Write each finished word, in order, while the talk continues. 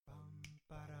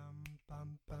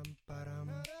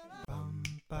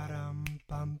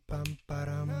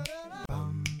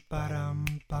Welcome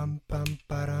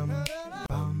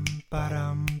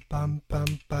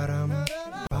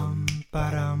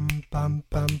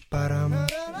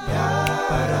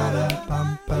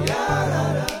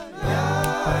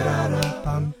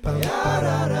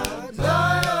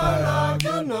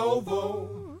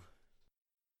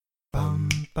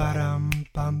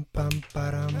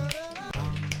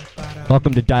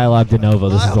to Dialogue De Novo.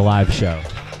 This is a live show.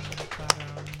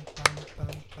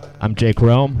 I'm Jake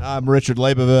Rome. I'm Richard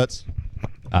Leibovitz.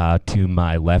 To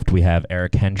my left, we have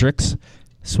Eric Hendricks,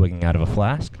 swigging out of a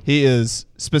flask. He is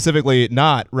specifically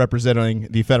not representing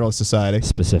the Federalist Society.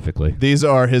 Specifically. These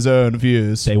are his own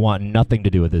views. They want nothing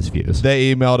to do with his views.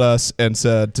 They emailed us and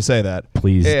said to say that.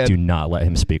 Please do not let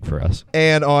him speak for us.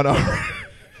 And on our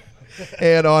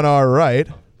right,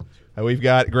 we've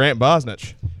got Grant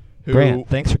Bosnich. Grant,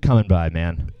 thanks for coming by,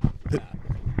 man.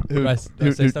 Do I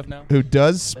say stuff now? Who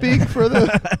does speak for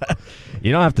the...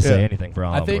 You don't have to say anything for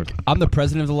all of us. I think I'm the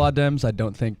president of the Law Dems. I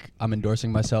don't think I'm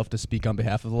endorsing myself to speak on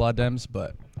behalf of the Law Dems,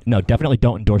 but... No, definitely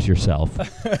don't endorse yourself.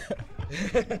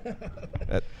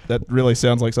 that really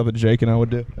sounds like something Jake and I would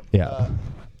do. Yeah.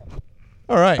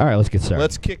 All right. All right, let's get started.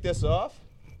 Let's kick this off.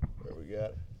 Where we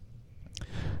got?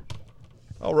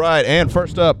 All right, and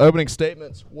first up, opening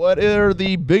statements. What are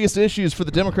the biggest issues for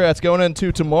the Democrats going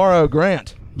into tomorrow,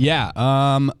 Grant?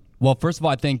 Yeah. Well, first of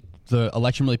all, I think the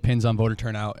election really pins on voter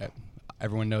turnout.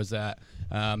 Everyone knows that.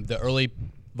 The early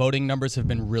voting numbers have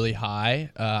been really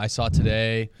high. I saw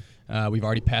today we've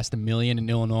already passed 1 million in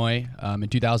Illinois. In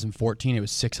 2014, it was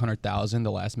 600,000,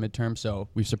 the last midterm. So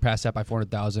we've surpassed that by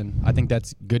 400,000. I think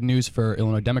that's good news for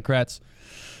Illinois Democrats.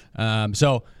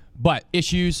 But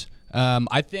issues,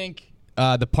 I think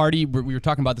the party, we were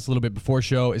talking about this a little bit before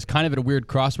show, is kind of at a weird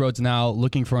crossroads now,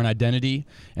 looking for an identity,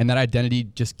 and that identity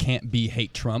just can't be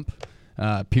hate Trump,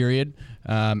 period.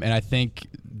 And I think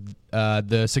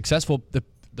the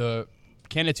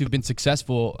candidates who've been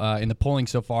successful in the polling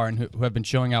so far and who have been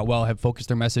showing out well have focused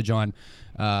their message on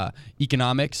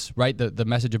economics, right? The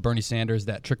message of Bernie Sanders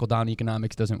that trickle-down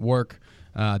economics doesn't work,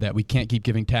 that we can't keep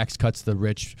giving tax cuts to the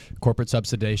rich, corporate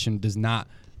subsidization does not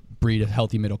breed a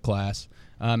healthy middle class.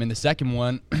 And the second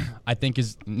one, I think,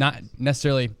 is not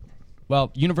necessarily,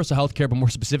 universal health care, but more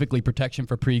specifically protection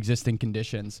for pre-existing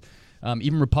conditions.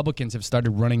 Even Republicans have started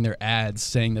running their ads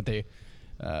saying that they,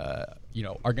 are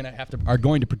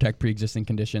going to protect pre-existing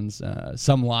conditions.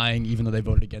 Some lying, even though they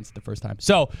voted against it the first time.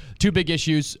 So, two big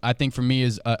issues, I think, for me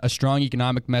is a strong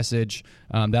economic message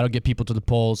that'll get people to the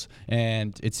polls,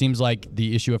 and it seems like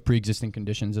the issue of pre-existing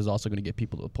conditions is also going to get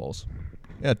people to the polls.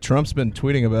 Yeah, Trump's been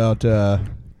tweeting about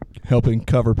helping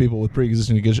cover people with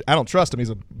pre-existing conditions. I don't trust him; he's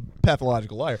a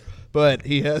pathological liar. But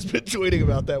he has been tweeting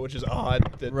about that, which is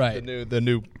odd. Right. The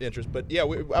new interest. But yeah,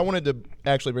 I wanted to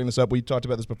actually bring this up. We talked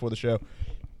about this before the show.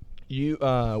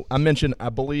 I mentioned I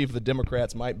believe the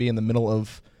Democrats might be in the middle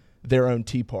of their own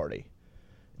Tea Party.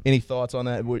 Any thoughts on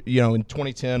that? In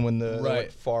 2010 when they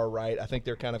went far right, I think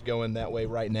they're kind of going that way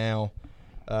right now.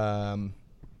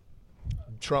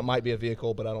 Trump might be a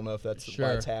vehicle, but I don't know if that's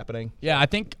why it's happening. Yeah, I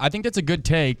think that's a good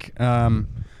take. I'm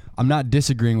not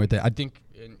disagreeing with it. I think,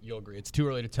 and you'll agree, it's too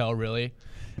early to tell, really.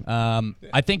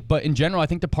 I think, but in general, I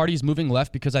think the party is moving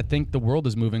left because I think the world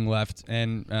is moving left,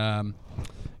 and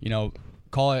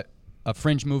call it a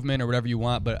fringe movement or whatever you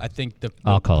want. But I think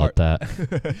I'll call it that.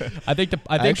 I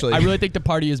really think the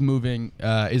party is moving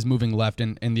left,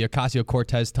 and the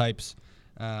Ocasio-Cortez types.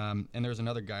 And there's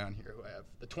another guy on here who I have.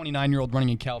 The 29-year-old running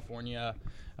in California.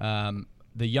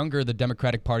 The younger the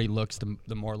Democratic Party looks,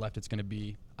 the more left it's going to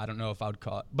be. I don't know if I would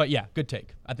call it, but yeah, good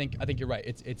take. I think you're right.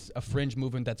 It's a fringe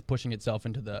movement that's pushing itself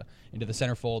into the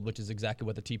centerfold, which is exactly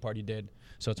what the Tea Party did.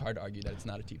 So it's hard to argue that it's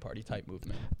not a Tea Party type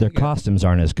movement. Their costumes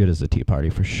aren't as good as the Tea Party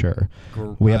for sure.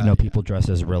 We have no people dressed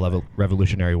as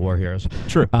Revolutionary War heroes.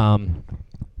 True. I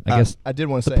guess I did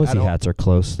want to the say pussy hats are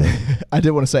close. I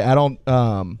did want to say I don't.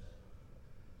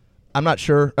 I'm not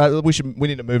sure. We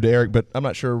need to move to Eric, but I'm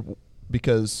not sure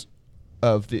because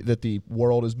of that the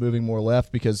world is moving more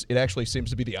left, because it actually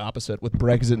seems to be the opposite with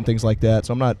Brexit and things like that.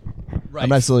 So I'm not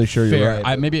necessarily sure Fair. you're right.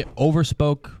 I maybe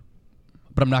overspoke,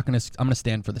 but I'm gonna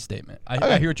stand for the statement.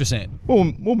 I hear what you're saying. We'll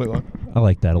move on. I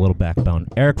like that, a little backbone.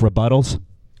 Eric, rebuttals?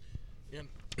 Yeah.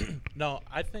 No,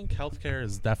 I think healthcare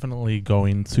is definitely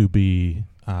going to be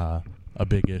a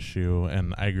big issue,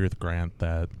 and I agree with Grant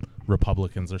that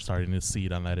Republicans are starting to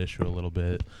cede on that issue a little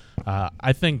bit.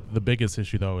 I think the biggest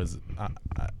issue, though, is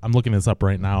I'm looking this up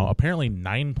right now. Apparently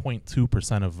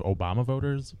 9.2% of Obama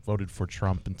voters voted for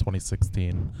Trump in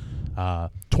 2016.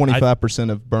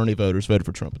 25% of Bernie voters voted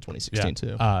for Trump in 2016,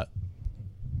 too.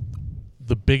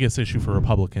 The biggest issue for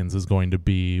Republicans is going to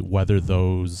be whether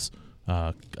those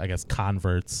I guess,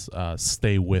 converts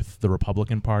stay with the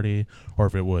Republican Party, or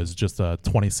if it was just a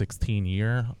 2016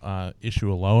 year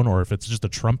issue alone, or if it's just a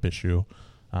Trump issue.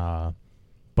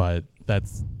 But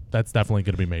that's definitely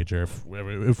going to be major.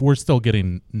 If we're still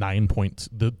getting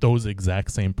those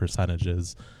exact same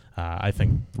percentages, I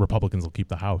think Republicans will keep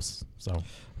the House. So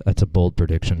That's a bold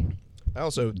prediction. I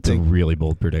also It's a really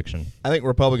bold prediction. I think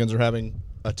Republicans are having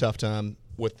a tough time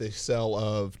with the sell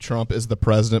of Trump as the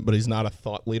president, but he's not a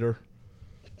thought leader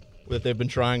that they've been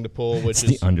trying to pull, which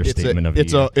It's is the understatement of the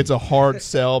year. It's a hard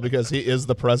sell because he is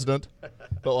the president,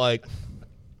 but like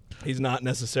he's not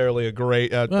necessarily a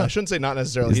great. I shouldn't say not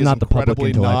necessarily. He's not the public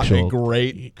incredibly not a intellectual.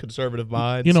 great conservative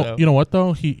mind. you so. know what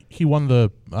though, he won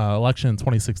the election in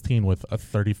 2016 with a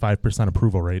 35%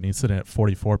 approval rate, and he's sitting at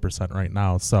 44% right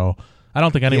now. So I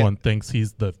don't think anyone thinks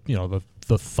he's the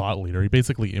thought leader. He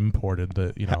basically imported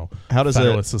the how does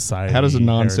Federalist Society. How does a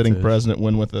non-sitting heritage. president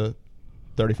win with a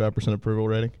 35% approval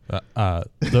rating? An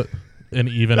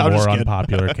even No, I'm more just kidding.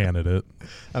 unpopular candidate.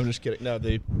 I'm just kidding. No,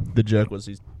 the joke was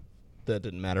that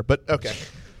didn't matter. But okay.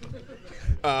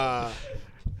 All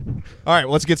right,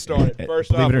 let's get started. First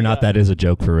Believe off, it or not, that is a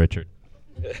joke for Richard.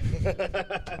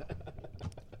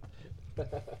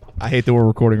 I hate that we're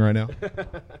recording right now.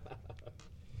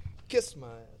 Kiss my.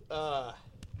 All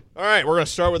right, we're gonna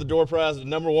start with the door prize at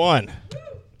number 1.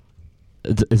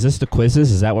 Is this the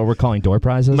quizzes? Is that what we're calling door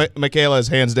prizes? Michaela is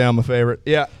hands down my favorite.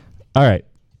 Yeah. All right.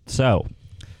 So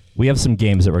we have some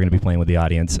games that we're going to be playing with the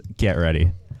audience. Get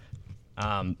ready.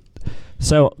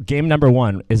 So game number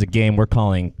 1 is a game we're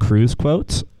calling Cruise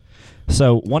Quotes.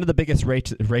 So one of the biggest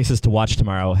races to watch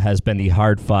tomorrow has been the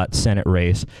hard-fought Senate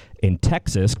race in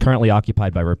Texas, currently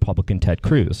occupied by Republican Ted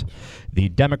Cruz. The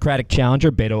Democratic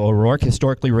challenger, Beto O'Rourke,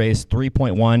 historically raised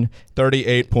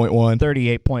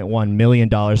 $38.1 million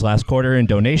last quarter in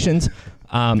donations,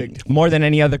 more than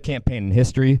any other campaign in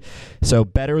history. So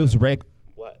Beto's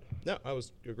What? No, I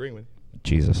was agreeing with you.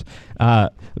 Jesus.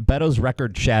 Beto's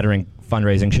record-shattering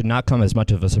fundraising should not come as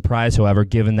much of a surprise, however,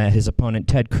 given that his opponent,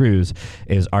 Ted Cruz,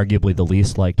 is arguably the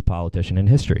least liked politician in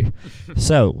history.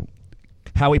 So,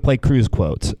 how we play Cruz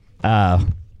quotes. Our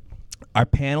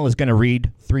panel is going to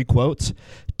read 3 quotes.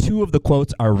 2 of the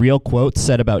quotes are real quotes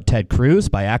said about Ted Cruz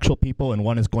by actual people, and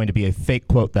 1 is going to be a fake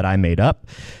quote that I made up.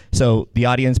 So the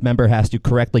audience member has to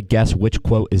correctly guess which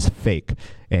quote is fake.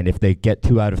 And if they get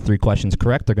 2 out of 3 questions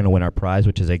correct, they're going to win our prize,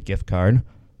 which is a gift card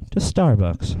to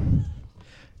Starbucks.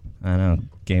 I know,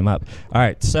 game up. All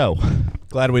right, so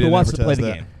Glad we who didn't wants to play advertise the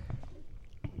that.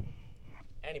 game?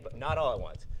 Anybody, not all at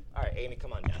once. All right, Amy,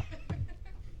 come on down.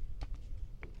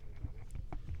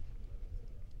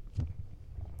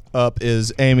 Up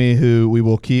is Amy, who we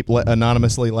will keep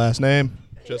anonymously last name.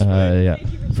 Just Yeah.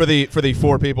 for the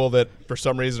 4 people that for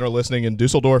some reason are listening in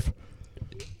Dusseldorf.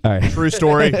 All right. True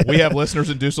story. We have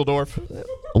listeners in Dusseldorf.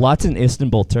 Lots in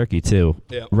Istanbul, Turkey, too.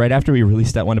 Yeah. Right after we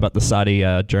released that one about the Saudi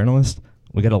journalist,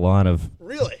 we got a lot of...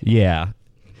 Really? Yeah.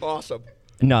 Awesome.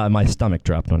 No, my stomach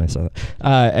dropped when I saw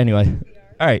that. Anyway.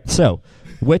 All right, so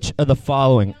which of the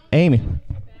following...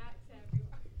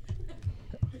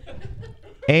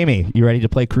 Amy, you ready to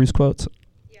play Cruz quotes?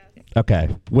 Yes.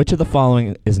 Okay. Which of the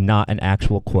following is not an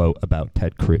actual quote about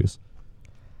Ted Cruz?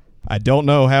 I don't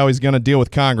know how he's going to deal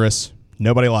with Congress.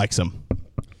 Nobody likes him.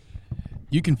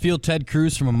 You can feel Ted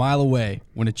Cruz from a mile away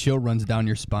when a chill runs down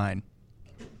your spine.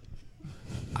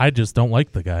 I just don't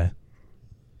like the guy.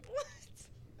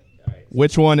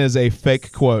 Which one is a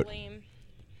fake quote? Lame.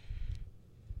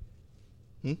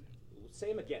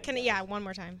 Same again. One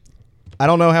more time. I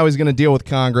don't know how he's going to deal with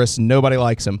Congress. Nobody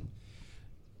likes him.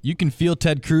 You can feel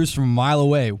Ted Cruz from a mile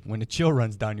away when a chill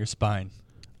runs down your spine.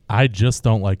 I just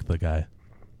don't like the guy.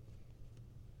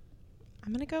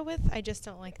 I'm gonna go with I just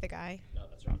don't like the guy. No,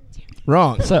 that's wrong.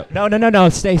 Wrong. So no.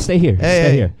 Stay here.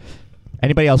 Stay here.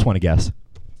 Anybody else want to guess?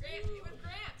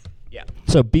 Yeah.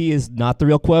 So B is not the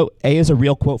real quote. A is a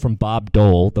real quote from Bob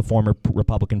Dole, the former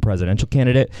Republican presidential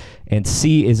candidate, and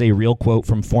C is a real quote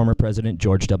from former President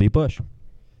George W. Bush.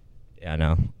 Yeah, I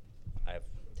know. I have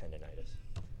tendinitis.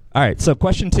 All right. So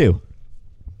question 2.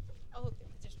 Oh,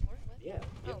 there's more. What? Yeah,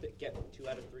 you have to get 2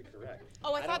 out of 3 correct.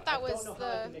 Oh, I thought that was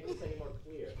the. make this any more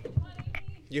clear.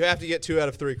 You have to get 2 out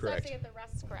of 3 So I have correct. to get the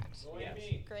rest correct. Yes.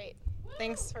 Great.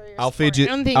 Thanks for your. I'll support. feed you- I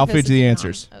don't think I'll this feed you the is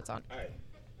answers. On. Oh, it's on. All right.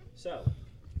 So,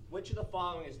 which of the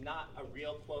following is not a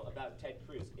real quote about Ted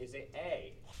Cruz? Is it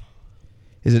A?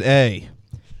 Is it A?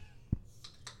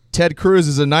 Ted Cruz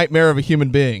is a nightmare of a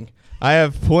human being. I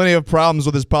have plenty of problems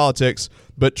with his politics,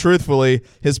 but truthfully,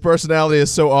 his personality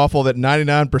is so awful that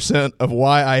 99% of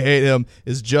why I hate him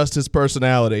is just his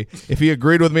personality. If he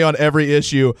agreed with me on every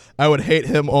issue, I would hate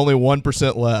him only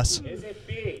 1% less. Is it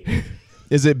B?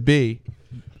 Is it B?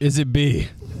 Is it B?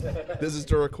 This is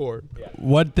to record.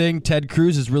 One thing Ted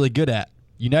Cruz is really good at: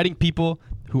 uniting people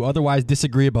who otherwise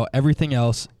disagree about everything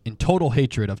else in total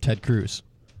hatred of Ted Cruz.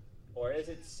 Or is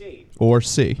it C? Or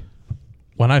C.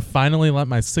 When I finally let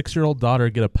my 6-year-old daughter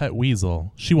get a pet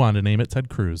weasel, she wanted to name it Ted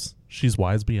Cruz. She's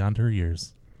wise beyond her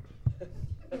years.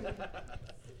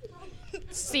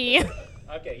 C.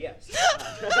 Okay, yes.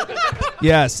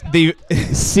 Yes. The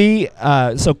C,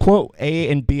 so quote A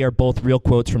and B are both real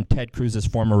quotes from Ted Cruz's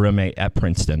former roommate at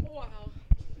Princeton. Wow.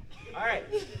 All right,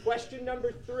 question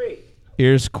number 3.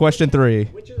 Here's question 3.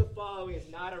 Which of the following is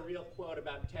not a real quote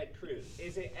about Ted Cruz?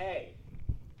 Is it A?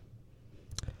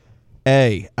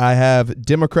 A. I have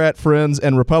Democrat friends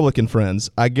and Republican friends.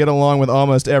 I get along with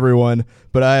almost everyone,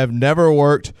 but I have never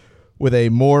worked with a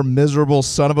more miserable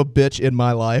son of a bitch in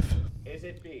my life. Is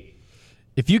it B?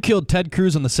 If you killed Ted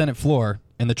Cruz on the Senate floor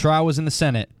and the trial was in the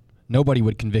Senate, nobody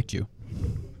would convict you.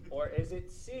 Or is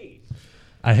it C?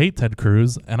 I hate Ted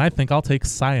Cruz, and I think I'll take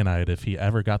cyanide if he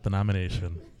ever got the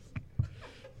nomination.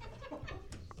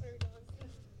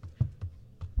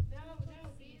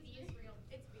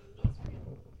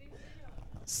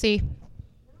 C.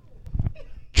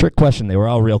 Trick question. They were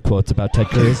all real quotes about Ted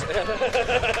Cruz.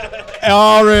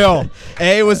 All real.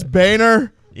 A was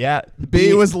Boehner, Yeah.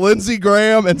 B was Lindsey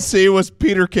Graham, and C was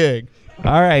Peter King.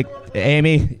 All right,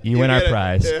 Amy, you win our get it.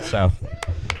 prize. Yeah. So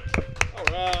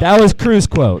that was Cruz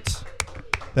quotes.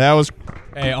 That was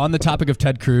Hey, on the topic of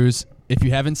Ted Cruz, if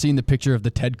you haven't seen the picture of the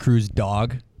Ted Cruz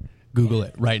dog, Google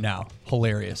it right now.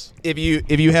 Hilarious. if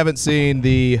you haven't seen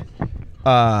the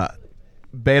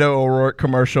Beto O'Rourke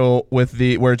commercial with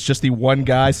the where it's just the one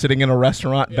guy sitting in a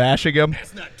restaurant bashing him.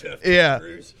 That's not tough. Yeah.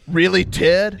 Really,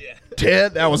 Ted? Yeah.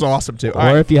 Ted? That was awesome too. All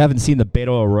Or right. if you haven't seen the Beto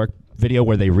O'Rourke video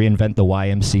where they reinvent the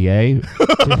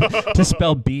YMCA to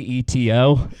spell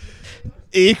BETO,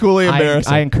 Equally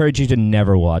embarrassing. I encourage you to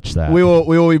never watch that. we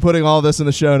will be putting all this in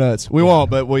the show notes. We won't,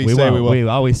 but we say won't. we will. We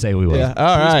always say we will. Yeah.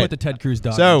 All Please right. put the Ted Cruz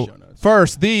dog in So the show notes.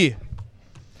 first, Eric,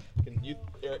 can you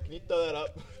throw that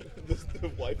up? the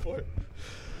whiteboard.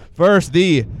 First,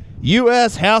 the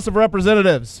U.S. House of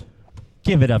Representatives.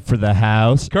 Give it up for the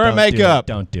House. Current Don't do makeup. it.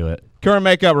 Don't do it. Current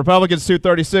makeup: Republicans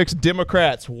 236,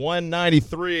 Democrats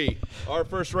 193. Our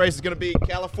first race is going to be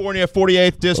California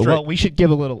 48th district. Well, we should give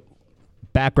a little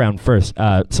background first.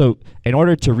 So, in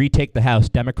order to retake the House,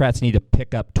 Democrats need to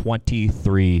pick up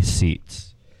 23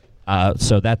 seats.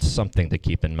 So that's something to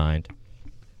keep in mind.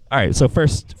 All right. So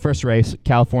first race,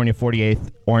 California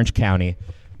 48th, Orange County.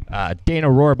 Dana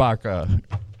Rohrabacher,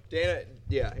 Dana,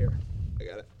 yeah, here. I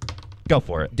got it. go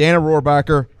for it. Dana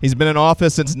Rohrabacher. He's been in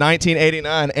office since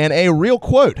 1989. And a real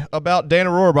quote about Dana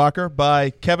Rohrabacher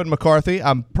by Kevin McCarthy.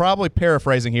 I'm probably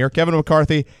paraphrasing here. Kevin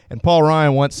McCarthy and Paul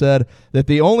Ryan once said that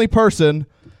the only person,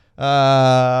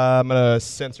 I'm going to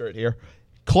censor it here,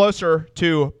 closer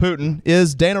to Putin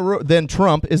is than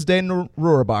Trump is Dana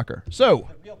Rohrabacher. So,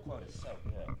 The real quote is so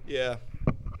good. yeah,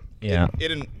 Yeah.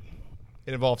 it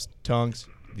involves tongues.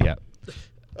 Yeah.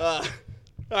 All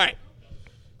right.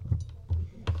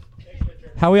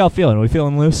 How we all feeling? Are we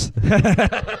feeling loose?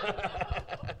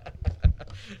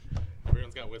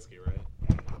 Everyone's got whiskey, right?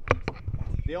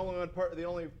 The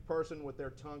only person with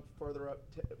their tongue further up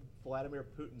Vladimir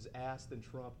Putin's ass than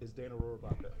Trump is Dana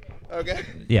Rohrabacher. Okay.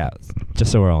 Yeah.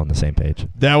 Just so we're all on the same page.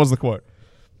 That was the quote.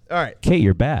 All right. Kate,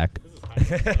 you're back.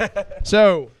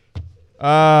 So,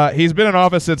 he's been in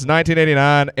office since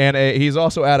 1989, and he's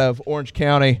also out of Orange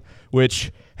County,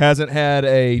 which hasn't had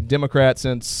a Democrat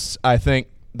since, I think,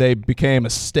 they became a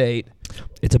state.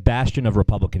 It's a bastion of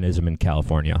republicanism in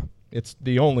California. It's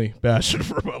the only bastion of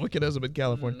republicanism in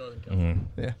California. Mhm.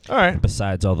 Yeah. All right.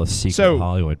 Besides all the secret So,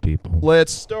 Hollywood people.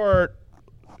 Let's start,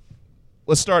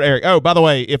 Eric. Oh, by the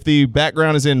way, if the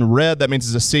background is in red, that means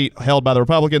it's a seat held by the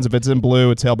Republicans. If it's in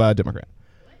blue, it's held by a Democrat.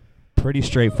 Pretty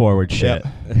straightforward shit.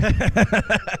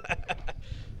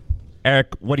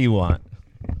 Eric, what do you want?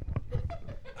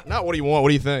 Not what do you want? What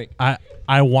do you think?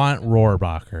 I want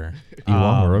Rohrabacher. You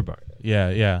want Rohrabacher?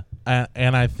 Yeah.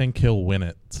 And I think he'll win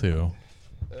it too.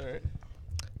 All right.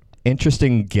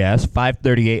 Interesting guess.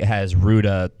 538 has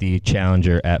Ruda, the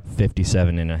challenger, at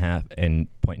 57.5 and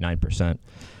 0.9%.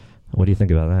 What do you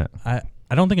think about that?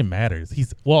 I don't think it matters.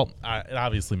 It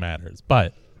obviously matters,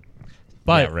 but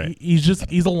Yeah, right.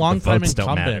 he's a long time votes don't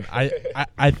incumbent. matter.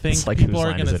 I think It's like people whose are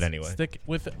line going is to it anyway? stick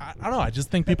with. I don't know. I just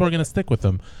think people are going to stick with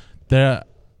him.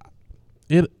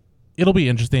 It'll be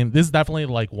interesting. This is definitely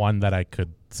like one that I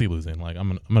could see losing. Like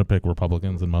I'm gonna pick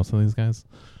Republicans in most of these guys,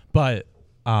 but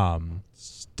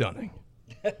Stunning.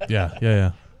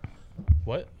 yeah.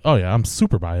 What? Oh yeah, I'm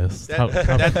super biased.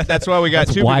 That's why we got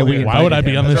That's two why people we here. Why would I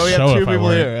be on this So we show have two if I people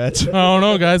weren't? here. That's I don't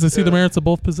know, guys. I see the merits of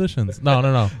both positions.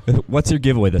 No. What's your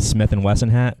giveaway? The Smith and Wesson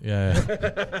hat?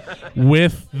 Yeah.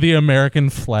 With the American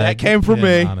flag. That came from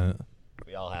pinned me. on it.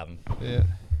 We all have them. yeah.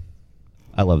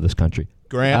 I love this country.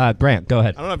 Grant. Grant, go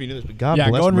ahead. I don't know if you knew this, but God Yeah,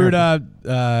 bless going America.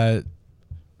 Ruda.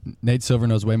 Nate Silver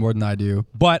knows way more than I do.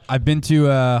 But I've been to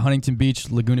Huntington Beach,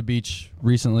 Laguna Beach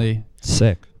recently.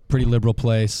 Sick. Pretty liberal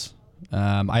place.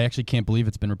 I actually can't believe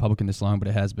it's been Republican this long, but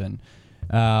it has been.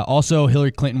 Also,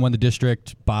 Hillary Clinton won the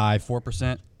district by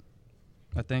 4%,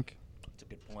 I think. That's a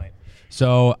good point.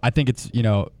 So I think it's,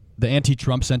 the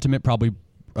anti-Trump sentiment probably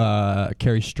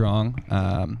carries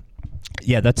strong.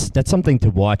 Yeah, that's something to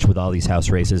watch with all these House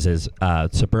races is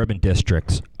suburban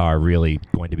districts are really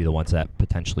going to be the ones that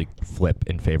potentially flip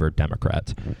in favor of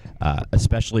Democrats,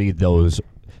 especially those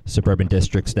suburban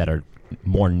districts that are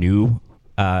more new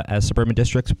as suburban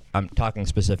districts. I'm talking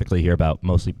specifically here about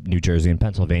mostly New Jersey and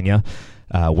Pennsylvania,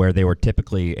 where they were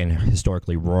typically and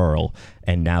historically rural,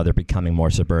 and now they're becoming more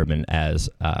suburban as,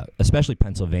 especially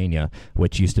Pennsylvania,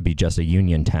 which used to be just a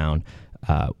union town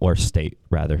or state,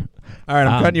 rather. All right,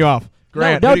 I'm cutting you off.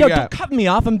 Grant, no, who do you don't got? cut me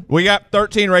off. We got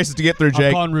 13 races to get through, I'm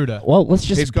Jake. calling Ruda. Well, let's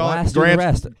just He's calling blast through the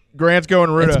rest. Grant's going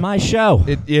Ruda. It's my show.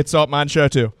 It's all mine show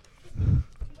too.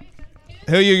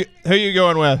 Who you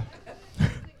going with?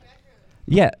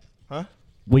 Yeah. Huh?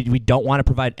 We don't want to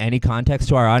provide any context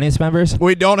to our audience members?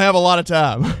 We don't have a lot of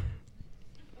time.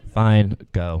 Fine,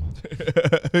 go.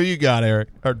 Who you got, Eric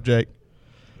or Jake?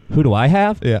 Who do I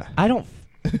have? Yeah. I don't.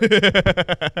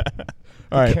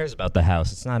 All Who right. cares about the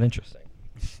house? It's not interesting.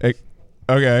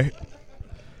 Okay.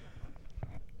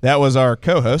 That was our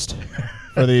co-host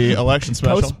for the election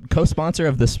special. Co-sponsor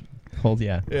of this whole,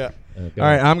 yeah. Yeah. Go All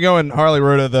right, ahead. I'm going Harley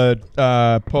Ruda.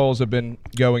 The polls have been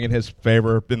going in his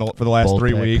favor for the last Bold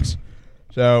 3 pick. weeks.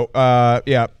 So,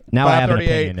 yeah. Now I have an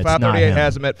opinion. It's not 538 him.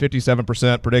 has him at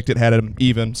 57%. Predicted had him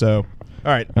even. So, all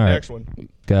right, All right. next one.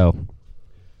 Go.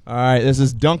 All right, this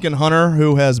is Duncan Hunter,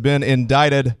 who has been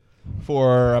indicted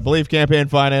for, I believe, campaign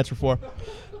finance reform.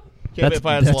 That's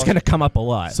going to come up a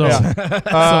lot. So,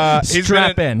 Yeah.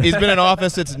 Strap in. He's been in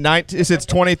office since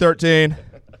 2013.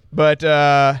 But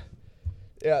yeah,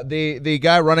 the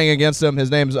guy running against him,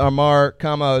 his name's Amar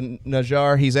Kama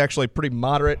Najjar. He's actually pretty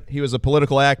moderate. He was a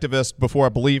political activist before, I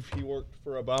believe he worked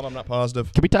for Obama. I'm not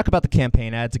positive. Can we talk about the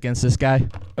campaign ads against this guy?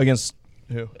 Against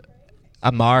who?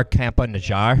 Amar Kampa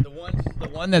Najjar? The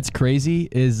one that's crazy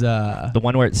is The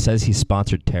one where it says he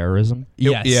sponsored terrorism?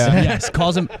 yes, Yeah. yes,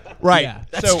 calls him Right. Yeah.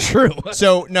 That's true.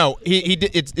 So no, he did,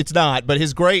 it's not. But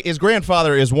his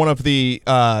grandfather is one of the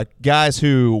guys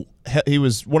who he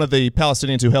was one of the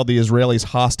Palestinians who held the Israelis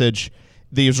hostage,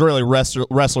 the Israeli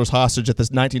wrestlers hostage at the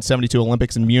 1972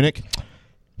 Olympics in Munich.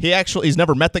 He's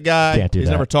never met the guy. Can't do He's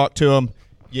that. never talked to him.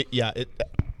 Yeah.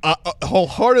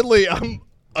 Wholeheartedly, I'm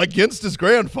against his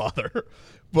grandfather,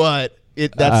 but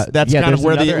that's yeah, kind of there's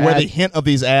where another the ad- hint of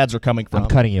these ads are coming from. I'm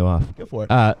cutting you off. Go for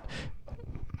it.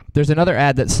 There's another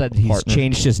ad that said he's Partner.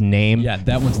 changed his name Yeah,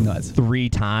 that one's nuts. 3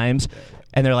 times,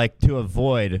 and they're like, to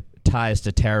avoid ties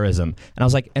to terrorism. And I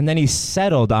was like, and then he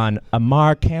settled on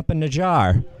Amar Kampa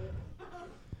Najjar.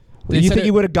 They You said think it-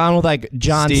 he would have gone with like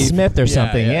John Steve. Smith or Yeah,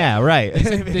 something? yeah. Yeah, right.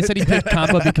 They said he picked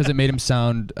Kampa because it made him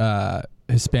sound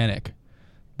Hispanic.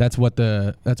 That's what's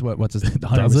the Hunter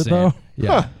Does was it, saying. though?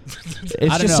 Yeah. It's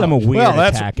I don't just know. some weird Well,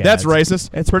 attack that's ads. racist.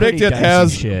 It's pretty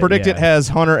dicey shit, yeah. has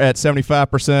Hunter at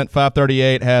 75%.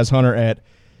 538 has Hunter at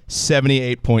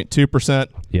 78.2%.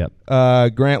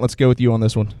 Yep. Grant, let's go with you on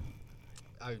this one.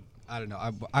 I don't know.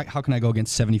 How can I go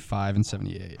against 75 and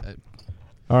 78?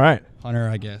 All right. Hunter,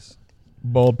 I guess.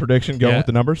 Bold prediction. Go Yeah. with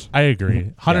the numbers. I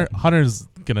agree. Hunter's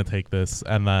gonna take this,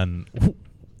 and then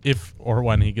if or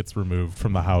when he gets removed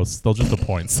from the House, they'll just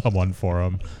appoint someone for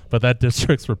him. But that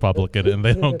district's Republican, and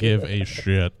they don't give a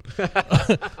shit.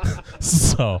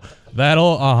 So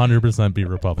that'll 100% be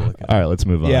Republican. All right, let's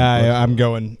move on. Yeah, I'm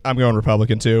going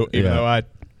Republican too. Even Yeah. though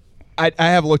I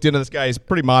have looked into this guy. He's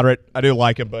pretty moderate. I do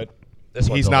like him, but This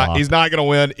one's he's a not lock. he's not going to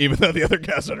win. Even though the other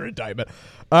guy's under indictment.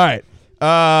 All right.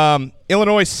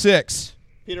 Illinois 6.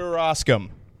 Peter Roscom.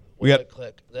 We got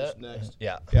click that. next.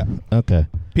 Yeah. Yeah. Okay.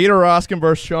 Peter Roscom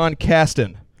versus Sean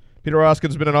Casten. Peter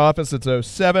Roscom's been in office since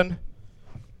 2007.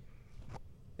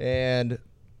 And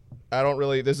I don't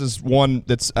really, this is one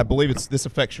that's, I believe this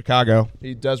affects Chicago.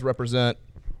 He does represent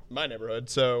my neighborhood.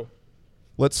 So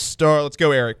let's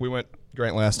go Eric. We went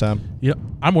Grant last time. Yep,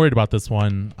 I'm worried about this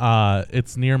one.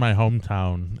 It's near my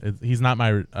hometown. He's not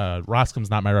my Roscom's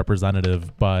not my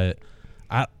representative, but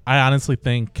I honestly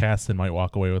think Casten might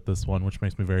walk away with this one, which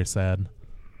makes me very sad.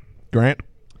 Grant?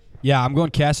 Yeah, I'm going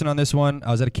Casson on this one.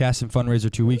 I was at a Casson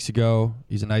fundraiser 2 weeks ago.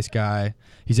 He's a nice guy.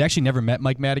 He's actually never met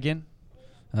Mike Madigan.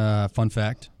 Fun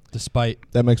fact. Despite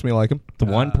That makes me like him. The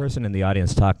one person in the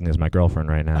audience talking is my girlfriend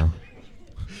right now.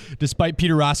 Despite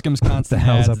Peter Roscom's constant the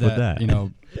hell's ads up with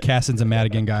that? Casson's a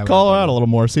Madigan guy. Call her out a little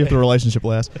more. See if the relationship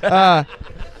lasts.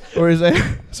 Where is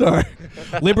that? Sorry.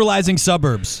 Liberalizing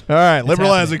suburbs. All right, It's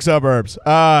liberalizing happening. suburbs.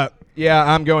 Yeah,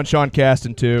 I'm going Sean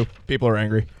Caston too. People are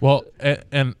angry. Well,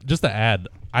 and just to add,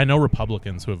 I know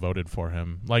Republicans who have voted for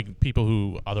him, like people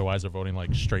who otherwise are voting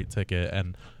like straight ticket.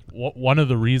 And one of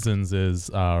the reasons is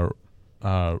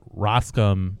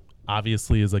Roscom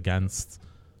obviously is against,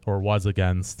 or was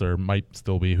against, or might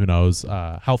still be, who knows,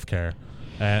 healthcare.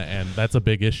 And that's a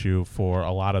big issue for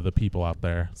a lot of the people out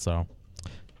there. So,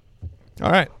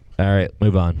 All right. All right,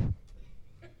 move on.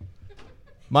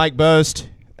 Mike Boast.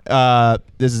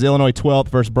 This is Illinois 12th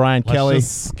versus Brian let's Kelly.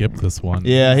 just skip this one.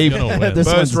 Yeah, he He's gonna win. This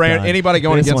Boast one's ran. done. Anybody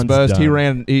going This against one's Boast? He done.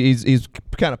 ran. He's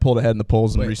kind of pulled ahead in the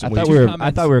polls in Wait, recent I weeks.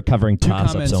 thought we were covering Two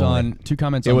toss-ups comments only. on two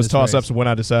comments. It on was this race. toss-ups when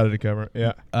I decided to cover it.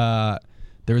 Yeah.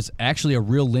 There was actually a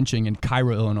real lynching in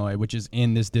Cairo, Illinois, which is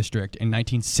in this district in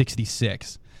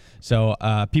 1966. So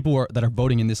people that are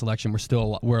voting in this election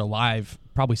were alive,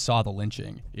 probably saw the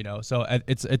lynching. So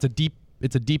it's a deep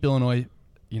Illinois,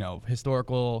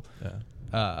 historical. Yeah.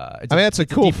 That's a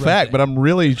cool deep red fact, thing. but I'm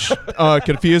really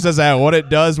confused as to what it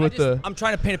does with the. I'm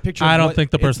trying to paint a picture. I of don't what-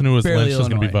 think the person who was it's barely lynched is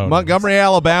going to be Illinois. voting. Montgomery,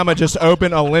 Alabama just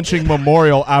opened a lynching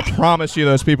memorial. I promise you,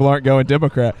 those people aren't going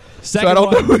Democrat. Second so I don't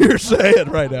one. know what you're saying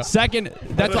right now. Second,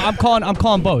 that's what I'm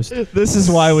calling Boast. This is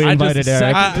why we I invited just-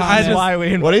 Eric. I- I This is just- why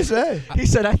we What did he say? He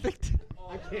said, I think...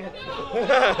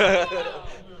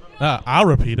 I'll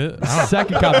repeat it.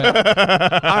 Second comment.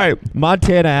 All right,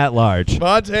 Montana at large.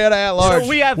 Montana at large. So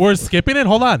we have... We're skipping it.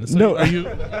 Hold on. So No.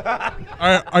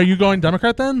 are you going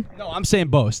Democrat then? No, I'm saying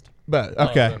Boast. But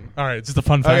okay. All right, just a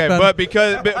fun fact. Okay, then. but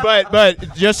because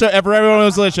but just so for everyone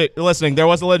who's listening, there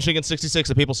was a lynching in '66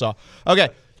 that people saw. Okay,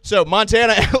 so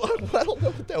Montana, I don't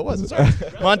know what that was. Sorry.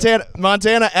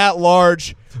 Montana at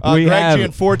large. We Greg have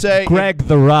Gianforte. Greg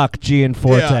the Rock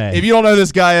Gianforte. Yeah, if you don't know who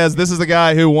this guy is, this is the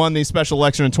guy who won the special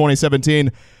election in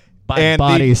 2017. By and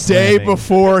body the day slamming.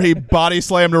 before he body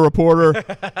slammed a reporter.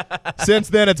 Since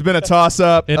then, it's been a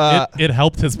toss-up. it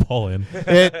helped his polling.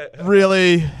 It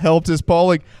really helped his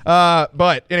polling.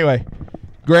 But anyway,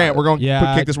 Grant, we're going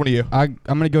to kick this one to you. I'm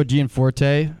going to go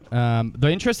Gianforte. The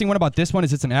interesting one about this one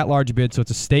is it's an at-large bid, so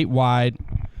it's a statewide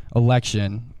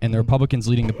election, and the Republican's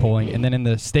leading the polling. And then in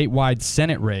the statewide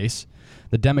Senate race,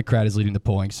 the Democrat is leading the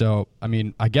polling. So,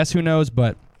 I guess who knows,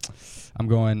 but I'm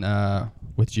going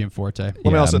with Gianforte. Let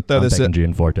me also throw this in.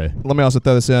 Gianforte. Let me also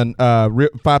throw this in.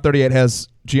 538 has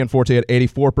Gianforte at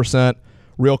 84%.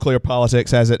 Real Clear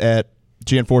Politics has it at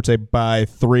Gianforte by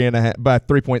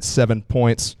 3.7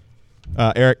 points.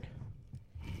 Eric,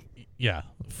 Yeah,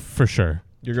 for sure.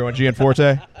 you're going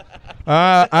Gianforte.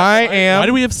 I am. Why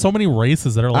do we have so many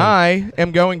races that are like I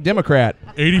am going Democrat.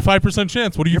 85%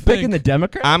 chance? What do you think? Picking the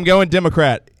Democrat? I'm going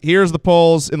Democrat. Here's the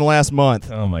polls in the last month.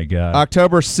 Oh, my God.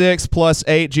 October 6th plus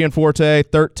 8, Gianforte.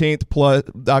 13th plus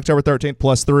October 13th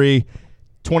plus 3,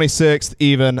 26th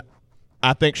even.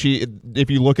 I think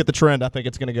if you look at the trend, I think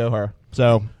it's going to go her.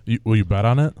 So Will you bet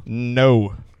on it?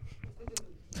 no.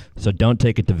 So don't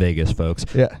take it to Vegas, folks.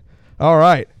 Yeah. All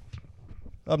right.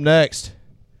 Up next,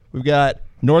 we've got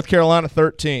North Carolina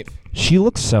 13th. She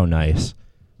looks so nice.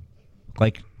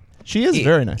 Like, She is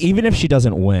very nice. Even if she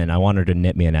doesn't win, I want her to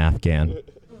knit me an Afghan.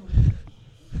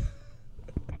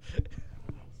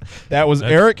 That was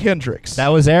Eric Hendricks. That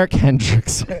was Eric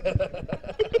Hendricks.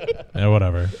 Yeah,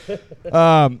 whatever.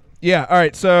 Yeah. All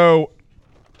right. So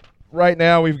right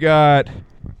now we've got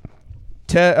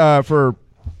for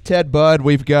Ted Budd,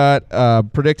 we've got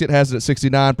Predicted has it at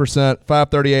 69%.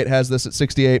 538 has this at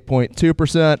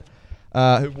 68.2%.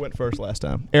 Who went first last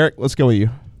time? Eric, let's go with you.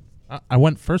 I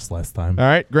went first last time. All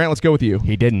right. Grant, let's go with you.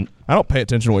 He didn't. I don't pay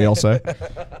attention to what y'all say.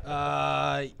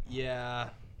 Yeah.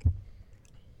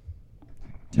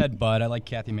 Ted Budd. I like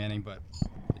Kathy Manning, but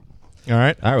All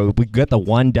right. All right, we got the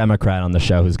one Democrat on the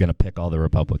show who's going to pick all the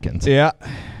Republicans. Yeah.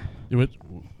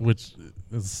 Which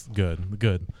is good.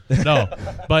 No,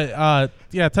 but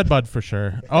yeah, Ted Budd for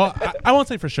sure. Oh, I won't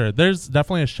say for sure. There's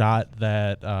definitely a shot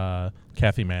that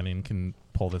Kathy Manning can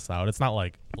pull this out. It's not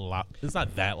like it's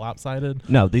not that lopsided.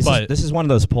 No, this is one of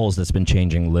those polls that's been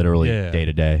changing literally day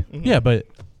to day. Yeah, but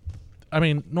I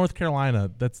mean, North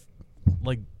Carolina, that's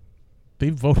like they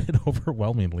voted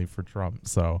overwhelmingly for Trump.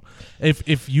 So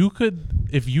if you could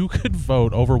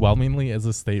vote overwhelmingly as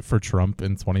a state for Trump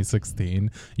in 2016,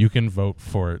 you can vote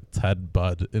for Ted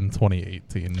Budd in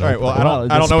 2018. All right. Well, I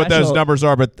don't know what those numbers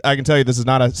are, but I can tell you this is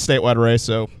not a statewide race,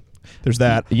 so there's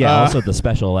that. Yeah. Also, the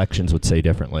special elections would say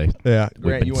differently. Yeah. We've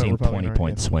Grant, been you went seeing Republican,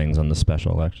 20-point swings on the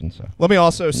special elections. So. Let me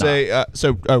also say,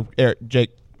 Eric,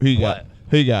 Jake, who you got? What?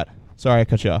 Who you got? Sorry, I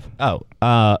cut you off.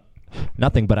 Oh,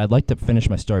 nothing, but I'd like to finish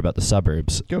my story about the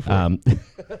suburbs. Go for it.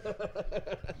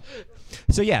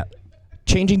 So, yeah,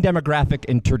 changing demographic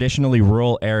in traditionally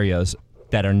rural areas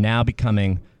that are now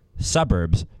becoming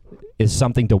suburbs is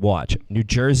something to watch. New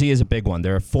Jersey is a big one.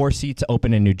 There are 4 seats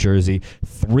open in New Jersey.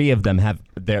 3 of them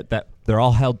they're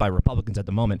all held by Republicans at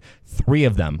the moment. 3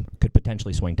 of them could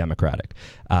potentially swing Democratic.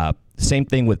 Same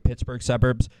thing with Pittsburgh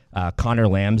suburbs. Connor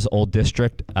Lamb's old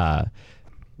district,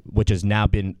 which has now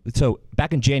been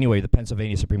back in January, the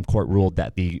Pennsylvania Supreme Court ruled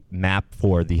that the map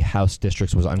for the House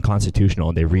districts was unconstitutional,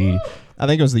 and they I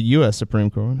think it was the U.S.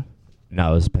 Supreme Court.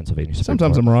 No, it was Pennsylvania Supreme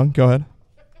Sometimes Court. I'm wrong. Go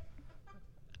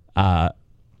ahead.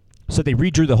 So they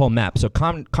redrew the whole map. So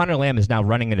Connor Lamb is now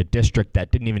running in a district that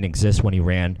didn't even exist when he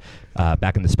ran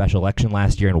back in the special election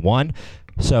last year and won.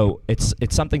 So it's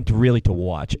something to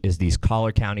watch is these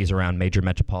collar counties around major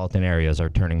metropolitan areas are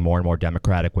turning more and more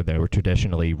Democratic where they were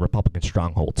traditionally Republican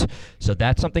strongholds. So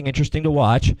that's something interesting to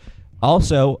watch.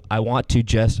 Also, I want to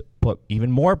just put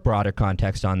even more broader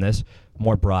context on this,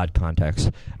 more broad context.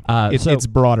 It's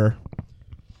broader.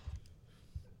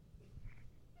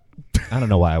 I don't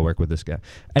know why I work with this guy.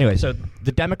 Anyway, so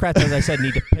the Democrats, as I said,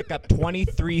 need to pick up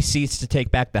 23 seats to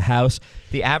take back the House.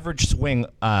 The average swing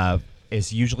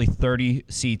is usually 30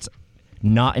 seats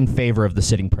not in favor of the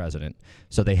sitting president.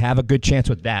 So they have a good chance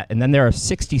with that. And then there are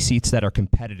 60 seats that are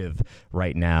competitive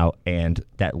right now and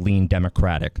that lean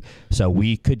Democratic. So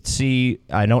we could see,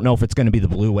 I don't know if it's going to be the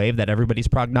blue wave that everybody's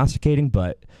prognosticating,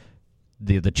 but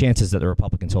the chances that the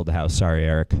Republicans hold the House, sorry,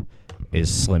 Eric,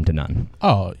 is slim to none.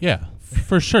 Oh, yeah.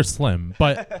 For sure slim,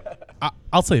 but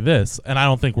I'll say this, and I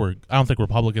don't think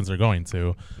Republicans are going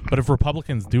to, but if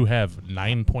Republicans do have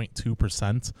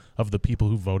 9.2% of the people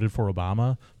who voted for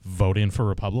Obama voting for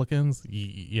Republicans,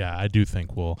 yeah, I do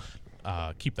think we'll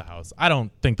keep the House. I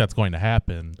don't think that's going to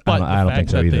happen, but I don't think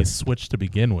so that either. they switched to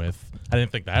begin with, I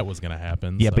didn't think that was going to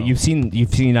happen. Yeah, so. but you've seen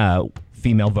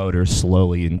female voters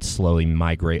slowly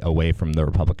migrate away from the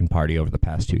Republican Party over the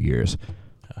past 2 years.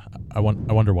 I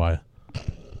wonder why.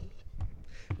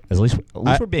 At least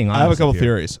we're being honest. I have a couple here.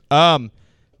 theories.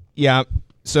 Yeah.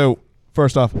 So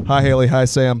first off, hi Haley, hi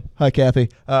Sam, hi Kathy.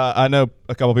 I know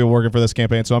a couple people working for this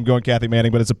campaign, so I'm going Kathy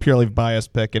Manning, but it's a purely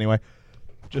biased pick anyway.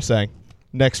 Just saying.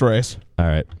 Next race. All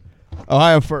right.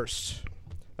 Ohio first.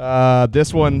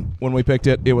 This one, when we picked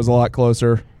it, it was a lot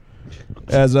closer.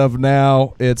 As of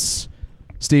now, it's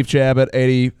Steve Chabot,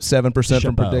 87%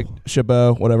 from predict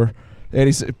Chabot, whatever.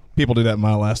 80. People do that in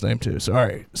my last name too.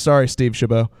 Sorry, Steve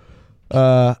Chabot.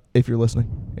 If you're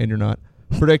listening, and you're not.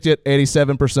 Predict it,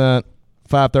 87%,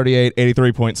 538,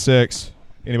 83.6.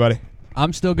 Anybody?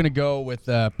 I'm still going to go with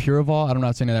Pureval. I'm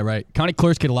not saying that right. County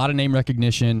clerks get a lot of name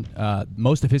recognition.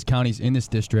 Most of his counties in this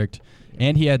district.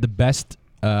 And he had the best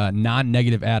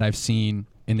non-negative ad I've seen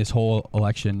in this whole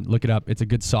election. Look it up. It's a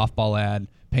good softball ad.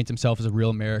 Paints himself as a real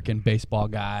American baseball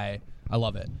guy. I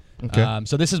love it. Okay.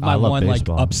 So this is my one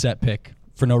upset pick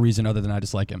for no reason other than I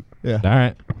just like him. Yeah. All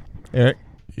right. Eric?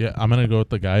 Yeah, I'm going to go with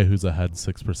the guy who's ahead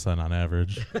 6% on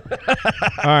average.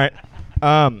 All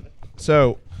right.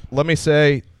 So let me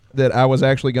say that I was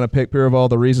actually going to pick Pureval.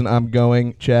 The reason I'm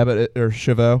going Chabot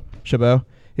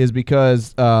is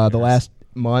because the last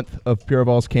month of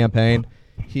Pureval's campaign,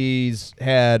 he's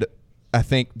had, I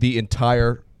think, the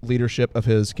entire leadership of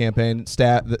his campaign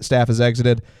staff has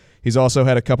exited. He's also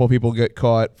had a couple people get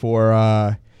caught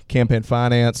for campaign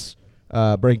finance,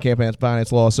 breaking campaign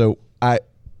finance law. So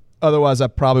otherwise, I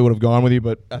probably would have gone with you,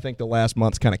 but I think the last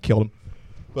month's kind of killed him.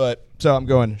 But so I'm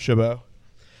going Chabot.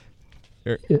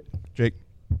 Jake.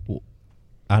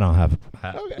 I don't have.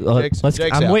 Okay. Jake's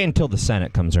I'm out. waiting until the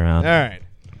Senate comes around. All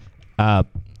right.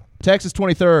 Texas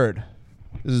 23rd.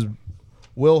 This is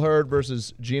Will Hurd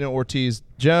versus Gina Ortiz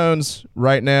Jones.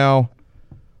 Right now,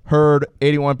 Hurd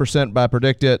 81% by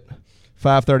Predict It.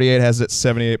 538 has it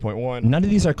 78.1. None of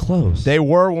these are close. They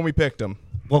were when we picked them.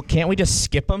 Well, can't we just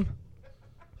skip them?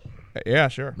 Yeah,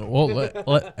 sure. Well,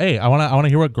 hey, I want to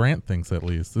hear what Grant thinks at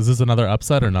least. Is this another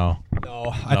upset or no?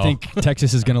 No, I think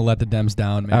Texas is going to let the Dems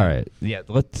down, man. All right. Yeah,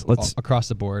 let's Across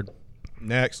the board.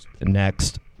 Next.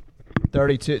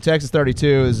 32. Texas 32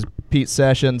 is Pete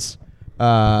Sessions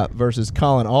versus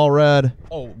Colin Allred.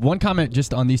 Oh, one comment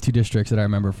just on these two districts that I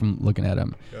remember from looking at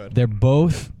them. Good. They're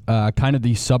both kind of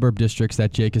these suburb districts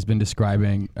that Jake has been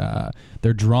describing.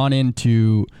 They're drawn in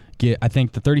to get, I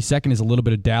think the 32nd is a little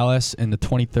bit of Dallas, and the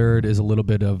 23rd is a little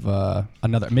bit of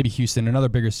another, maybe Houston, another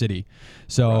bigger city.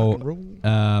 So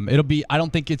it'll be, I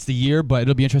don't think it's the year, but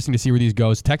it'll be interesting to see where these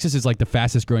goes. Texas is like the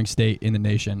fastest growing state in the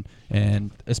nation,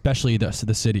 and especially the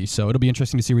city. So it'll be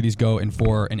interesting to see where these go in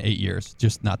 4 and 8 years,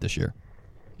 just not this year.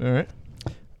 All right.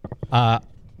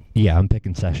 Yeah, I'm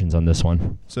picking Sessions on this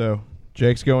one. So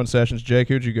Jake's going Sessions. Jake,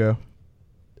 who'd you go?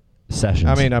 Sessions.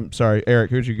 I'm sorry,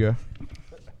 Eric, who'd you go?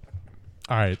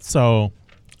 All right, so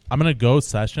I'm going to go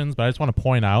Sessions, but I just want to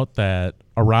point out that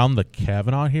around the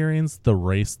Kavanaugh hearings, the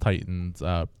race tightened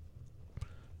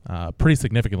pretty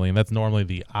significantly, and that's normally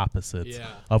the opposite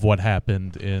of what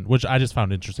happened which I just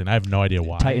found interesting. I have no idea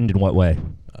why. Tightened in what way?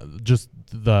 Just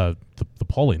the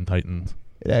polling tightened.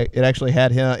 It actually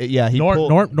had him. Yeah, he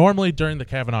normally during the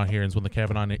Kavanaugh hearings, when the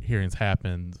Kavanaugh hearings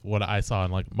happened, what I saw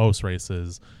in like most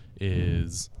races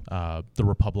is the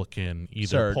Republican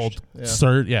either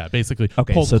surged. Basically.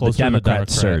 Okay, pulled so the closer to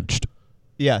Democrats surged.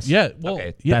 Yes. Yeah. Well,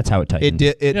 Okay, yeah. that's how it tightened.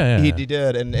 It did. Yeah. He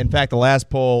did. And in fact, the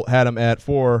last poll had him at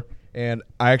 4, and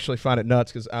I actually find it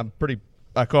nuts because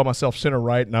I call myself center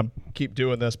right, and I keep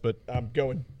doing this, but I'm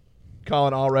going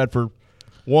Colin Allred for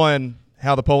 1,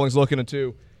 how the polling's looking, and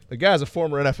 2, the guy's a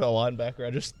former NFL linebacker.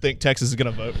 I just think Texas is going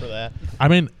to vote for that. I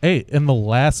mean, hey, in the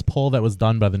last poll that was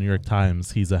done by the New York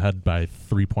Times, he's ahead by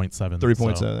 3.7.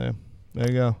 3.7. Yeah.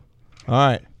 There you go. All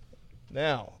right.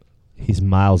 Now, He's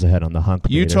miles ahead on the hunk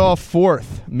meter. Utah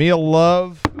 4th. Mia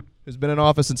Love, who's been in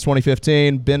office since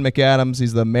 2015. Ben McAdams,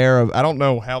 he's the mayor of, I don't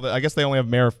know how, I guess they only have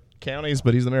mayor of counties,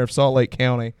 but he's the mayor of Salt Lake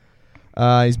County.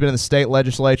 He's been in the state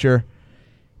legislature.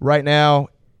 Right now,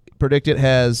 Predicted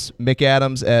has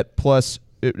McAdams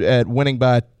at winning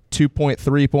by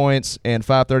 2.3 points, and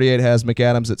 538 has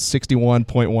McAdams at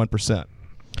 61.1%.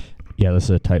 Yeah, this is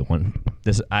a tight one.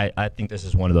 I think this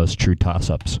is one of those true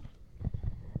toss-ups.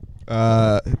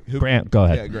 Grant, go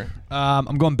ahead. Yeah, Grant.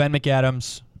 I'm going Ben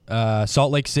McAdams.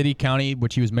 Salt Lake City County,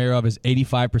 which he was mayor of, is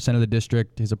 85% of the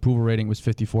district. His approval rating was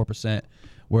 54%,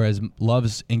 whereas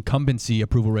Love's incumbency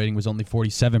approval rating was only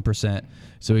 47%.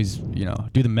 So he's,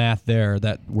 do the math there.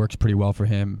 That works pretty well for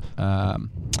him.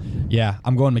 Yeah,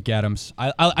 I'm going McAdams.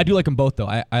 I do like them both, though.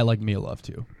 I like Mia Love,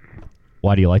 too.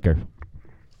 Why do you like her?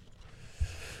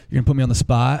 You're going to put me on the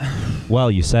spot?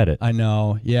 Well, you said it. I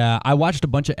know. Yeah, I watched a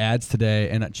bunch of ads today,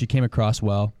 and she came across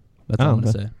well. That's all I'm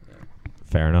going to say.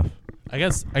 Fair enough. I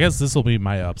guess this will be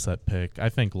my upset pick. I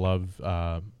think Love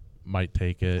might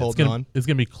take it. It's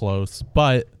gonna be close,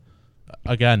 but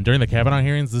again, during the Kavanaugh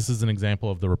hearings, this is an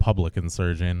example of the Republicans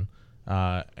surging,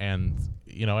 and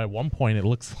at one point it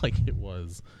looks like it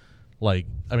was like,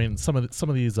 I mean, some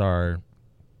of these are,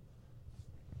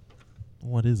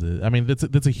 what is it? I mean,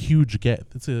 that's a huge get.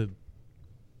 It's a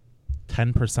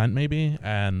 10% maybe,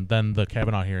 and then the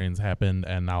Kavanaugh hearings happened,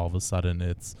 and now all of a sudden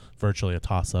it's virtually a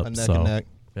toss-up. A neck and neck.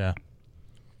 Yeah.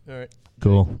 All right.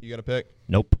 Cool. Jake, you got a pick?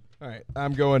 Nope. All right.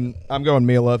 I'm going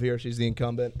Mia Love here. She's the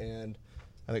incumbent, and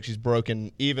I think she's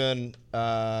broken even.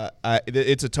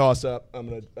 It's a toss-up.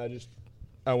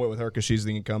 I went with her because she's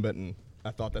the incumbent, and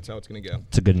I thought that's how it's going to go.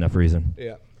 It's a good enough reason.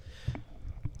 Yeah.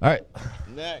 All right.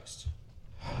 Next.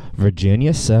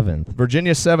 Virginia 7th.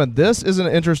 Virginia 7th. This is an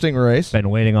interesting race. Been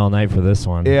waiting all night for this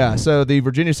one. Yeah, so the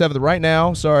Virginia 7th right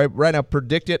now,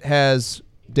 Predicted has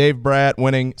Dave Bratt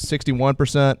winning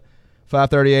 61%.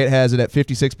 538 has it at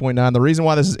 56.9. The reason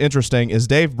why this is interesting is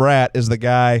Dave Bratt is the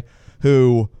guy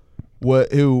who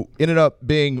ended up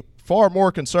being far more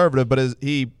conservative, but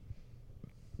he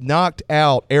knocked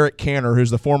out Eric Cantor, who's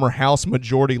the former House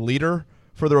Majority Leader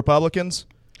for the Republicans.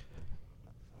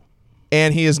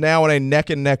 And he is now in a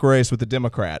neck-and-neck race with the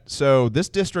Democrat. So this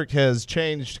district has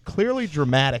changed clearly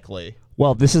dramatically.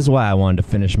 Well, this is why I wanted to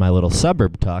finish my little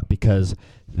suburb talk, because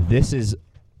this is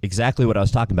exactly what I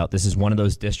was talking about. This is one of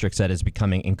those districts that is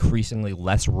becoming increasingly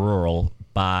less rural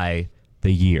by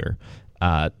the year.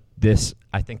 I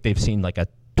think they've seen like a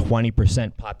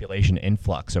 20% population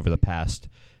influx over the past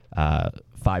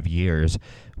 5 years,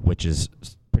 which is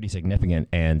pretty significant.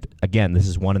 And again, this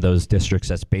is one of those districts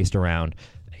that's based around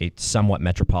a somewhat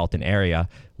metropolitan area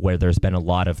where there's been a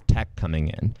lot of tech coming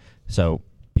in. So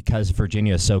because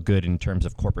Virginia is so good in terms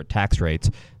of corporate tax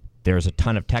rates, there's a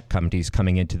ton of tech companies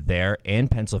coming into there and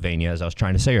Pennsylvania, as I was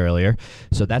trying to say earlier.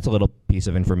 So that's a little piece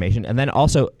of information. And then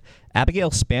also,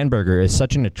 Abigail Spanberger is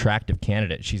such an attractive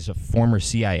candidate. She's a former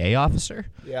CIA officer.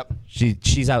 Yep.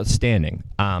 She's outstanding.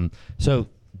 So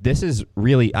this is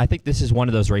really, I think this is one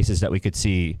of those races that we could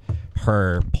see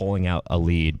her pulling out a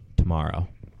lead tomorrow.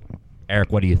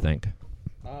 Eric, what do you think?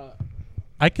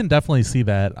 I can definitely see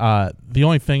that. The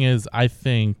only thing is, I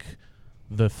think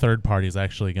the third party is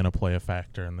actually going to play a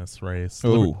factor in this race.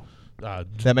 Ooh.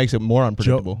 That makes it more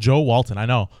unpredictable. Joe Walton, I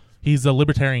know. He's a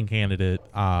libertarian candidate,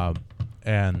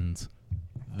 and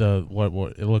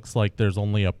it looks like there's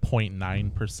only a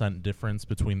 0.9% difference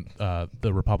between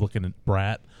the Republican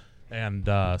Bratt and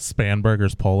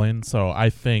Spanberger's polling. So I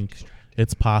think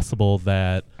it's possible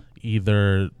that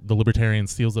either the Libertarian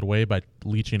steals it away by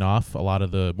leeching off a lot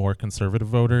of the more conservative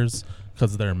voters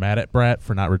because they're mad at Bratt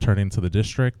for not returning to the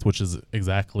district, which is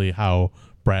exactly how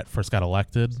Bratt first got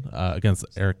elected against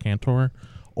Eric Cantor,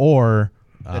 or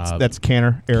that's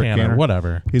Cantor, Eric Cantor,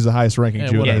 whatever. He's the highest ranking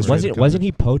Jew. Yeah, wasn't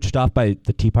he poached off by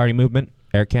the Tea Party movement,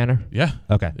 Eric Cantor? Yeah.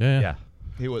 Okay. Yeah.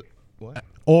 He was what?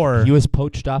 Or he was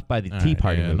poached off by the Tea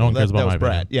Party movement. No one cares that about was my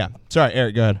Brad. opinion. Yeah. Sorry,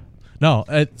 Eric. Go ahead. No,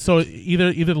 so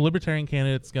either the Libertarian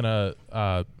candidate's gonna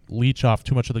leech off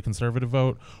too much of the conservative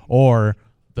vote, or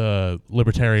the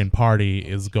Libertarian Party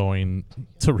is going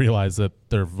to realize that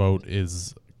their vote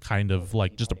is kind of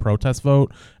like just a protest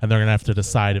vote, and they're gonna have to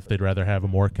decide if they'd rather have a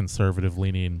more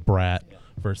conservative-leaning Bratt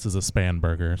versus a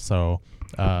Spanberger. So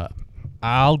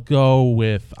I'll go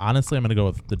with, honestly, I'm gonna go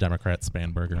with the Democrat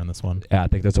Spanberger on this one. Yeah, I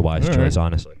think that's a wise choice,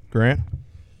 honestly. Grant.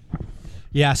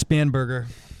 Yeah, Spanberger.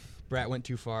 Bratt went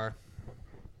too far.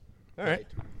 All right.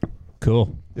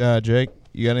 Cool. Jake,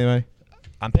 you got anybody?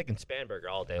 I'm picking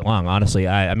Spanberger all day long, honestly.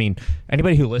 I mean,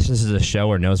 anybody who listens to this show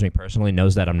or knows me personally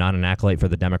knows that I'm not an acolyte for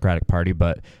the Democratic Party,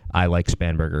 but I like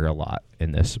Spanberger a lot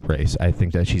in this race. I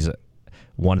think that she's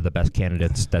one of the best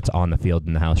candidates that's on the field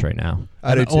in the House right now.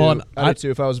 I do too. I do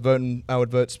too. If I was voting, I would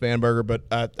vote Spanberger, but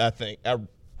I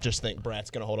just think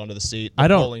Bratt's going to hold on to the seat. The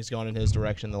polling's gone in his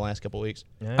direction the last couple of weeks.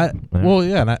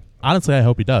 And honestly, I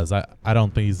hope he does. I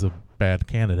don't think he's a bad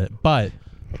candidate, but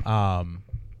I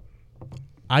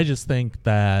just think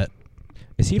that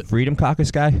is he a Freedom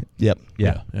Caucus guy? Yep.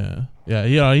 Yeah.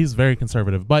 You know, he's very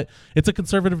conservative, but it's a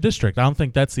conservative district. I don't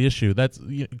think that's the issue. That's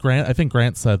Grant. I think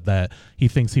Grant said that he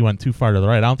thinks he went too far to the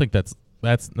right. I don't think that's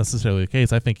necessarily the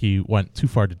case. I think he went too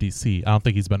far to D.C. I don't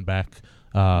think he's been back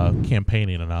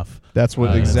campaigning enough. That's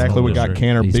what exactly what got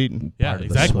Cantor beaten. Yeah,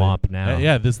 exactly. Swamp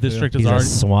now. This district is already a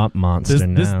swamp monster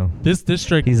now. This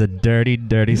district. He's a dirty,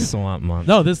 dirty swamp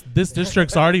monster. No, this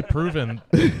district's already proven.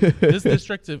 This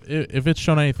district, if it's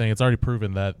shown anything, it's already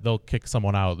proven that they'll kick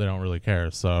someone out. They don't really care.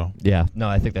 So yeah, no,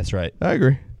 I think that's right. I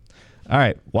agree. All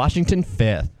right, Washington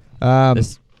 5th.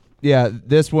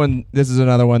 This one. This is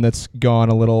another one that's gone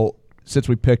a little since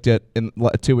we picked it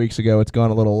 2 weeks ago. It's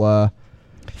gone a little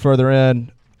further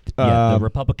in. The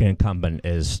Republican incumbent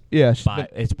is it's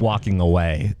walking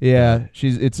away. Yeah,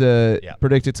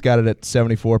 predict it's got it at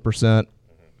 74%.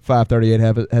 538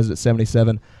 has it at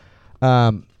 77.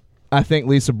 I think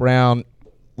Lisa Brown,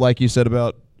 like you said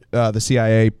about the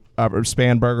CIA,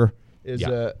 Spanberger,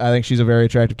 I think she's a very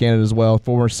attractive candidate as well.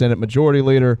 Former Senate Majority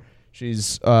Leader.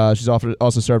 She's also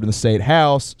served in the state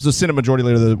house. So Senate Majority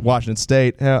Leader of the Washington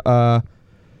State.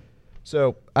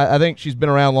 So I think she's been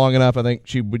around long enough. I think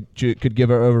she could give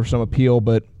her over some appeal.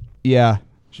 But yeah,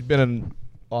 she's been in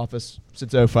office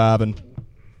since 2005. And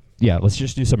yeah, let's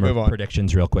just do some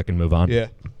predictions real quick and move on. Yeah.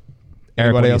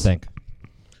 Eric, what do you think?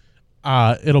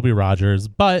 It'll be Rogers,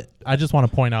 but I just want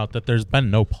to point out that there's been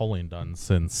no polling done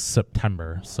since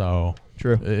September. So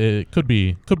true. It could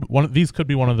be one of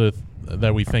the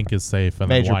that we think is safe and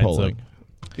major then polling.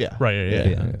 Yeah. Right.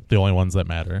 Yeah. The only ones that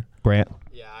matter. Grant.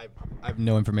 Yeah, I have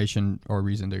no information or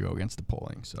reason to go against the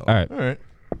polling. So all right.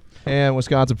 And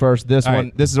Wisconsin first. This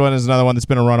is another one that's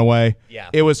been a runaway. Yeah.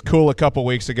 It was cool a couple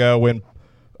weeks ago when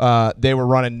they were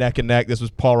running neck and neck. This was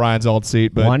Paul Ryan's old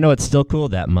seat, but I know it's still cool,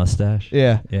 that mustache.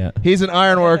 Yeah. He's an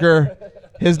iron worker.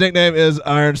 His nickname is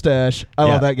Iron Stash. I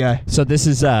love that guy. So this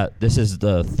is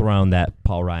the throne that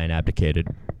Paul Ryan abdicated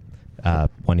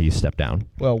when he stepped down.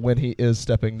 Well, when he is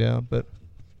stepping down, but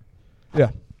yeah.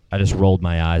 I just rolled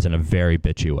my eyes in a very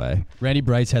bitchy way. Randy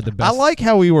Bryce had the best. I like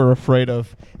how we were afraid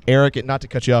of Eric. Not to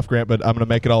cut you off, Grant, but I'm going to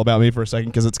make it all about me for a second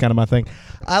because it's kind of my thing.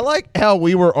 I like how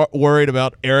we were worried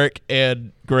about Eric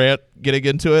and Grant getting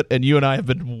into it, and you and I have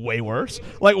been way worse.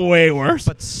 Like, way worse.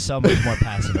 But so much more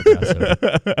passive aggressive.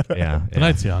 Yeah. The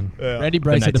night's young. Yeah. Randy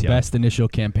Bryce had the best initial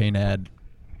campaign ad.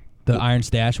 The Iron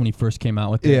Stash when he first came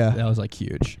out with it. Yeah. That was like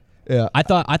huge. Yeah, I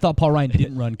thought Paul Ryan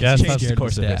didn't run because he was scared of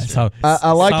his stash.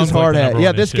 I liked his hard hat.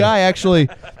 Yeah, this guy actually,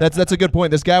 that's a good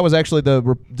point. This guy was actually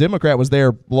the Democrat was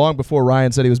there long before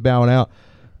Ryan said he was bowing out.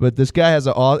 But this guy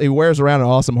he wears around an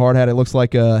awesome hard hat. It looks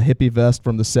like a hippie vest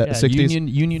from the 60s.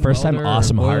 Union First time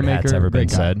awesome hard hat's ever been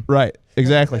said. Right,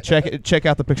 exactly. Check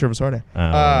out the picture of his hard hat.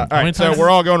 All right, so times- we're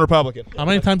all going Republican. How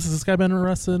many times has this guy been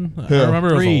arrested? Who? I remember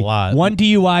 3. it was a lot. 1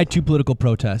 DUI, 2 political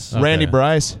protests. Okay. Randy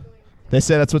Bryce. They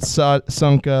say that's what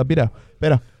sunk Beto.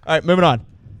 All right, moving on.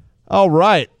 All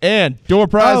right, and door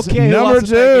prize Okay, who number wants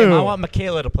to play a game? I 2. want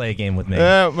Michaela to play a game with me.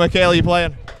 Michaela, you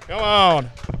playing? Come on.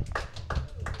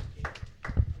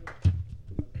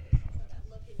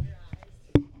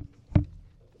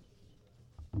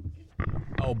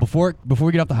 Oh, before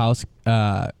we get off the house,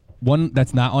 one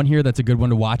that's not on here that's a good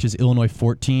one to watch is Illinois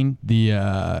 14.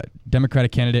 The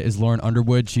Democratic candidate is Lauren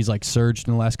Underwood. She's like surged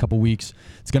in the last couple weeks.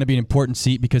 It's going to be an important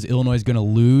seat because Illinois is going to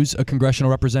lose a congressional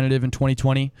representative in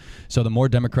 2020. So the more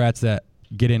Democrats that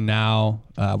get in now,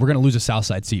 we're going to lose a South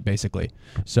Side seat basically.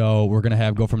 So we're going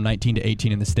to go from 19 to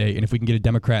 18 in the state. And if we can get a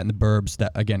Democrat in the burbs,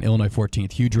 that again, Illinois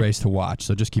 14th, huge race to watch.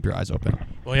 So just keep your eyes open.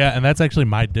 Well, yeah, and that's actually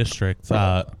my district.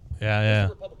 Yeah.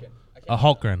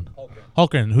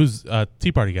 Hultgren, who's a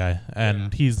Tea Party guy,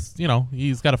 and he's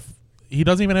got he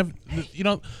doesn't even have,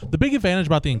 the big advantage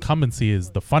about the incumbency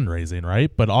is the fundraising, right?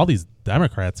 But all these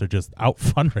Democrats are just out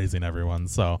fundraising everyone,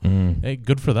 so hey,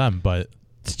 good for them. But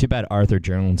It's too bad Arthur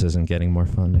Jones isn't getting more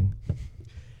funding.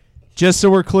 Just so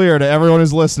we're clear to everyone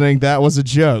who's listening, that was a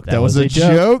joke. That was a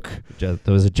joke. That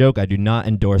was a joke. I do not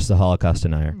endorse the Holocaust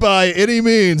denier. By any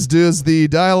means does the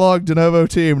Dialogue De Novo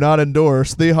team not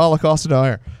endorse the Holocaust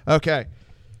denier. Okay.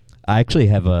 I actually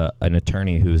have an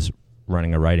attorney who's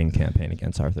running a writing campaign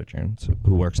against Arthur Jones,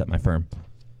 who works at my firm.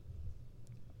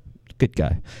 Good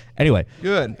guy. Anyway.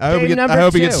 Good. I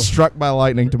hope he gets struck by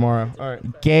lightning tomorrow. All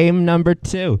right. Game number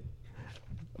 2.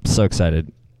 I'm so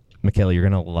excited. Michaela, you're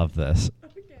going to love this.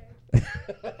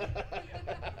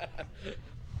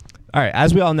 All right,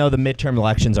 as we all know, the midterm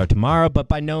elections are tomorrow, but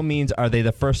by no means are they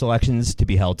the first elections to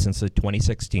be held since the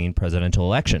 2016 presidential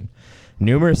election.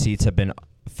 Numerous seats have been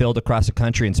filled across the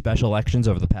country in special elections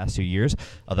over the past 2 years,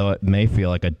 although it may feel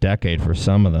like a decade for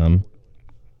some of them.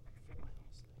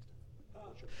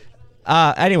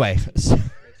 Anyway,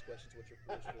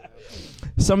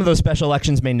 some of those special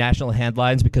elections made national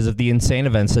headlines because of the insane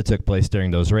events that took place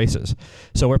during those races.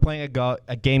 So we're playing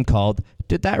a game called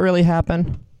Did That Really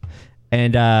Happen?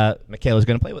 And Michaela's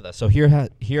going to play with us. So here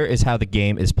is how the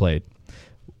game is played.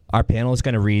 Our panel is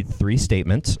going to read 3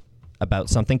 statements about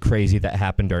something crazy that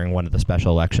happened during one of the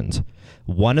special elections.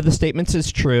 One of the statements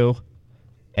is true,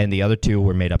 and the other 2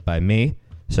 were made up by me.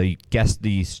 So you guess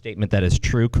the statement that is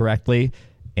true correctly,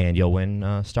 and you'll win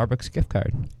a Starbucks gift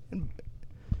card.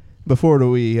 Before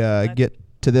we get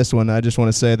to this one, I just want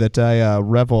to say that I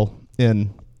revel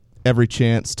in every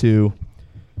chance to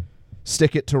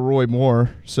stick it to Roy Moore.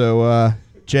 So,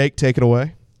 Jake, take it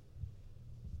away.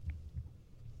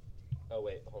 Oh,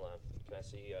 wait, hold on. Can I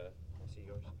see yours?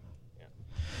 Yeah.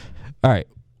 All right.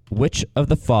 Which of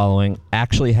the following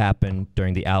actually happened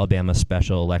during the Alabama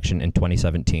special election in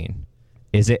 2017?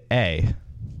 Is it A?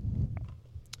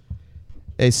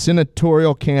 A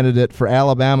senatorial candidate for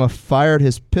Alabama fired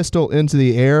his pistol into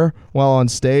the air while on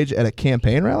stage at a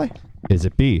campaign rally? Is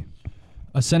it B?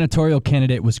 A senatorial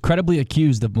candidate was credibly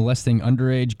accused of molesting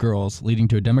underage girls, leading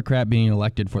to a Democrat being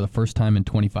elected for the first time in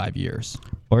 25 years.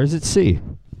 Or is it C?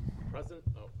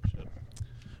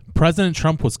 President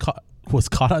Trump was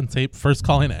caught on tape first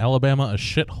calling Alabama a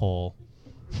shithole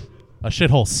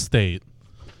state,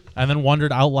 and then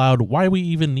wondered out loud why we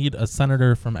even need a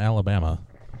senator from Alabama.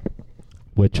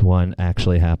 Which one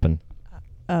actually happened?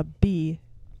 B.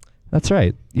 That's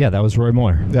right. Yeah, that was Roy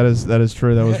Moore. That is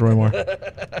true. That was Roy Moore.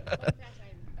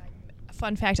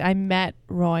 Fun fact, I met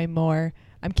Roy Moore.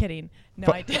 I'm kidding.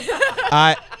 No, I did.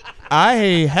 I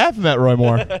have met Roy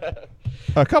Moore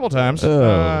a couple times.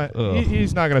 Oh.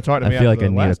 He's not going to talk to me. I feel like after I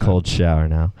the need a last cold shower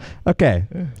now. Okay.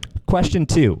 Question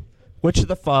 2. Which of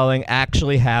the following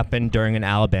actually happened during an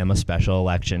Alabama special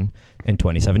election in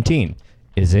 2017?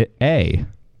 Is it A?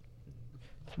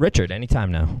 Richard,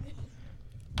 anytime now.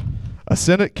 A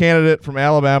Senate candidate from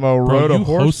Alabama rode a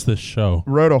horse. Host this show.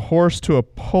 Rode a horse to a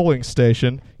polling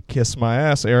station. Kiss my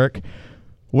ass, Eric.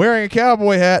 Wearing a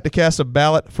cowboy hat to cast a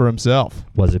ballot for himself.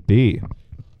 Was it B?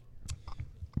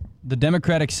 The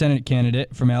Democratic Senate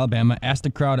candidate from Alabama asked a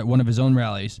crowd at one of his own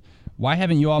rallies, "Why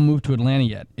haven't you all moved to Atlanta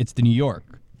yet? It's the New York,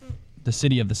 the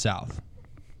city of the South."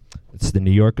 It's the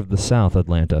New York of the South,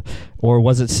 Atlanta. Or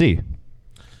was it C?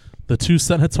 The 2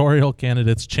 senatorial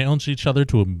candidates challenged each other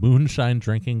to a moonshine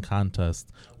drinking contest,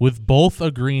 with both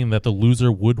agreeing that the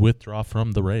loser would withdraw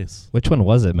from the race. Which one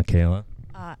was it, Michaela?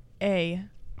 A.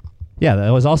 Yeah,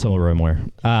 that was also Roy Moore.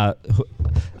 A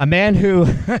man who...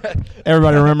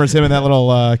 Everybody remembers him in that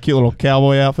little cute little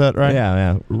cowboy outfit, right?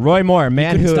 Yeah. Roy Moore, a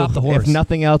man who, stop the horse. if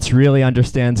nothing else, really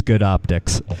understands good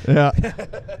optics. Yeah.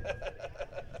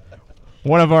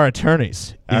 One of our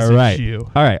attorneys. All right. You.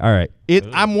 All right.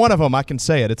 I'm one of them. I can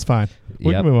say it. It's fine.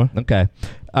 We can move on. Okay.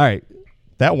 All right.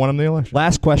 That won him the election.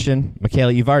 Last question.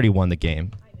 Michaela, you've already won the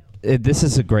game. This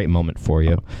is a great moment for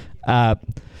you.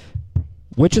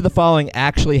 Which of the following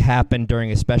actually happened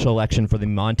during a special election for the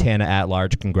Montana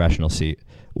at-large congressional seat?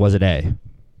 Was it A?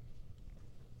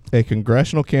 A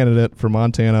congressional candidate for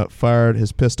Montana fired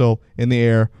his pistol in the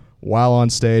air while on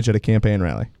stage at a campaign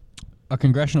rally. A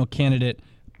congressional candidate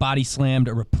body slammed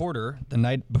a reporter the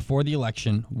night before the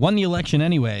election, won the election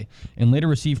anyway, and later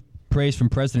received praise from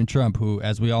President Trump, who,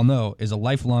 as we all know, is a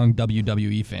lifelong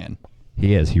WWE fan.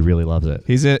 He is. He really loves it.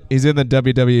 He's in the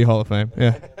WWE Hall of Fame.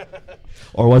 Yeah.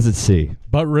 Or was it C?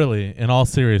 But really, in all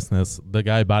seriousness, the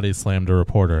guy body slammed a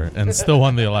reporter and still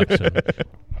won the election.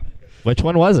 Which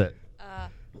one was it?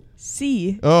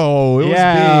 C. Oh, it was B.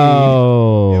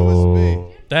 It was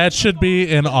B. That should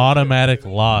be an automatic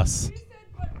loss.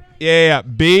 Yeah.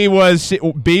 B was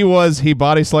he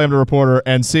body slammed a reporter,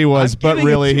 and C was but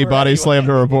really he body slammed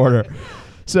a reporter.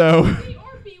 So. C or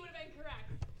B would have been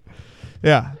correct.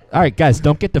 Yeah. All right, guys,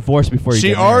 don't get divorced before you She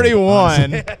get already married.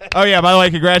 won. Oh yeah. By the way,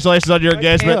 congratulations on your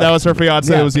engagement. That was her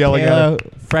fiance who was yelling at her.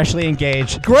 Freshly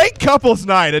engaged. Great couples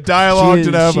night at Dialogue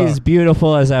DeNovo. She's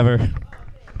beautiful as ever.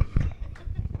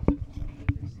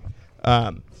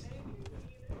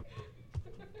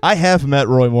 I have met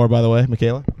Roy Moore, by the way,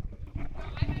 Michaela.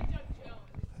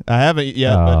 I haven't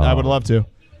yet, but I would love to.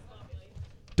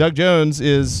 Doug Jones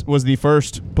was the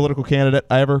first political candidate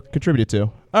I ever contributed to.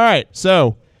 All right,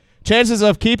 so chances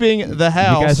of keeping the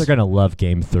House. You guys are gonna love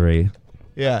Game 3.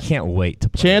 Yeah. Can't wait to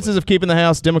play. Chances of keeping the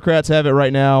House. Democrats have it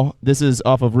right now. This is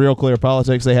off of Real Clear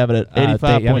Politics. They have it at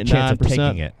 85.9%. They have a chance of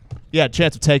taking it. Yeah,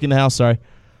 chance of taking the House. Sorry.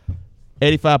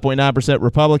 85.9%.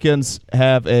 Republicans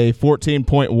have a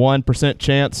 14.1%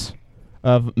 chance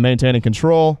of maintaining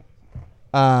control.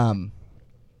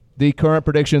 The current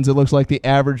predictions, it looks like the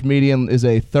average median is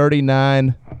a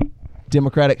 39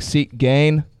 Democratic seat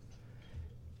gain.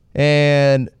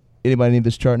 And anybody need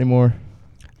this chart anymore?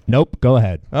 Nope. Go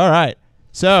ahead. All right.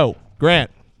 So,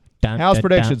 Grant, House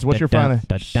predictions. What's your final?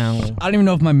 I don't even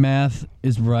know if my math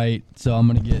is right, so I'm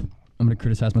gonna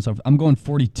criticize myself. I'm going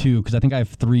 42 because I think I have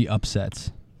 3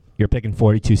 upsets. You're picking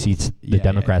 42 seats. The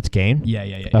Democrats gain.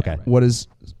 Yeah. Okay. Right. What does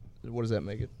that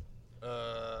make it?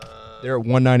 They're at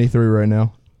 193 right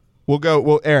now.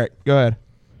 Eric, go ahead.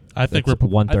 I think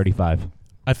 135.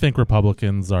 I think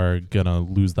Republicans are gonna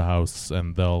lose the House,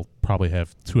 and they'll probably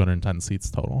have 210 seats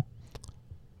total.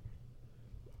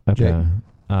 Okay.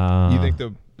 You think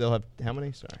they'll have how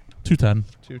many? Sorry. 210.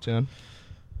 210.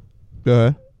 Go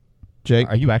ahead. Jake?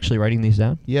 Are you actually writing these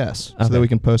down? Yes. Okay. So that we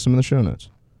can post them in the show notes.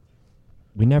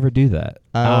 We never do that.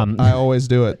 I always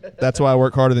do it. That's why I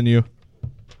work harder than you.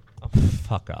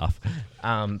 Fuck off.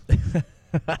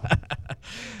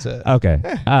 So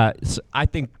So I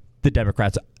think the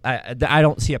Democrats. I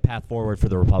don't see a path forward for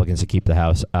the Republicans to keep the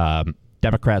House.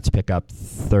 Democrats pick up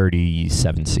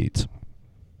 37 seats.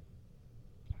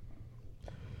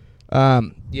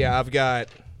 Yeah, I've got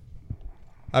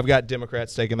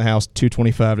Democrats taking the House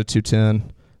 225 to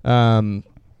 210.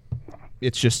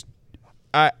 It's just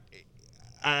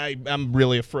I'm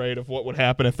really afraid of what would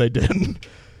happen if they didn't.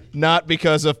 Not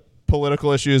because of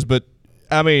political issues, but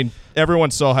I mean,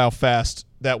 everyone saw how fast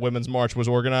that Women's March was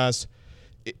organized.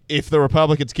 If the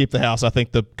Republicans keep the House, I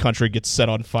think the country gets set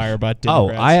on fire by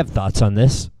Democrats. Oh, I have thoughts on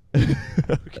this.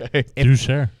 Okay. Do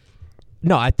share.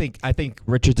 No, I think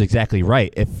Richard's exactly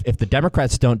right. If the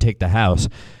Democrats don't take the House,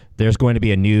 there's going to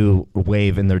be a new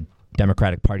wave in the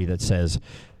Democratic Party that says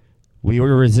we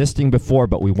were resisting before,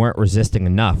 but we weren't resisting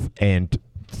enough, and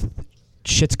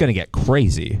shit's going to get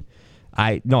crazy.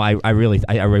 I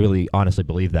really honestly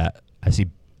believe that. I see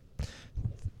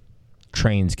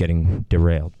trains getting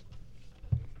derailed.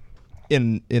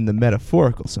 In the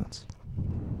metaphorical sense.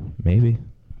 Maybe.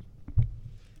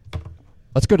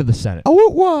 Let's go to the Senate. Oh,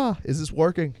 wah. Is this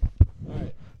working? All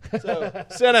right. So,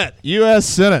 Senate, U.S.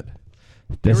 Senate.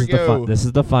 This Here is we the go. fun. This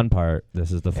is the fun part.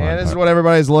 This is the fun And this is part. what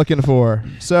everybody's looking for.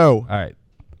 So, All right.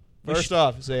 first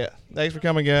off, thanks for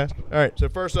coming, guys. All right, so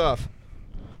first off,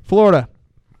 Florida.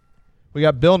 We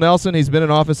got Bill Nelson. He's been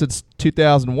in office since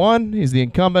 2001. He's the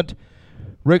incumbent.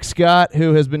 Rick Scott,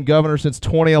 who has been governor since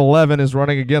 2011, is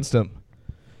running against him.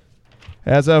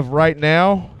 As of right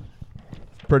now,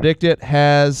 PredictIt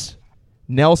has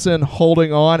Nelson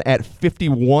holding on at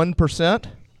 51%.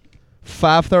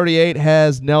 538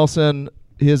 has Nelson,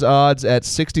 his odds at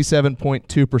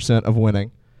 67.2% of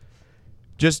winning.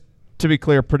 Just to be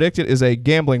clear, PredictIt is a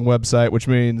gambling website, which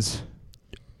means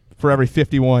for every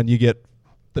 51 you get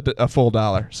a full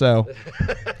dollar. So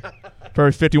for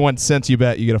every 51 cents you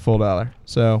bet, you get a full dollar.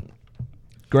 So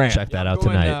Grant. Check that out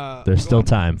going, tonight. There's still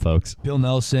time, folks. Bill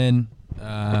Nelson,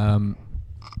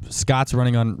 Scott's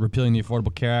running on repealing the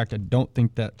Affordable Care Act. I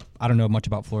don't know much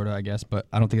about Florida, I guess, but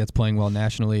I don't think that's playing well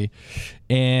nationally.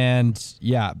 And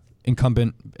yeah,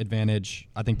 incumbent advantage.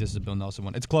 I think this is a Bill Nelson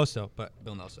one. It's close though, but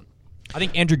Bill Nelson. I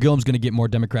think Andrew Gillum's going to get more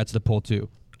Democrats to the poll too.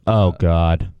 Oh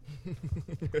God.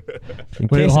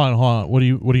 Wait, hold on. What do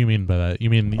you mean by that? You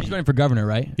mean He's running for governor,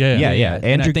 right? Yeah. And I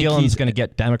Andrew think Gillum's he's going to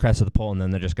get Democrats to the poll, and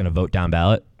then they're just going to vote down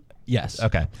ballot. Yes.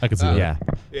 Okay. I can see that. Yeah.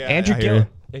 Yeah, Andrew I hear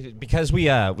Gillum, because we've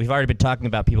already been talking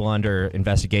about people under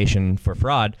investigation for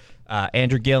fraud.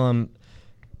 Andrew Gillum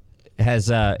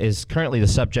is currently the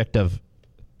subject of.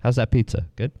 How's that pizza?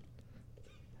 Good.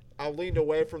 I leaned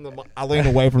away from the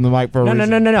mic for a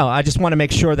reason. No. I just want to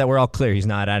make sure that we're all clear. He's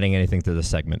not adding anything to this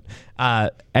segment.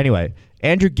 Anyway,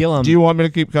 Andrew Gillum. Do you want me to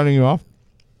keep cutting you off?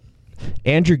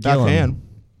 Andrew Gillum. I can.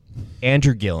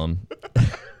 Andrew Gillum.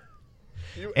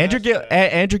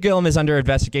 Andrew Gillum is under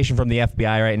investigation from the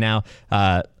FBI right now.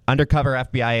 Undercover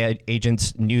FBI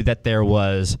agents knew that there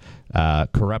was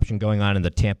corruption going on in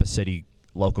the Tampa City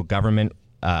local government,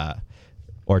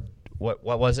 or what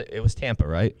was it? It was Tampa,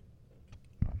 right?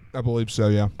 I believe so,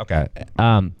 yeah. Okay.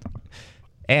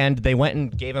 And they went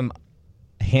and gave him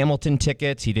Hamilton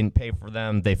tickets. He didn't pay for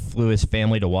them. They flew his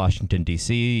family to Washington,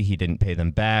 D.C. He didn't pay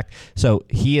them back. So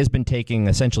he has been taking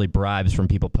essentially bribes from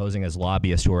people posing as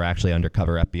lobbyists who are actually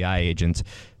undercover FBI agents.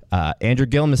 Andrew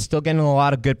Gillum is still getting a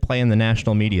lot of good play in the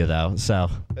national media, though. So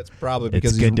That's probably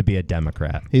because it's good to be a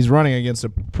Democrat. he's running against a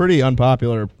pretty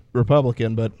unpopular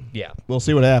Republican, but Yeah. we'll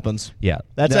see what happens. Yeah.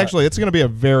 It's going to be a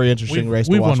very interesting race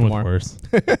to We've watch won with tomorrow. worse.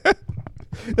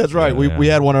 That's right. Yeah. We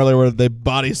had one earlier where they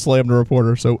body slammed a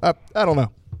reporter, so I don't know.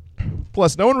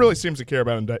 Plus, no one really seems to care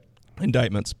about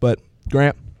indictments. But,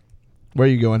 Grant, where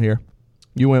are you going here?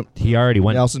 You went He already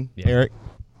went. Nelson, Yeah. Eric.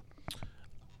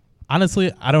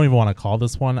 Honestly, I don't even want to call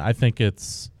this one. I think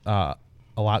it's a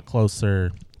lot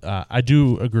closer. I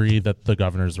do agree that the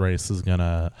governor's race is going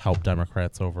to help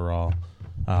Democrats overall.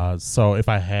 So if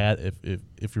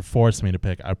you're forcing me to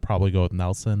pick, I'd probably go with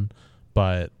Nelson.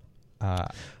 But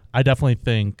I definitely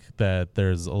think that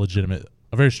there's a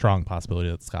very strong possibility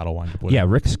that Scott will wind up winning. Yeah,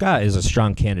 Rick Scott is a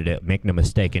strong candidate, make no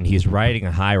mistake, and he's riding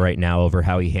a high right now over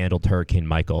how he handled Hurricane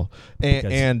Michael.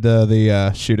 And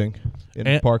the shooting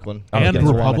in Parkland. And Gets a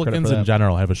lot of credit Republicans for in that.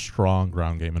 general have a strong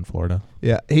ground game in Florida.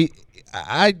 Yeah,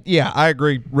 I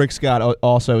agree. Rick Scott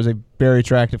also is a very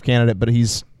attractive candidate, but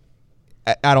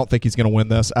I don't think he's going to win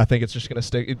this. I think it's just going to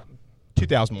stick.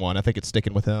 2001, I think it's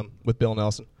sticking with him, with Bill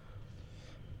Nelson.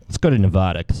 Let's go to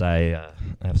Nevada because I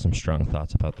have some strong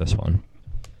thoughts about this one.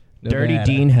 Nevada. Dirty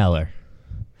Dean Heller.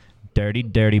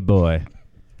 Dirty boy.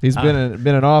 He's been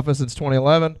in office since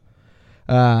 2011.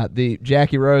 The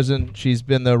Jackie Rosen, she's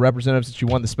been the representative since she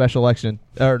won the special election.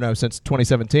 Since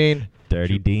 2017.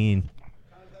 Dirty Dean.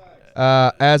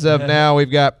 As of now,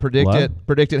 we've got Predicted. What?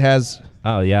 Predicted has.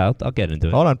 Oh, yeah, I'll get into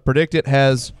it. Hold on. Predicted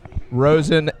has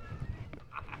Rosen.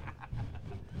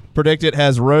 Predicted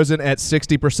has Rosen at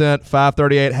 60%.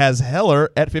 538 has Heller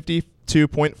at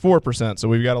 52.4%. So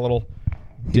we've got a little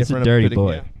He's different. a dirty opinion-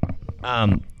 boy.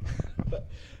 yeah.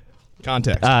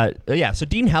 Context. So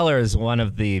Dean Heller is one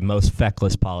of the most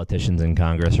feckless politicians in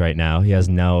Congress right now. He has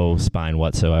no spine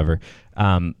whatsoever.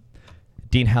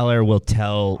 Dean Heller will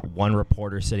tell one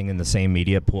reporter sitting in the same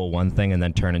media pool one thing and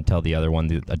then turn and tell the other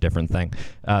one a different thing.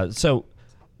 So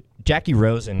Jackie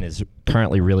Rosen is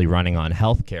currently really running on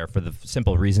health care for the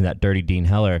simple reason that Dirty Dean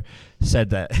Heller said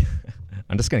that.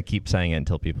 I'm just going to keep saying it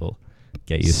until people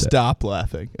get used to it. Stop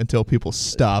laughing until people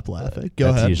stop laughing. Go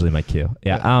That's ahead. usually my cue.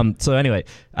 Yeah. So anyway,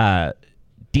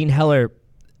 Dean Heller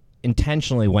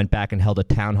intentionally went back and held a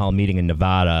town hall meeting in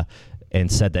Nevada and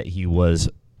said that he was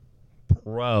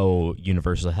pro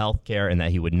universal health care and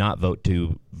that he would not vote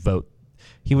to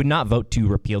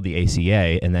repeal the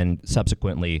ACA, and then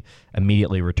subsequently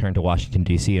immediately returned to Washington,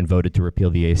 D.C. and voted to repeal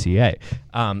the ACA.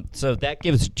 So that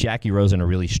gives Jackie Rosen a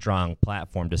really strong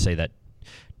platform to say that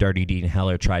Dirty Dean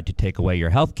Heller tried to take away your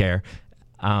health care.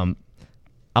 I'll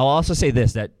also say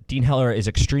this, that Dean Heller is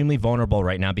extremely vulnerable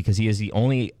right now because he is the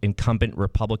only incumbent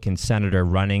Republican senator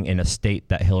running in a state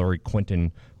that Hillary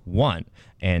Clinton won.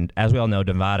 And as we all know,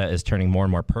 Nevada is turning more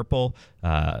and more purple,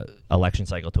 election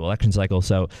cycle to election cycle.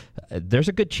 So there's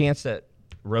a good chance that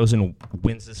Rosen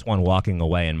wins this one walking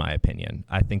away, in my opinion.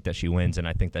 I think that she wins, and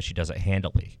I think that she does it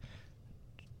handily.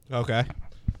 Okay.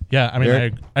 Yeah, I mean,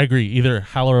 Eric? I agree. Either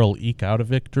Heller will eke out a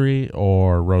victory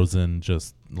or Rosen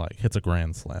just hits a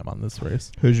grand slam on this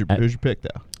race. Who's your pick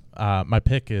though? My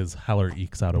pick is Heller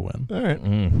ekes out a win. All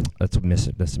right. That's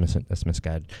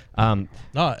misguided. No,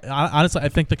 honestly, I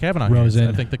think the Kavanaugh Rosen.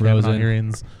 hearings. I think the Kavanaugh Rosen.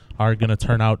 hearings are going to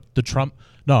turn out the Trump.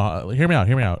 No, hear me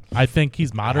out. I think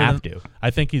he's moderate. Have to. I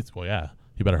think he's. Well, yeah,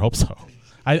 you better hope so.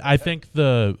 I think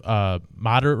the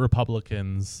moderate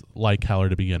Republicans like Heller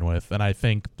to begin with, and I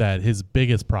think that his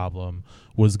biggest problem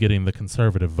was getting the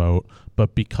conservative vote.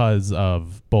 But because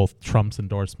of both Trump's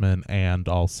endorsement and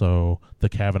also the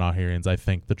Kavanaugh hearings, I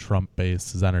think the Trump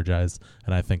base is energized,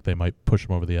 and I think they might push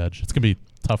him over the edge. It's gonna be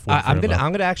a tough one. I'm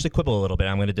gonna actually quibble a little bit.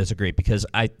 I'm gonna disagree because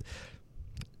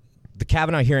the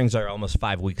Kavanaugh hearings are almost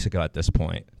 5 weeks ago at this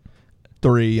point.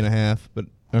 3.5, but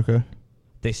okay.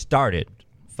 They started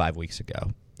 5 weeks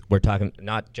ago. We're talking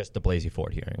not just the Blasey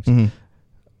Ford hearings. Mm-hmm.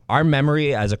 Our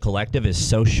memory as a collective is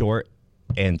so short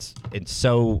and it's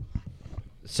so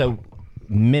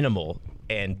minimal,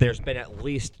 and there's been at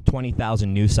least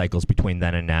 20,000 news cycles between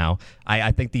then and now.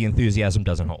 I think the enthusiasm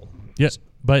doesn't hold. Yes,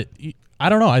 but I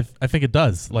don't know. I think it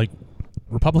does. Like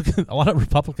a lot of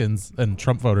Republicans and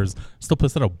Trump voters still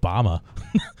pissed at Obama,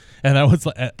 and that was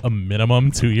like at a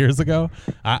minimum 2 years ago.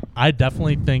 I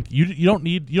definitely think you don't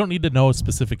need to know a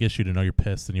specific issue to know you're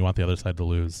pissed and you want the other side to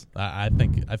lose. I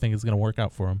think it's going to work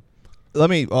out for him. Let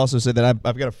me also say that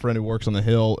I've got a friend who works on the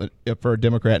Hill for a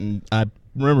Democrat, and I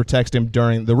remember texting him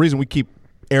during the reason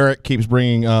Eric keeps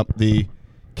bringing up the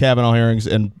Kavanaugh hearings,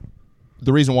 and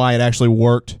the reason why it actually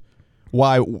worked,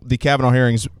 why the Kavanaugh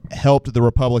hearings helped the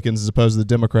Republicans as opposed to the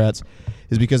Democrats,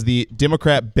 is because the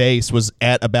Democrat base was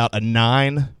at about a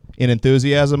 9 in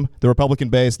enthusiasm. The Republican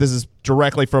base, this is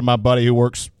directly from my buddy who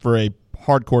works for a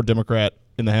hardcore Democrat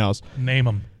in the House. Name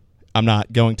him. I'm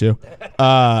not going to.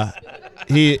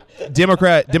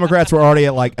 Democrats were already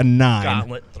at like a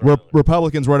 9.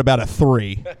 Republicans were at about a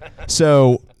 3.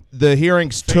 So the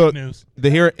hearings took news.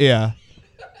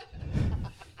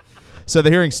 So the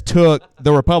hearings took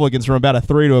the Republicans from about a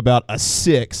 3 to about a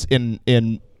 6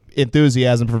 in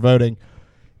enthusiasm for voting.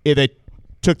 They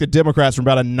took the Democrats from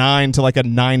about a 9 to like a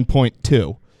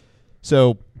 9.2.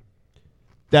 So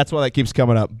that's why that keeps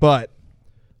coming up. But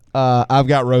I've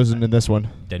got Rosen in this one.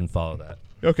 Didn't follow that.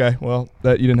 Okay, well,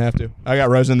 that you didn't have to. I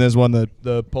got Rosen in this one.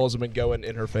 The polls have been going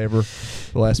in her favor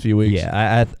the last few weeks.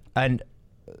 Yeah, and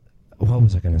what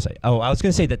was I going to say? Oh, I was going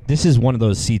to say that this is one of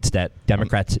those seats that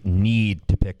Democrats need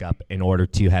to pick up in order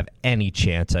to have any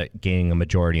chance at gaining a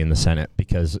majority in the Senate,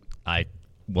 because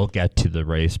we'll get to the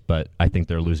race, but I think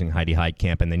they're losing Heidi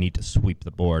Heitkamp, and they need to sweep the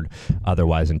board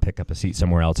otherwise and pick up a seat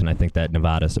somewhere else, and I think that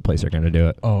Nevada's the place they're going to do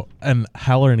it. Oh, and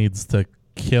Heller needs to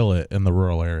kill it in the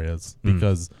rural areas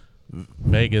because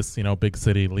Vegas, big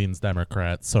city, leans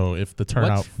Democrat. So if the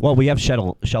turnout, well, we have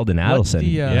Sheldon Adelson.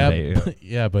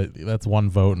 yeah, but that's one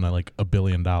vote and like $1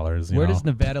 billion. Where does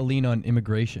Nevada lean on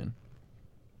immigration?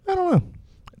 I don't know.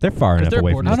 They're far enough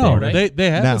away from the state. Right? They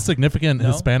have a significant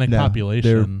Hispanic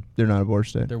population. They're not a border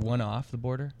state. They're one off the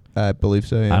border. I believe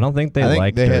so. Yeah. I don't think they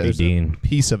like Dirty Dean.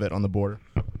 Piece of it on the border.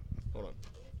 Hold on.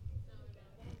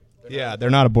 Yeah, they're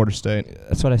not a border state.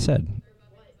 That's what I said.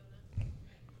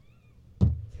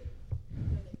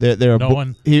 They're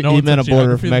he meant a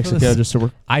border of Mexico, just so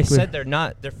we're I clear. said they're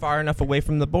not. They're far enough away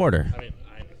from the border.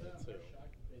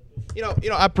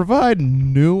 I provide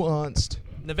nuanced,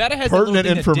 Nevada has pertinent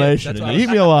information. Eat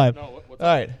me alive. All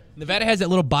right. Nevada has that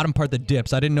little bottom part that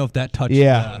dips. I didn't know if that touched.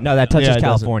 Yeah. No, that touches Yeah, it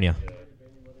California.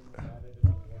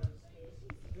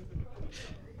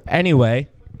 Anyway,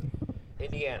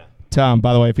 Indiana. Tom,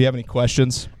 by the way, if you have any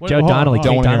questions, Joe Donnelly.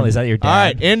 Kate Donnelly, is that your dad? All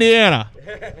right, Indiana.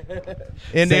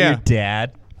 Is that your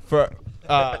dad?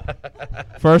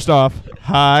 First off,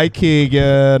 hi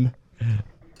Keegan.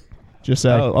 Just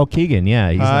saying. Oh, Keegan, yeah.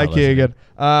 He's Hi not listening.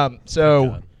 Keegan.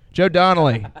 So Joe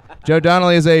Donnelly. Joe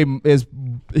Donnelly is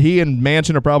he and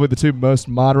Manchin are probably the two most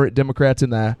moderate Democrats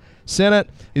in the Senate.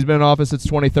 He's been in office since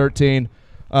 2013.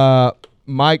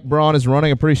 Mike Braun is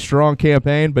running a pretty strong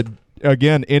campaign, but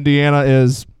again, Indiana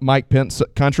is Mike Pence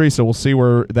country, so we'll see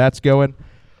where that's going.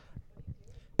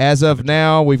 As of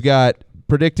now, we've got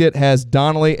Predicted has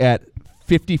Donnelly at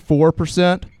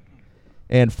 54%,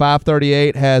 and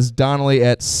 538 has Donnelly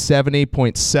at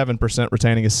 70.7%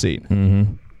 retaining his seat.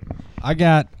 Mm-hmm.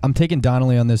 I'm taking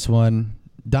Donnelly on this one.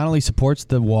 Donnelly supports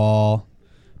the wall,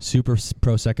 super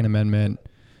pro Second Amendment,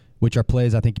 which are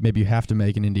plays I think maybe you have to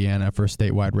make in Indiana for a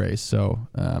statewide race. So,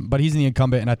 but he's the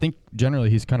incumbent, and I think generally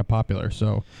he's kind of popular.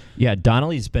 So, yeah,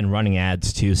 Donnelly's been running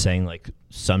ads too, saying like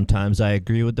sometimes I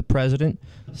agree with the president,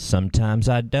 sometimes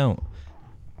I don't.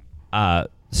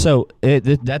 So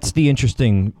that's the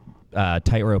interesting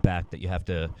tightrope act that you have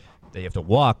to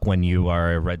walk when you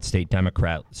are a red state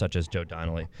Democrat such as Joe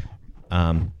Donnelly.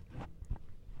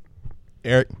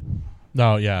 Eric?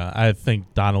 No, yeah, I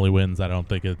think Donnelly wins. I don't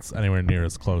think it's anywhere near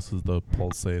as close as the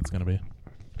polls say it's going to be.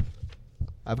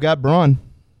 I've got Braun.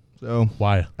 So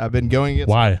why? I've been going against.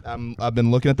 Why? I've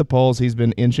been looking at the polls. He's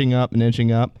been inching up,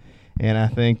 and I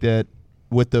think that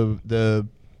with the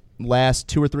last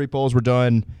 2 or 3 polls were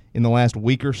done in the last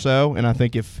week or so, and I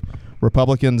think if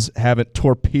Republicans haven't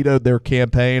torpedoed their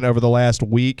campaign over the last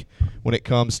week when it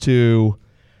comes to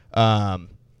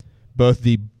both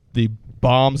the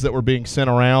bombs that were being sent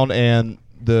around and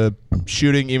the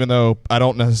shooting, even though they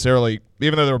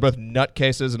were both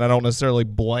nutcases, and I don't necessarily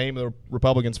blame the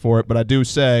Republicans for it, but I do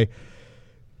say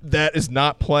that is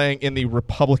not playing in the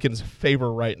Republicans'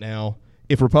 favor right now.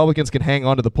 If Republicans can hang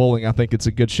on to the polling, I think it's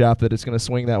a good shot that it's going to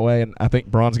swing that way, and I think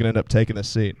Braun's going to end up taking this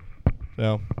seat.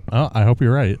 So, I hope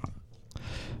you're right.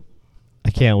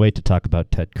 I can't wait to talk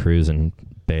about Ted Cruz and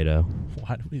Beto.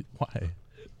 Why?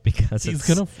 Because He's it's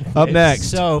gonna up next,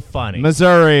 so funny.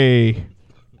 Missouri.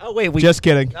 Oh wait, Just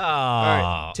kidding. Oh,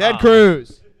 All right. Ted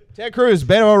Cruz,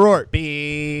 Beto O'Rourte.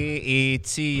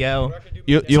 B-E-T-O.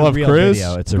 You It's a love real Cruz?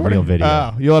 video. It's a real video.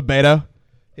 Oh, you love Beto?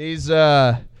 He's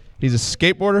a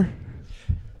skateboarder.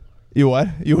 You what?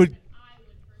 You would?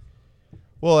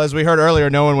 Well, as we heard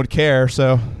earlier, no one would care,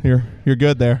 so you're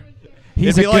good there.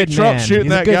 He's It'd be a like good Trump man. shooting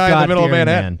He's a that good guy in the middle of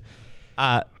God-fearing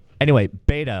Manhattan. Anyway,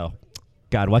 Beto.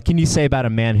 God, what can you say about a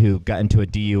man who got into a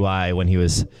DUI when he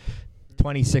was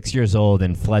 26 years old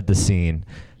and fled the scene?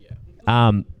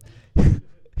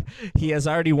 He has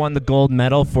already won the gold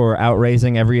medal for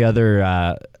outraising every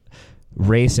other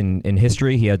race in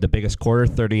history. He had the biggest quarter,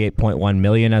 $38.1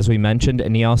 million, as we mentioned,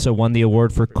 and he also won the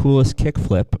award for coolest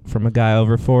kickflip from a guy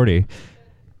over 40.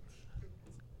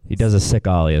 He does a sick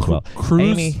ollie as well. Cruz,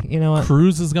 Amy, you know what?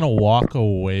 Cruz is gonna walk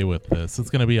away with this. It's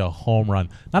gonna be a home run.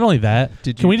 Not only that,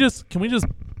 can we just?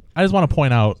 I just want to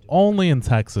point out, only in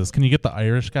Texas can you get the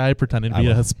Irish guy pretending to be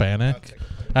a Hispanic,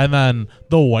 and then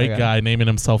the white guy naming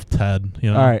himself Ted.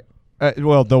 You know. All right.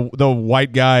 Well, the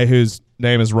white guy whose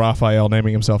name is Raphael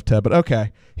naming himself Ted, but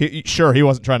okay. He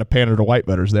wasn't trying to pander to white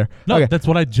voters there. No, okay. that's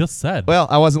what I just said. Well,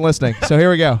 I wasn't listening, so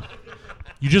here we go.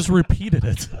 You just repeated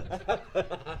it.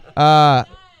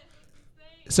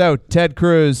 So Ted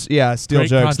Cruz, steal Great jokes.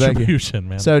 Thank you. contribution,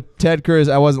 man. So Ted Cruz,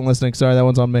 I wasn't listening. Sorry, that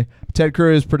one's on me. Ted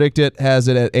Cruz predicted has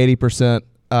it at 80%.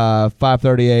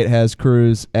 538 has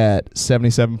Cruz at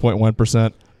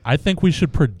 77.1%. I think we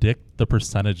should predict the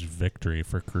percentage victory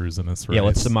for Cruz in this race. Yeah,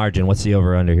 what's the margin? What's the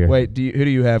over under here? Wait, who do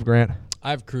you have, Grant? I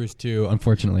have Cruz too,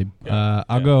 unfortunately.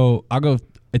 I'll go.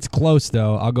 It's close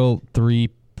though. I'll go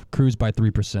Cruz by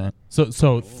 3%. So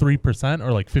 3%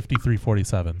 or like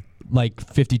 53-47? Like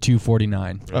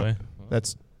 52-49. Really?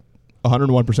 That's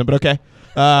 101%, but okay.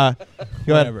 Go ahead.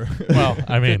 Whatever. Well,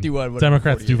 I mean, 51,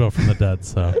 Democrats do 48. vote from the dead,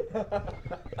 so.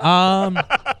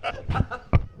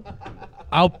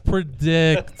 I'll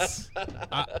predict.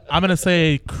 I'm gonna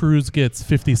say Cruz gets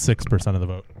 56% of the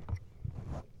vote.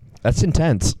 That's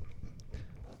intense.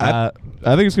 I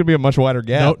think it's going to be a much wider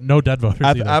gap. No dead voters.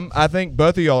 either. I think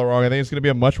both of y'all are wrong. I think it's going to be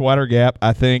a much wider gap.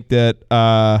 I think that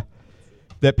that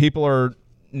people are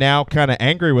now kind of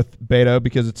angry with Beto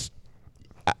because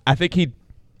I think he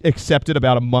accepted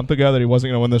about a month ago that he wasn't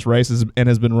going to win this race and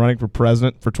has been running for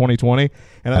president for 2020.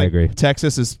 And I think agree.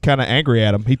 Texas is kind of angry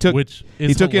at him. He took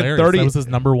He took in 30. That was his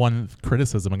number one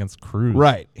criticism against Cruz.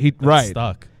 Right.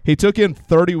 Stuck. He took in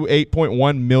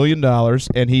 $38.1 million,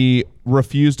 and he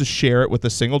refused to share it with a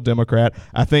single Democrat.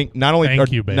 I think not only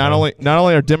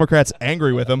are Democrats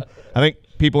angry with him, I think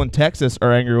people in Texas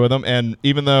are angry with him. And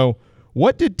even though,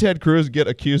 what did Ted Cruz get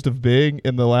accused of being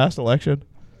in the last election?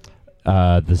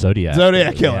 The Zodiac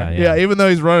Killer. Yeah, even though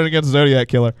he's running against Zodiac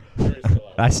Killer,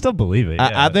 I still believe it.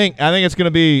 I think it's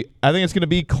going to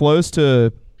be close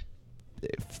to.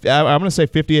 I'm going to say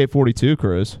 58-42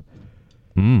 Cruz.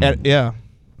 Yeah.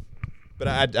 But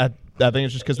I think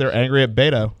it's just because they're angry at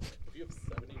Beto.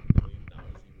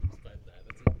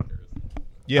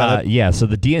 Yeah. So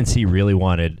the DNC really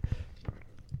wanted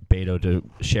Beto to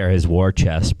share his war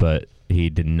chest, but he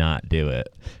did not do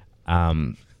it.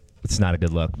 It's not a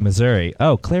good look. Missouri.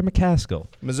 Oh, Claire McCaskill.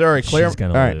 Missouri. Claire. She's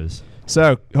gonna all right. lose.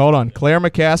 So hold on, Claire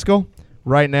McCaskill.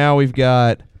 Right now we've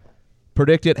got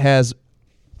predicted has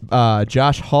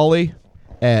Josh Hawley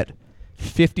at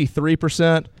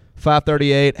 53%.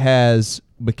 538 has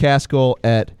McCaskill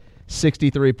at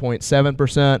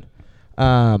 63.7%.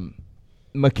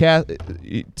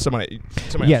 Somebody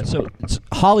Yeah, so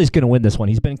Holly's going to win this one.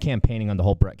 He's been campaigning on the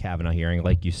whole Brett Kavanaugh hearing,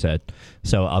 like you said.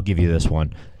 So I'll give you this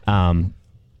one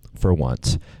for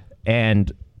once.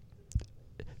 And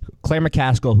Claire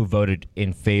McCaskill, who voted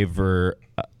in favor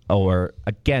or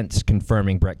against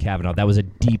confirming Brett Kavanaugh, that was a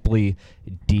deeply,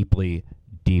 deeply,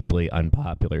 deeply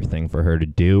unpopular thing for her to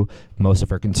do. Most of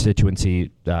her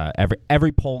constituency,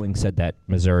 every polling said that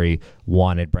Missouri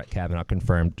wanted Brett Kavanaugh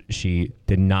confirmed. She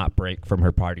did not break from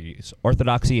her party's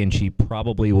orthodoxy, and she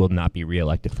probably will not be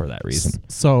reelected for that reason.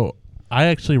 So I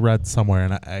actually read somewhere,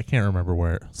 and I can't remember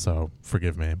where, so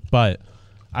forgive me, but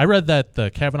I read that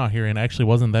the Kavanaugh hearing actually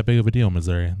wasn't that big of a deal in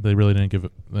Missouri. They really didn't give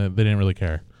it. They didn't really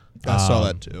care. I saw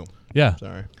that too. Yeah.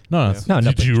 Sorry. No. Yeah.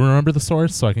 Did you remember the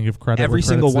source so I can give credit? Every where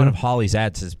single credit's one due? of Holly's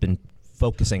ads has been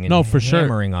focusing and No, for sure.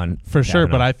 hammering on For sure,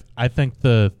 Kavanaugh. but I think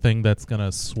the thing that's going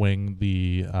to swing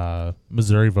the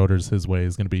Missouri voters his way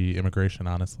is going to be immigration,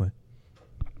 honestly.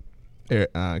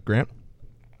 Grant?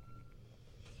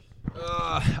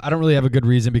 I don't really have a good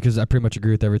reason because I pretty much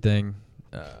agree with everything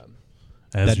As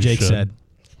that you Jake should. said.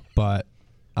 But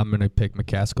I'm going to pick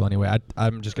McCaskill anyway.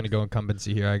 I'm just going to go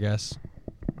incumbency here, I guess.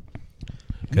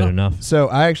 Good enough. So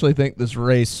I actually think this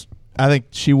race, I think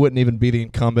she wouldn't even be the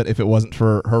incumbent if it wasn't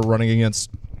for her running against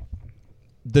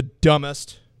the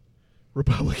dumbest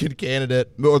Republican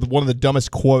candidate, or one of the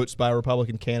dumbest quotes by a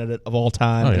Republican candidate of all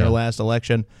time in her last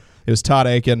election. It was Todd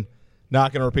Aiken.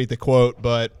 Not going to repeat the quote,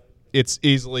 but it's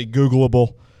easily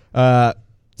Googleable.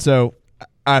 So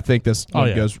I think this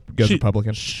one goes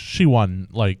Republican. She won.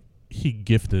 Like, he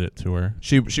gifted it to her.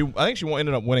 I think she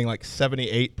ended up winning like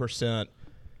 78%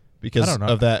 because I don't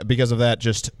know. of that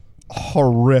just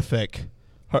horrific,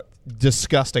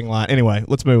 disgusting line. Anyway,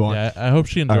 let's move on. Yeah, I hope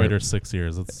she enjoyed right. her 6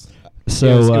 years. It's So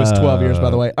it was 12 years, by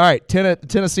the way. All right,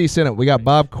 Tennessee Senate. We got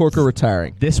Bob Corker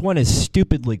retiring. This one is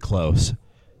stupidly close.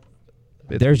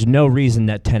 There's no reason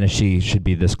that Tennessee should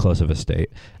be this close of a state.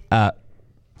 I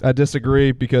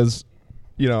disagree because,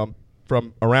 I'm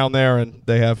from around there and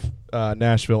they have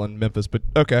Nashville and Memphis. But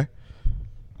okay.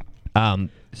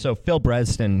 So Phil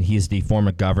Bredesen, he's the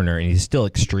former governor, and he's still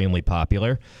extremely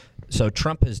popular. So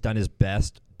Trump has done his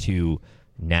best to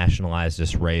nationalize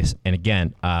this race. And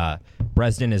again,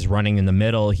 Bredesen is running in the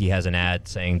middle. He has an ad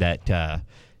saying that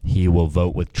he will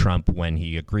vote with Trump when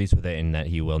he agrees with it and that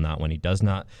he will not when he does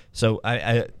not. So,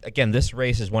 again, this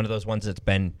race is one of those ones that's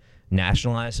been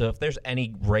nationalized. So if there's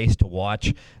any race to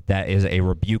watch that is a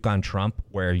rebuke on Trump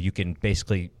where you can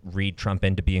basically read Trump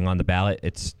into being on the ballot,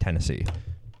 it's Tennessee.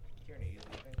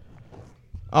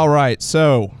 All right,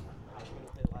 so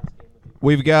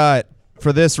we've got,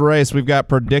 for this race, we've got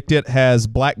Predict It has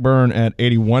Blackburn at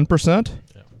 81%.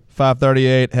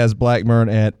 538 has Blackburn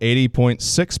at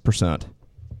 80.6%.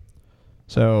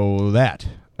 So that.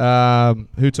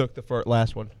 Who took the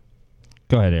last one?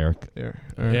 Go ahead, Eric.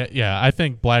 There. Yeah, I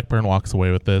think Blackburn walks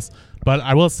away with this. But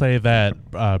I will say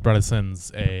that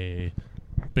Bredesen's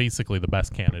basically the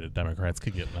best candidate Democrats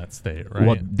could get in that state, right?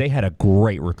 Well, they had a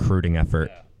great recruiting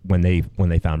effort when they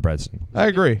found Bredesen. I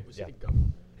agree.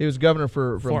 He was governor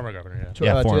from Former governor,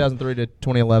 Yeah, former. 2003 to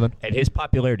 2011. And his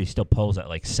popularity still polls at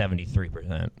like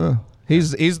 73%.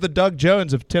 He's the Doug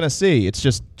Jones of Tennessee. It's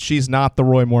just she's not the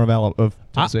Roy Moore of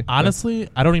Tennessee. Honestly,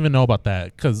 I don't even know about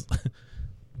that because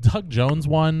Doug Jones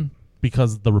won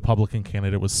because the Republican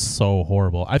candidate was so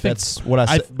horrible. I think That's what I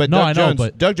said. But no, Doug I know, Jones,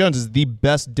 but Doug Jones is the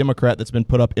best Democrat that's been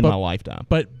put up in my lifetime.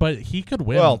 But he could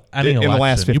win Well, any in the election.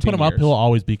 last You 15 put him up, years. he'll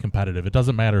always be competitive. It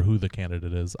doesn't matter who the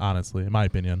candidate is, honestly, in my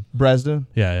opinion. Bresden?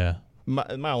 Yeah.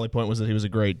 My only point was that he was a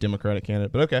great Democratic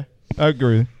candidate, but okay. I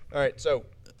agree with you. All right, so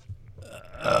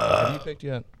have you picked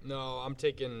yet? No, I'm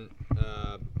taking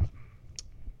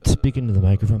Speaking to the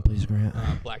microphone, please, Grant.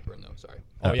 Blackburn, though. Sorry.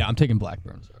 Oh, yeah, I'm taking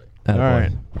Blackburn. Sorry. All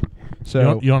right.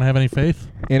 So You don't have any faith?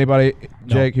 anybody,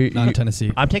 No, Jake? not in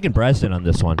Tennessee. I'm taking Bredesen on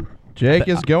this one. Jake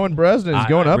is going Bresden. He's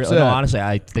going upset. No, honestly,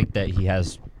 I think that he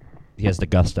has the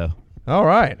gusto. All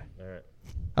right.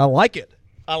 I like it.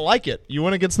 You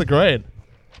went against the grain.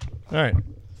 All right.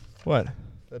 What?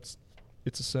 It's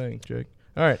a saying, Jake.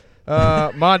 All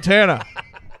right. Montana.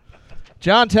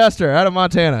 John Tester out of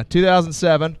Montana,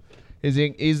 2007. He's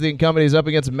the incumbent. He's up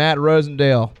against Matt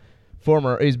Rosendale.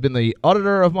 He's been the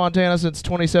auditor of Montana since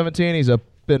 2017. He's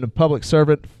been a public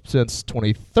servant since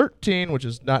 2013, which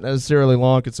is not necessarily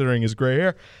long considering his gray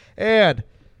hair. And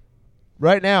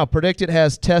right now, Predict It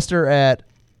has Tester at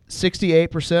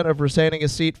 68% of retaining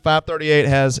his seat. 538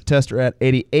 has Tester at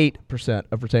 88%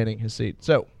 of retaining his seat.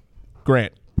 So,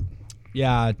 Grant.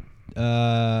 Yeah,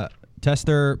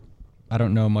 Tester, I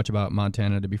don't know much about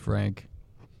Montana, to be frank.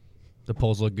 The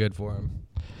polls look good for him.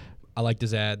 I liked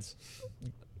his ads.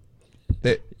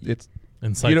 It's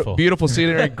Insightful. beautiful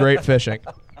scenery, great fishing.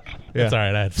 Yeah. It's all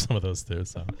right. I had some of those too.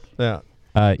 So Yeah.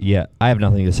 Yeah, I have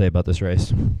nothing to say about this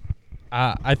race.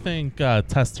 I think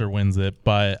Tester wins it,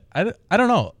 but I don't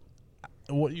know.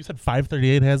 What you said,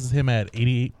 538 has him at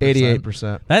 88%.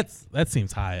 88%. That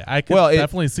seems high. I could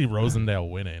definitely see Rosendale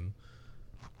winning.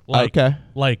 Okay.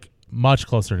 Like much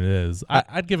closer than it is.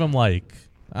 I'd give him like,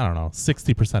 I don't know,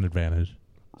 60% advantage.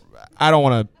 I don't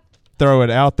want to throw it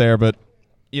out there, but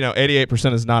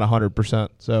 88% is not 100%.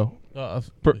 So Yeah,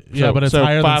 but it's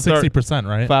higher than 60%,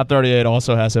 right? 538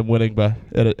 also has him winning by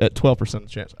at 12%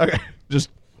 chance. Okay, just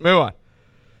move on.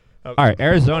 All right,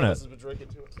 Arizona.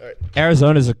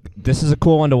 This is a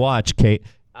cool one to watch, Kate.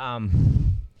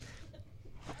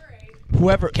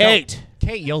 Whoever Kate. No,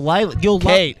 Kate,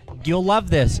 you'll love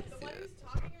this.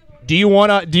 Do you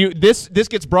want to this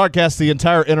gets broadcast to the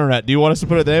entire internet. Do you want us to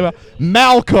put it the name out?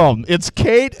 Malcolm. It's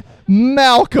Kate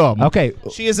Malcolm. Okay.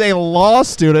 She is a law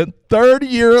student, 3rd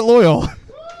year at Loyola.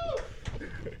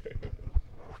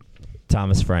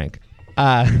 Thomas Frank.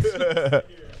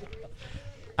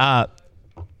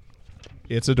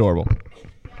 It's adorable.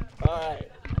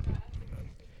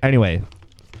 Anyway,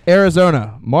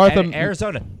 Arizona. Martha.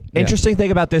 Arizona. Interesting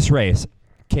thing about this race,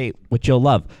 Kate, which you'll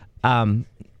love.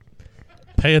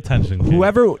 Pay attention, Kate.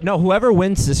 Whoever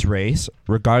wins this race,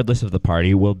 regardless of the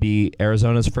party, will be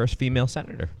Arizona's first female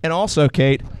senator. And also,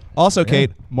 Kate,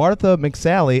 Martha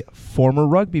McSally, former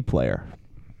rugby player.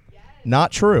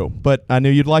 Not true, but I knew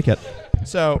you'd like it.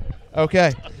 So,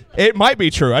 okay. It might be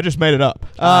true. I just made it up.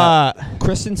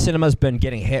 Kristen Sinema's been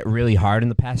getting hit really hard in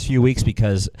the past few weeks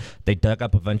because they dug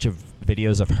up a bunch of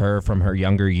videos of her from her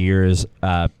younger years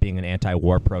being an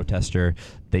anti-war protester.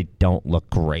 They don't look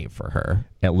great for her.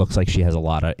 It looks like she has a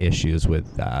lot of issues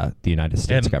with the United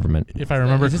States government. If I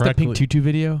remember Is this correctly, the Pink Tutu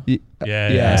video? Yes.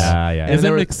 Yeah.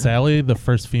 Isn't McSally the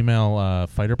first female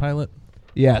fighter pilot?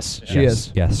 Yes, she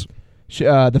is. Yes. She,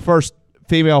 the first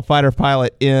female fighter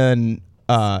pilot in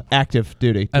active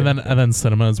duty. And then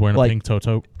Cinema is wearing Like- a pink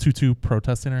tutu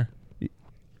protesting her.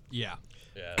 Yeah.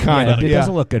 Kind of. It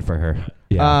doesn't look good for her.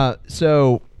 Yeah.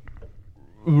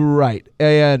 Right,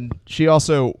 and she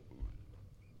also.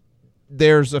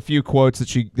 There's a few quotes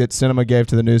that Cinema gave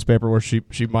to the newspaper where she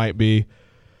might be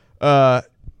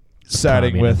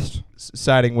siding with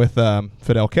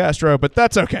Fidel Castro, but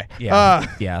that's okay.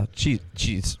 Yeah.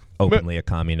 She's openly a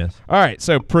communist. All right,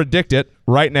 so predict it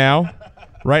right now.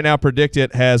 Right now, predict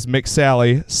it has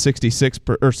McSally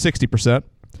 60%.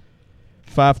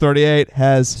 538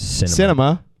 has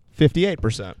Cinema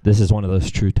 58%. This is one of those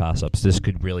true toss-ups. This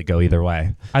could really go either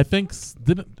way. I think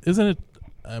isn't it?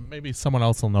 Maybe someone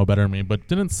else will know better than me, but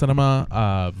didn't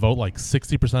Cinema vote like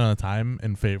 60% of the time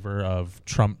in favor of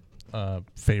Trump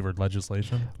favored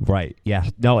legislation? Right. Yeah.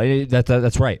 No,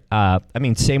 that's right. I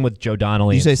mean, same with Joe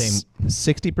Donnelly. You say same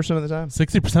 60% of the time?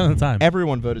 60% of the time.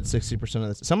 Everyone voted 60%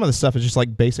 of the Some of the stuff is just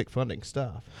like basic funding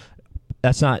stuff.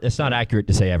 It's not accurate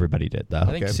to say everybody did, though. I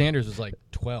think Sanders was like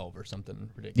 12 or something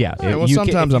ridiculous. Yeah. All right, well, if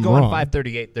sometimes you I'm go on wrong.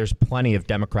 538, there's plenty of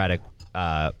Democratic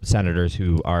senators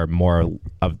who are more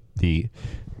of the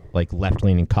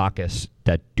left-leaning caucus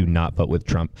that do not vote with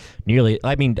Trump.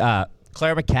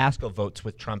 Claire McCaskill votes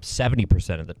with Trump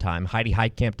 70% of the time. Heidi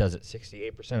Heitkamp does it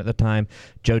 68% of the time.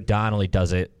 Joe Donnelly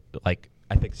does it I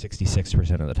think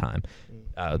 66% of the time.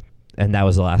 And that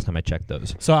was the last time I checked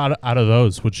those. So out of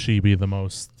those, would she be the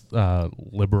most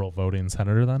liberal voting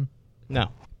senator then? No.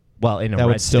 Well, in a That red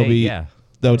would still state, be- yeah.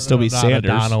 That would still be Not Sanders.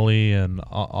 Donnelly and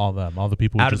all them, all the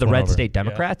people who Out of just the went red over. state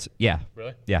Democrats? Yeah.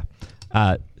 Really? Yeah.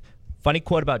 Funny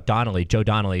quote about Donnelly, Joe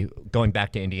Donnelly, going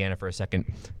back to Indiana for a second.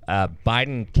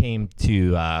 Biden came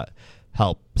to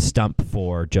help stump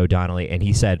for Joe Donnelly, and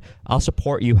he said, I'll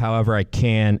support you however I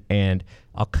can, and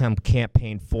I'll come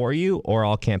campaign for you, or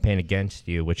I'll campaign against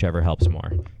you, whichever helps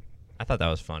more. I thought that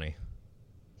was funny.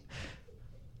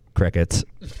 Crickets.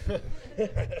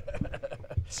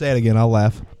 Say it again. I'll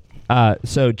laugh.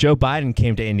 So Joe Biden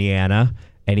came to Indiana,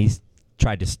 and he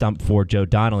tried to stump for Joe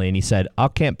Donnelly, and he said, I'll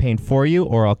campaign for you,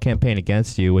 or I'll campaign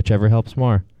against you, whichever helps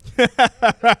more.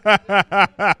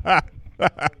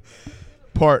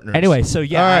 Partners. Anyway, so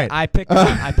yeah, All right. I picked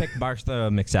Martha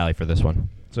McSally for this one.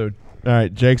 So, all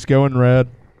right, Jake's going red.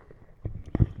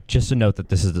 Just to note that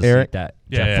this is the Eric? seat that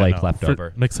Jeff Flake left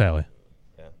over. McSally.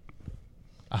 Yeah.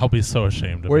 I'll be so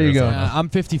ashamed of Where are you Arizona. going? I'm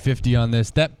 50-50 on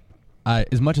this. That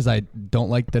as much as I don't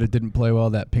like that it didn't play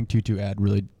well, that Pink Tutu ad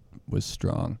really was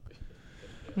strong.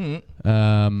 I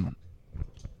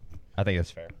think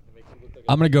it's fair.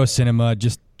 I'm gonna go Cinema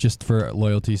just for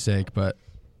loyalty's sake, but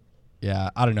yeah,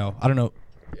 I don't know.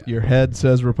 Your head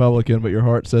says Republican, but your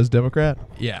heart says Democrat.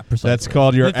 Yeah, precisely. That's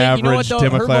called your The thing- you know what, average though? Her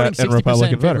Democrat voting and Republican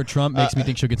 60% in favor voter. of Trump makes me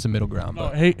think she'll get some middle ground. No,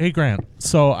 But hey Grant.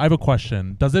 So I have a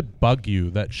question. Does it bug you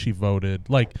that she voted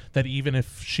that even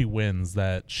if she wins,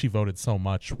 that she voted so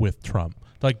much with Trump?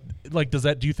 Do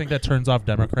you think that turns off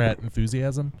Democrat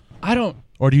enthusiasm? I don't.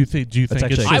 Or do you think actually it's a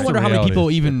just I wonder the how many reality? people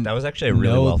even That was actually a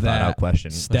really know well thought that out question.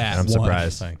 stat I'm once.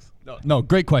 surprised. Thanks. No,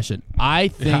 great question. I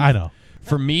think Yeah, I know.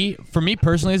 For me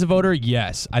personally as a voter,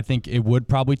 yes, I think it would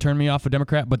probably turn me off a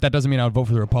Democrat, but that doesn't mean I would vote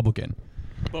for the Republican.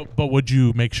 But would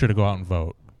you make sure to go out and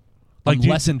vote? Like, I'm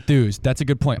less enthused. That's a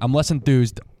good point. I'm less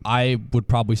enthused. I would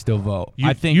probably still vote.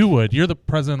 I think you would. You're the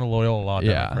president of Loyola Law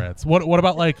Yeah. Democrats. What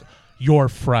about like your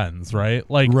friends, right?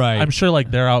 Like, Right. I'm sure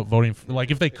like they're out voting. Like,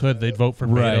 if they could, they'd vote for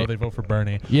Right. Beto. They'd vote for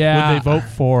Bernie. Yeah. Would they vote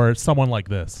for someone like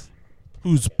this,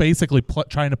 who's basically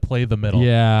trying to play the middle?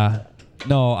 Yeah.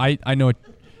 No, I know.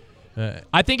 Uh,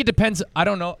 I think it depends. I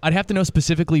don't know. I'd have to know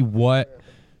specifically what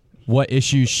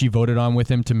issues she voted on with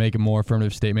him to make a more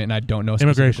affirmative statement, and I don't know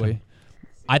specifically. Immigration.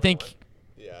 I think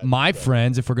my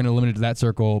friends, if we're going to limit it to that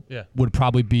circle, Yeah. would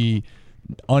probably be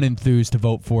unenthused to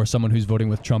vote for someone who's voting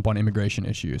with Trump on immigration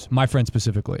issues. My friends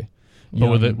specifically.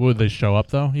 But would they show up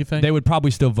though? You think They would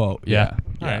probably still vote. Yeah.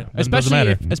 All right. Then it doesn't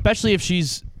matter. Especially if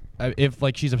she's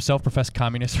she's a self-professed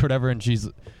communist or whatever, and she's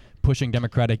pushing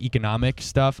democratic economic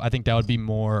stuff. I think that would be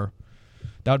more.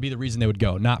 That would be the reason they would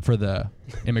go, not for the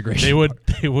immigration.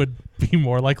 They would be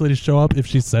more likely to show up if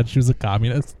she said she was a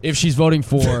communist. If she's voting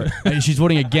for, she's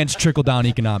voting against trickle-down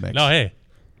economics. No, hey,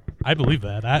 I believe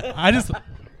that. I just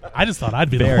thought I'd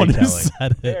be the Very one who telling.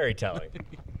 said it. Very telling.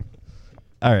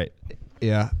 All right.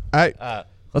 Yeah.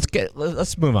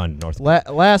 Let's move on to North.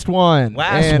 Last one.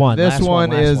 Last And one. This last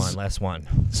one is last one.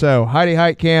 so Heidi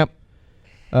Heitkamp.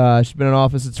 She's been in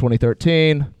office since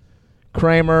 2013.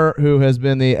 Kramer, who has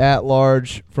been the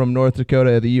at-large from North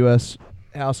Dakota at the U.S.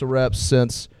 House of Reps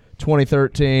since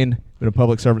 2013, been a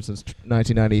public servant since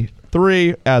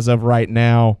 1993. As of right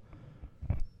now,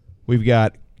 we've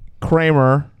got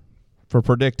Kramer for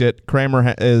Predicted.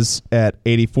 Kramer is at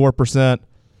 84%.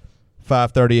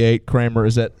 538. Kramer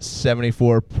is at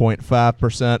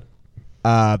 74.5%.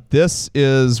 This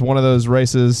is one of those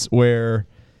races where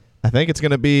I think it's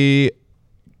going to be.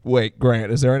 Wait,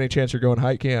 Grant, is there any chance you're going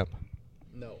Heitkamp?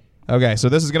 No. Okay, so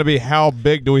this is going to be how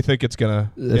big do we think it's going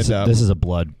to This end up? is a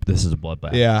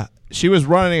bloodbath. Yeah, she was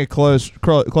running a close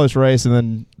race, and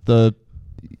then the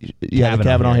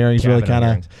Kavanaugh hearings really kind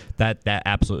of that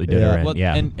absolutely did Yeah. her in. Well,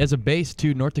 Yeah. and as a base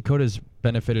too, North Dakota's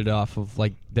benefited off of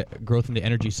like the growth in the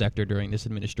energy sector during this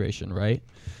administration, right?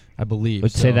 I believe.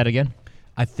 Let's say that again.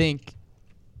 I think,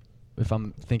 if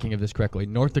I'm thinking of this correctly,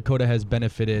 North Dakota has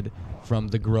benefited from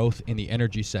the growth in the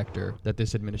energy sector that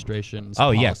this administration's Oh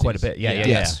yeah, quite a policies- bit. Yeah.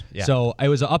 Yes. Yeah. So it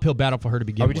was an uphill battle for her to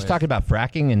begin Are with. we just talking about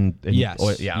fracking and Yes.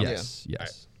 oil? Yeah. Yes.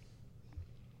 Yes.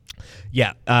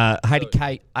 Yeah.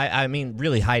 Heidi I mean,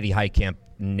 really, Heidi Heitkamp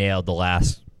nailed the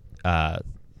last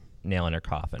nail in her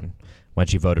coffin when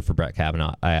she voted for Brett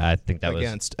Kavanaugh. I think that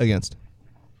was against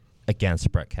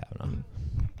Brett Kavanaugh.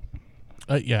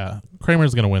 Yeah,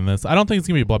 Kramer's gonna win this. I don't think it's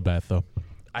gonna be a bloodbath though.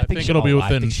 I think it'll be I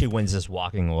within. think she wins this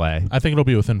walking away. I think it'll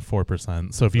be within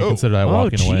 4%. So if you consider that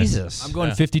walking away, Jesus. I'm going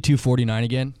Yeah. 52-49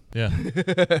 again. yeah.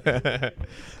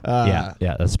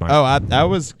 Yeah, that's smart. Oh, I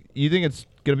was. You think it's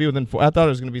going to be within 4? I thought it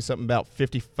was going to be something about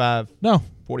 55, No,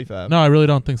 45. no, I really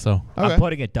don't think so. Okay. I'm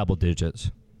putting it double digits.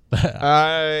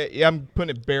 Yeah, I'm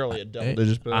putting it barely at double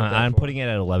digits. But I'm putting it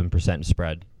at 11%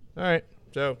 spread. All right.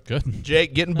 So Good.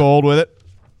 Jake getting bold with it.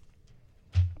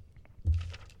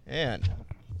 And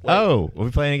Oh, are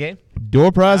we playing a game?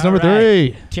 door prize number All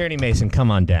right. 3. Tierney Mason, come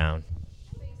on down.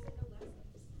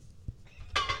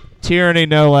 Tyranny,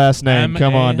 no last name.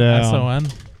 Come on down. M-A-S-O-N.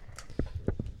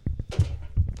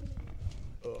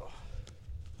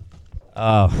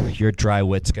 Oh, your dry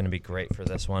wit's going to be great for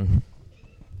this one.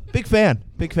 Big fan.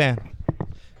 Big fan.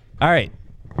 All right.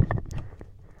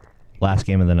 Last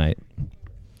game of the night.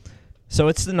 So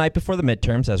it's the night before the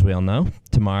midterms, as we all know.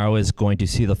 Tomorrow is going to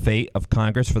see the fate of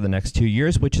Congress for the next 2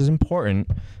 years, which is important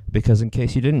because, in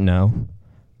case you didn't know,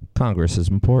 Congress is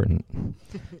important.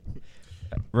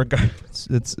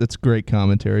 It's great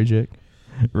commentary, Jake.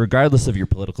 Regardless of your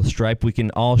political stripe, we can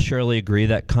all surely agree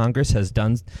that Congress has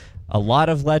done a lot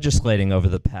of legislating over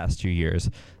the past 2 years.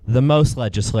 The most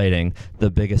legislating, the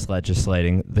biggest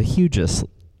legislating, the hugest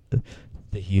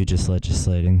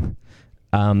legislating.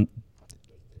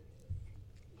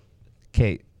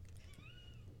 Kate,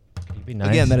 can you be nice?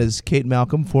 Again, that is Kate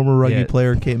Malcolm, former rugby Yeah.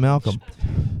 player Kate Malcolm.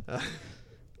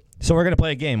 So we're going to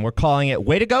play a game. We're calling it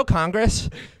Way to Go, Congress.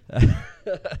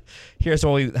 Here's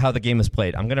how the game is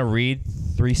played. I'm going to read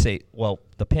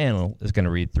the panel is going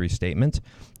to read 3 statements.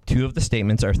 2 of the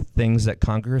statements are things that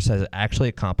Congress has actually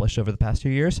accomplished over the past 2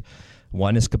 years.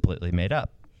 1 is completely made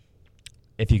up.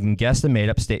 If you can guess the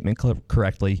made-up statement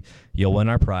correctly, you'll win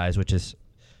our prize, which is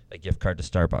a gift card to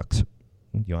Starbucks.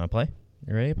 You want to play?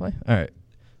 You ready to play? All right.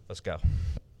 Let's go.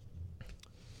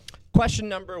 Question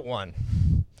number 1.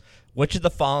 Which of the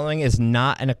following is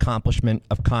not an accomplishment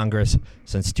of Congress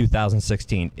since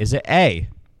 2016? Is it A?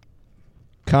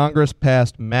 Congress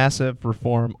passed massive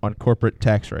reform on corporate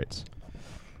tax rates.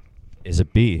 Is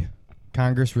it B?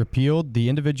 Congress repealed the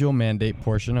individual mandate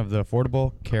portion of the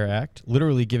Affordable Care Act,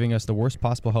 literally giving us the worst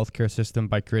possible health care system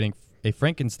by creating a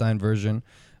Frankenstein version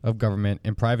of government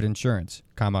and private insurance,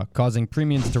 causing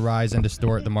premiums to rise and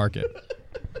distort the market.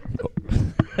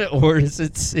 Or is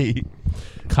it C?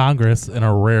 Congress, in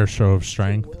a rare show of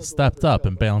strength, stepped up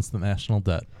and balanced the national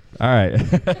debt. All right.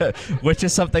 Which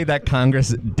is something that Congress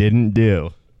didn't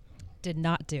do. Did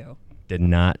not do. Did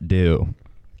not do.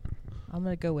 I'm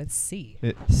going to go with C.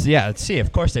 Yeah, C.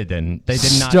 Of course they didn't. They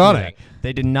did not. Stunning.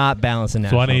 They did not balance the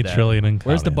national 20 debt. trillion in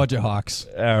Where's the counting. budget hawks?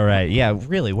 All right. Yeah,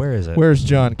 really, where is it? Where's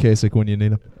John Kasich when you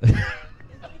need him?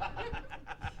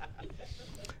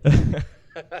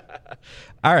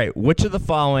 All right. Which of the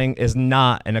following is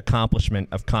not an accomplishment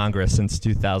of Congress since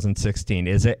 2016?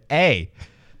 Is it A?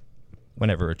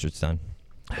 Whenever Richard's done.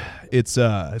 It's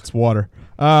water.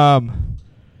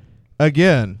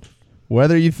 Again,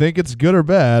 whether you think it's good or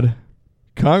bad,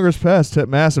 Congress passed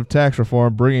massive tax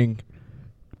reform, bringing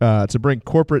to bring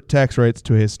corporate tax rates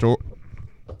to a historic.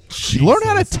 Learn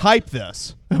how to type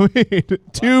this. I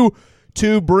mean,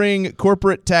 to bring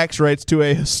corporate tax rates to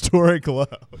a historic low.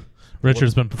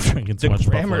 Richard's been drinking too The much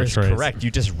grammar Buffalo is Trace. correct.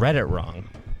 You just read it wrong.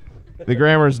 The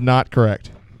grammar is not correct.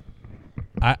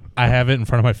 I have it in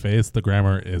front of my face. The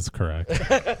grammar is correct.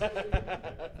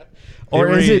 Or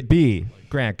is it B?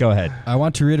 Grant, go ahead. I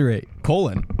want to reiterate,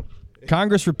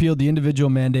 Congress repealed the individual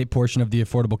mandate portion of the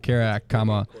Affordable Care Act,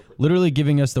 literally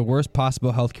giving us the worst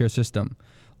possible health care system.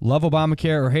 Love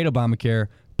Obamacare or hate Obamacare,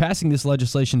 passing this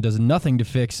legislation does nothing to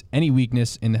fix any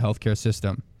weakness in the health care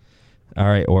system. All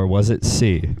right. Or was it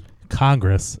C?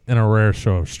 Congress, in a rare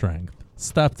show of strength,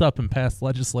 stepped up and passed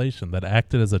legislation that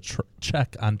acted as a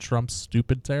check on Trump's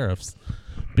stupid tariffs.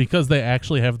 Because they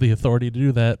actually have the authority to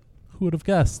do that, who would have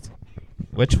guessed?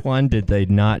 Which one did they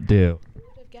not do? Who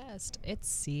would have guessed? It's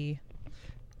C.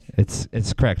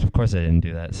 It's correct. Of course they didn't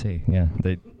do that. C. Yeah.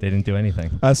 They didn't do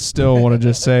anything. I still want to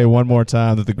just say one more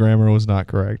time that the grammar was not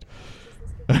correct.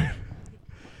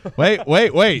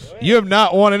 Wait. You have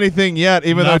not won anything yet,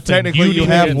 even though Nothing. technically you You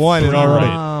have did won it three. already.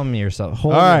 Calm yourself.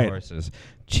 Hold All your right. horses.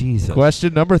 Jesus.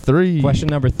 Question number 3. Question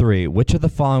number 3. Which of the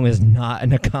following is not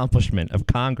an accomplishment of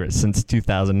Congress since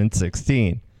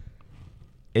 2016?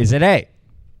 Is it A?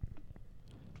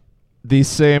 The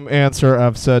same answer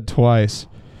I've said twice.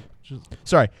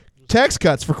 Sorry. Tax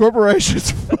cuts for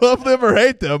corporations. Love them or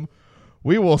hate them.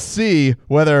 We will see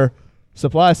whether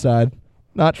supply side,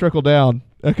 not trickle down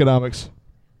economics,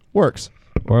 works.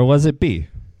 Or was it B?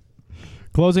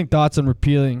 Closing thoughts on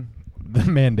repealing the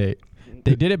mandate.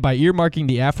 They did it by earmarking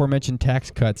the aforementioned tax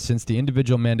cuts since the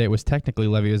individual mandate was technically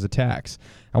levied as a tax.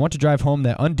 I want to drive home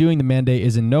that undoing the mandate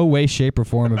is in no way, shape, or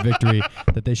form a victory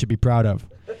that they should be proud of.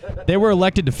 They were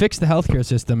elected to fix the healthcare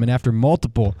system, and after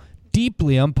multiple,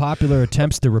 deeply unpopular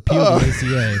attempts to repeal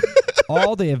the ACA,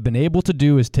 all they have been able to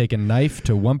do is take a knife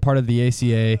to one part of the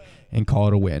ACA and call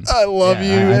it a win. I love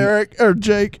you, Eric, or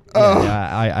Jake.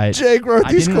 Jake wrote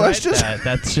I these didn't write questions. that.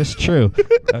 That's just true.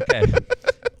 Okay.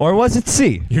 Or was it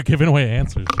C? You're giving away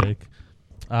answers, Jake.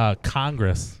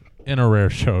 Congress, in a rare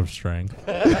show of strength,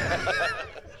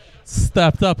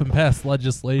 stepped up and passed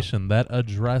legislation that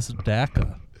addressed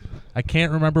DACA. I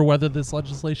can't remember whether this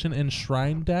legislation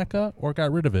enshrined DACA or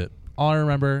got rid of it. All I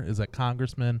remember is that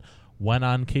congressmen went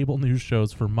on cable news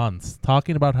shows for months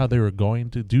talking about how they were going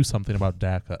to do something about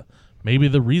DACA. Maybe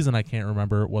the reason I can't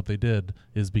remember what they did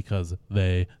is because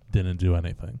they didn't do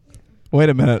anything. Wait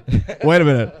a minute.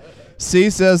 C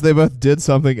says they both did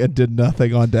something and did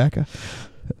nothing on DACA.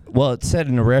 Well, it said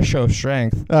in a rare show of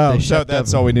strength. Oh, they so stepped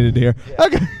that's up. all we needed to hear.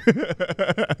 Okay.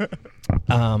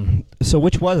 So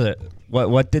which was it?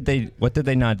 What did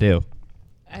they not do?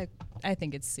 I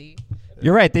think it's C.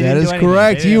 You're right. They That didn't is do anything.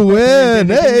 correct. They You didn't- win.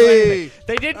 They didn't do Hey. anything.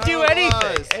 They didn't do Oh, anything.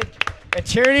 nice. And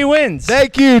charity wins.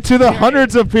 Thank you to the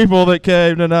hundreds of people that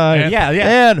came tonight. Yeah.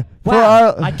 And for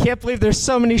Wow. our I can't believe there's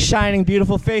so many shining,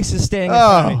 beautiful faces standing in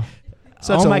front of me.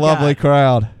 such Oh a my lovely God.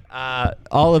 crowd.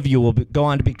 All of you will go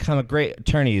on to become great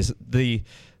attorneys. The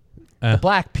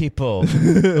black people,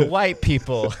 the white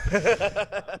people.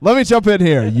 Let me jump in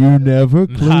here. You never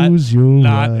close your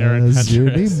not Aaron eyes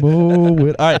Hendricks.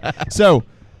 anymore. All right. So All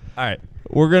right.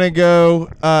 we're going to go.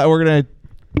 We're going to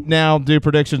now do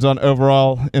predictions on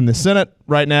overall in the Senate.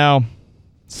 Right now,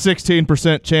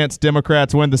 16% chance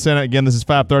Democrats win the Senate. Again, this is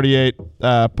 538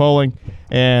 polling.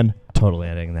 And Totally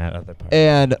editing that other part.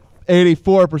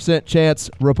 84% chance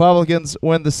Republicans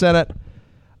win the Senate.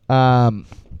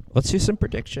 Let's do some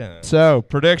predictions. So,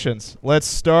 predictions. Let's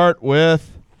start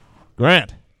with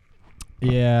Grant.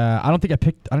 Yeah, I don't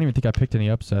even think I picked any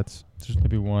upsets. Just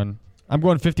maybe one. I'm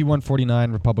going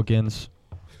 51-49 Republicans.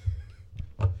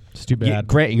 It's too bad.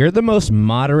 Grant, you're the most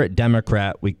moderate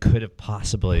Democrat we could have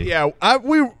possibly. Yeah,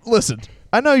 we listened.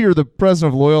 I know you're the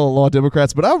president of Loyola Law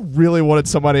Democrats, but I really wanted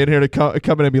somebody in here to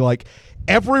come in and be like,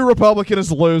 every Republican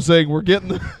is losing. We're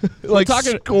getting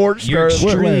scorched. You're earth.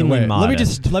 extremely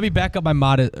modest. Let me back up my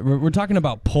modest. We're talking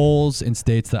about polls in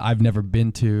states that I've never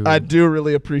been to. I do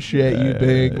really appreciate you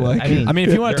being like. I mean,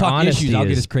 if you want Your to talk issues, honesty I'll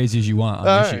get is- as crazy as you want on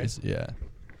All right. issues. Yeah.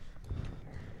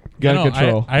 Got No,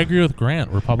 control. I agree with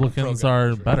Grant. Republicans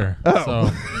are better. Oh. So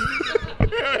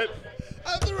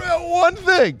I threw out one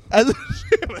thing.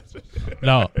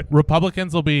 no,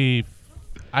 Republicans will be,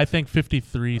 I think,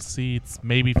 53 seats,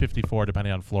 maybe 54,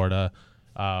 depending on Florida,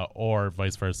 or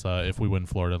vice versa. If we win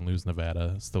Florida and lose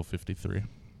Nevada, still 53.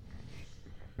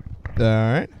 All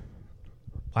right.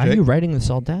 Why are you writing this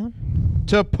all down?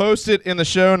 To post it in the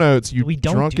show notes, you We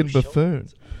don't drunken do show buffoon.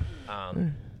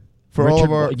 For Richard, all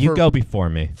of our, you go before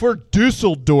me. for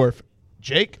Dusseldorf,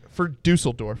 Jake for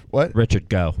Dusseldorf. What? Richard,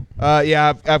 go.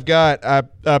 Yeah,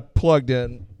 I plugged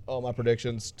in all my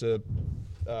predictions to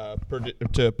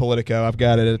Politico. I've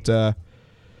got it at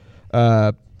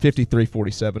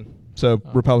 53-47. So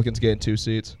Republicans getting 2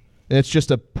 seats. And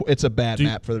it's a bad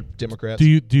map for the Democrats. Do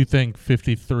you think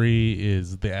 53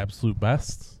 is the absolute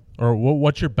best, or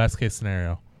what's your best case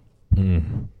scenario?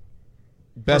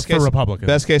 best for case Republicans?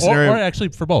 Best case scenario. or actually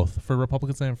for both, for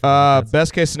Republicans and for Democrats.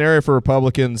 Best case scenario for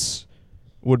Republicans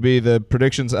would be the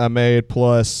predictions I made,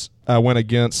 plus I went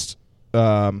against.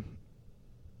 I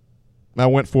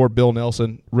went for Bill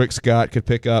Nelson. Rick Scott could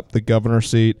pick up the governor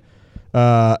seat.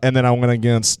 And then I went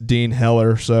against Dean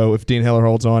Heller. So if Dean Heller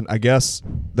holds on, I guess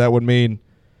that would mean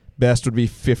best would be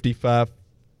 55-45.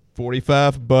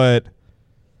 But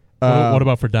What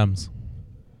about for Dems?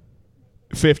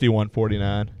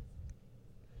 51-49.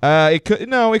 It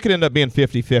could end up being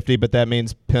 50-50, but that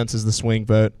means Pence is the swing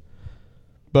vote.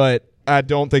 But I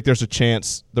don't think there's a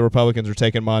chance the Republicans are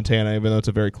taking Montana, even though it's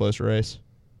a very close race.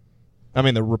 I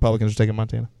mean, the Republicans are taking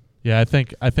Montana. Yeah, I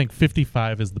think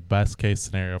 55 is the best case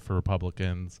scenario for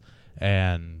Republicans,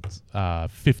 and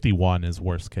 51 is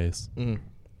worst case. Mm-hmm.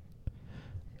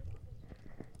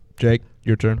 Jake,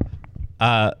 your turn.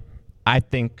 I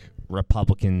think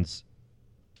Republicans.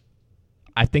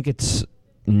 I think it's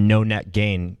no net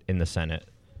gain in the Senate.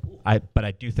 But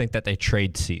I do think that they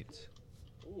trade seats.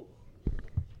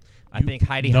 I think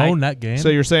Heidi. No net gain. So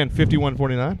you're saying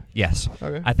 51-49? Yes.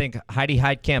 Okay. I think Heidi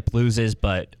Heitkamp loses,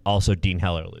 but also Dean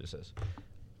Heller loses.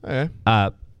 Okay.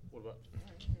 I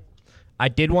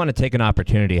did want to take an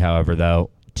opportunity, however, though,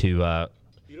 to.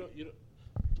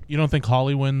 You don't think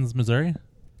Hawley wins Missouri?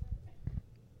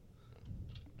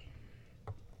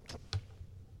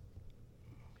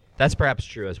 That's perhaps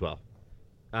true as well.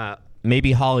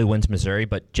 Maybe Hawley wins Missouri,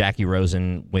 but Jackie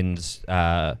Rosen wins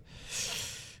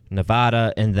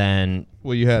Nevada, and then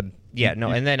Well, you had.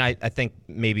 and then I think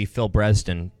maybe Phil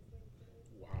Bresden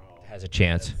has a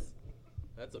chance.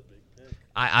 That's a big pick.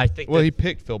 I think. Well, that- he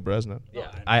picked Phil Bresnan.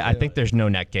 yeah, I think there's no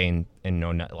net gain and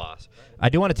no net loss. I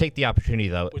do want to take the opportunity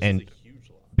though, and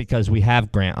because we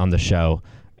have Grant on the show,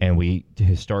 and we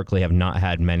historically have not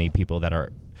had many people that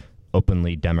are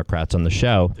openly Democrats on the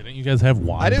show. Didn't you guys have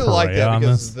Juan I didn't like Perea that on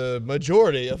because this? the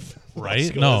majority of Right?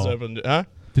 schools No. open, huh?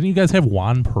 Didn't you guys have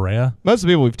Juan Perea? Most of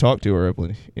the people we've talked to are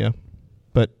openly, yeah.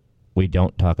 But We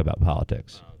don't talk about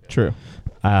politics. true.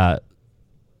 So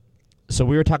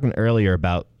we were talking earlier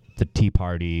about the Tea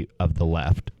Party of the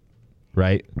left,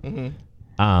 right?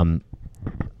 Mm-hmm.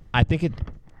 I think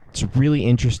it's really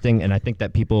interesting, and I think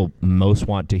that people most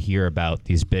want to hear about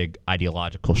these big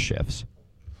ideological shifts.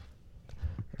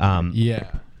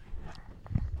 Yeah.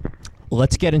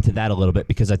 Let's get into that a little bit,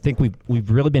 because I think we've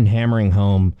really been hammering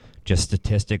home just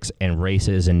statistics and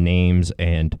races and names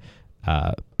and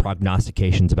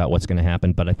prognostications about what's going to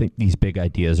happen, but I think these big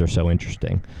ideas are so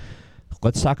interesting.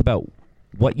 Let's talk about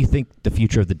what you think the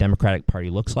future of the Democratic Party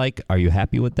looks like. Are you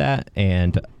happy with that?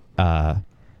 And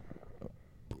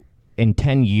in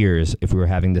 10 years, if we were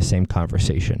having the same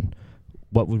conversation,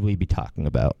 what would we be talking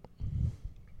about?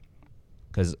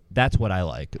 Because that's what I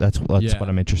like. That's what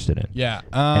I'm interested in. Yeah.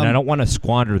 And I don't want to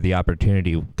squander the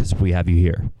opportunity because we have you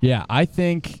here. Yeah, I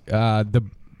think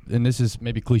and this is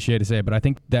maybe cliche to say, but I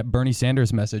think that Bernie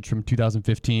Sanders message from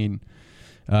 2015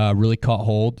 really caught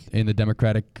hold in the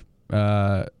Democratic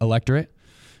electorate.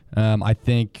 I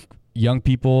think young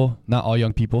people, not all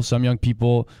young people, some young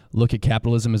people look at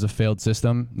capitalism as a failed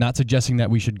system. Not suggesting that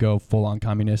we should go full-on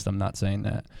communist. I'm not saying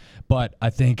that, but I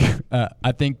think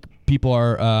people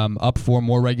are up for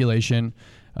more regulation,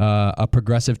 a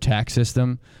progressive tax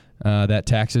system that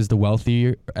taxes the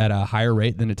wealthy at a higher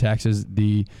rate than it taxes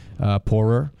the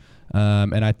poorer.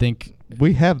 And I think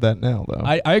We have that now, though.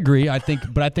 I agree. I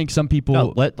think some people.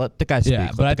 No, let the guy speak. Yeah,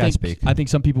 Let but the guy speak. I think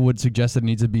some people would suggest that it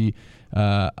needs to be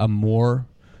a more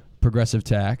progressive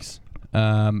tax,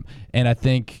 and I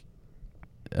think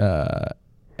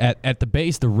at the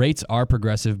base the rates are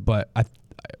progressive, but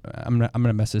I'm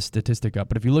gonna mess this statistic up.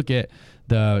 But if you look at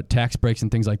the tax breaks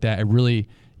and things like that,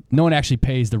 no one actually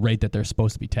pays the rate that they're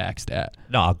supposed to be taxed at.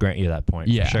 No, I'll grant you that point.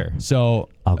 Yeah, for sure. So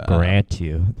I'll grant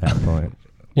you that point.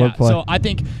 yeah, Wordplay. so I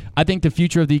think the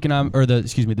future of the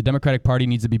the Democratic Party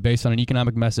needs to be based on an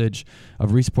economic message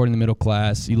of re-supporting the middle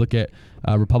class. You look at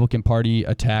Republican Party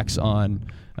attacks on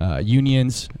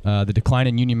unions, the decline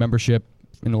in union membership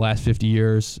in the last 50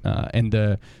 years, and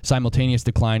the simultaneous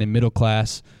decline in middle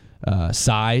class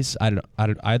size.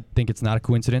 I think it's not a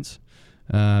coincidence.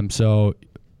 Yeah,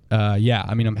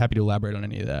 I mean, I'm happy to elaborate on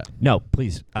any of that. No,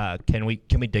 please. Can we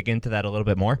dig into that a little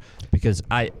bit more? Because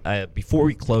I before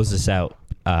we close this out,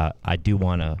 I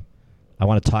want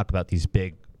to talk about these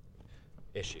big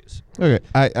issues. Okay,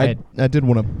 I did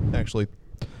want to actually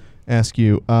ask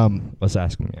you. Let's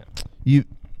ask them. Yeah.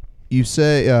 You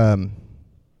say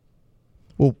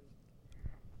well,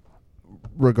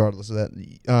 regardless of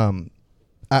that,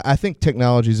 I think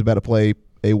technology is about to play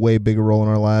a way bigger role in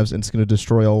our lives, and it's going to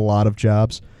destroy a lot of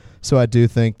jobs. So I do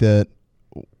think that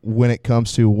when it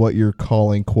comes to what you're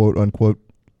calling quote unquote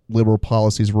liberal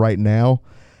policies right now,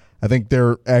 I think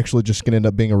they're actually just going to end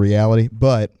up being a reality.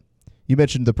 But you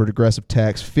mentioned the progressive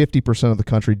tax. 50% of the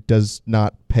country does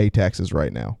not pay taxes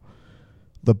right now.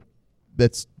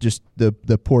 That's just the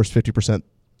poorest 50%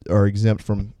 are exempt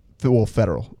from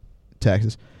federal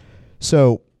taxes.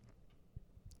 So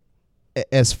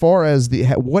as far as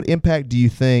what impact do you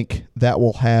think that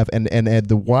will have, and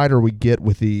the wider we get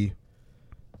with the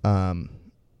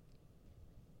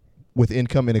with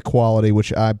income inequality,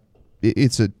 which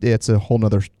it's a whole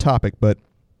nother topic, but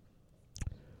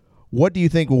what do you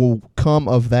think will come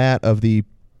of that, of the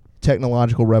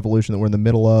technological revolution that we're in the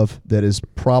middle of, that is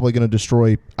probably going to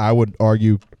destroy, I would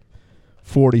argue,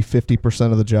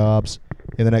 40-50% of the jobs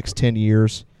in the next 10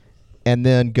 years, and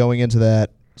then going into that,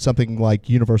 something like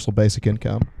universal basic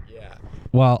income? Yeah.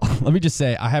 Well, let me just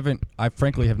say I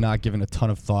frankly have not given a ton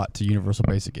of thought to universal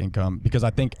basic income, because I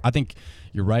think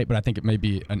you're right, but I think it may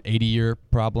be an 80-year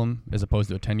problem as opposed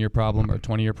to a 10-year problem or a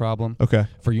 20-year problem. Okay.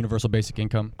 For universal basic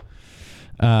income.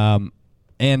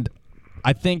 And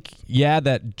I think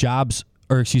that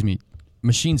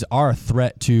machines are a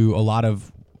threat to a lot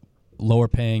of lower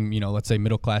paying, let's say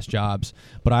middle class jobs,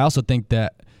 but I also think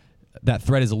that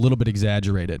threat is a little bit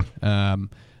exaggerated.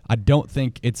 I don't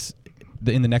think it's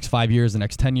in the next 5 years, the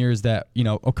next 10 years that,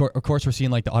 of course we're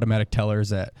seeing like the automatic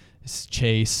tellers at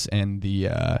Chase and the,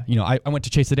 I went to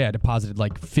Chase today. I deposited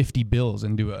like 50 bills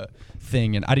into a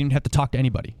thing and I didn't have to talk to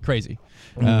anybody. Crazy.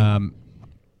 Mm-hmm.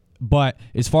 But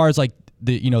as far as like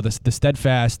the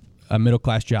steadfast middle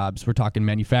class jobs, we're talking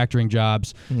manufacturing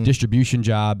jobs, mm-hmm. distribution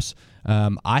jobs.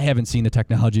 I haven't seen the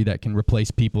technology that can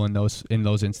replace people in those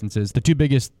instances. The two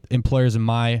biggest employers in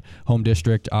my home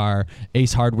district are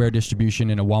Ace Hardware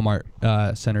Distribution and a Walmart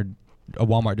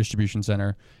distribution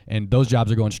center, and those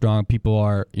jobs are going strong. People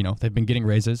are, they've been getting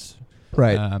raises.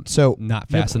 Right. So not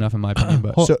fast enough in my opinion,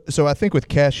 but so I think with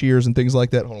cashiers and things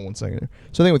like that, hold on one second here.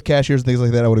 So I think with cashiers and things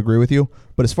like that, I would agree with you.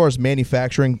 But as far as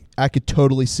manufacturing, I could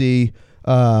totally see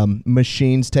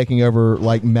machines taking over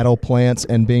like metal plants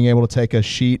and being able to take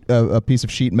a piece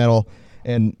of sheet metal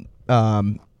and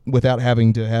without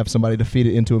having to have somebody to feed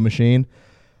it into a machine.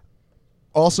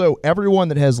 Also, everyone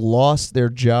that has lost their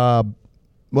job,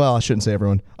 well, I shouldn't say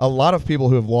everyone. A lot of people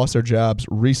who have lost their jobs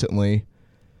recently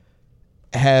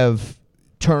have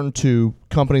turned to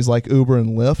companies like Uber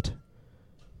and Lyft.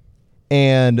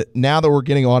 And now that we're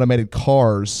getting automated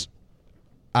cars,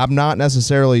 I'm not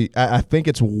necessarily, I think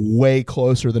it's way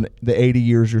closer than the 80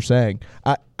 years you're saying.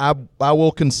 I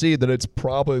will concede that it's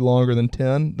probably longer than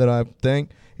 10 that I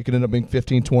think. It could end up being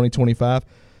 15, 20, 25.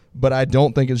 But I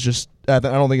don't think it's just, I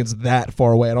don't think it's that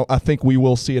far away. I think we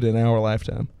will see it in our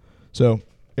lifetime. So,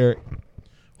 Eric.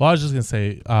 Well, I was just going to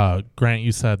say, Grant,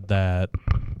 you said that,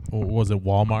 was it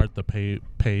Walmart, the pay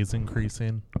is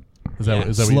increasing? Is that what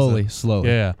you said? Slowly.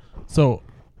 Yeah. So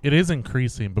it is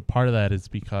increasing, but part of that is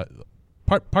because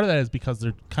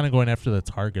they're kind of going after the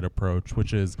target approach,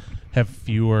 which is have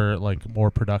fewer, like,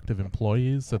 more productive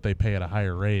employees that they pay at a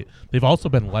higher rate. They've also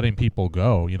been letting people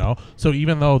go, So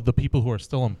even though the people who are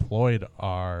still employed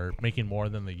are making more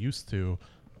than they used to,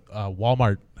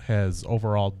 Walmart has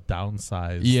overall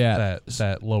downsized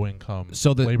that low income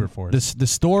labor force. The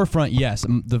storefront, yes.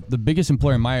 The biggest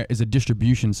employer in my is a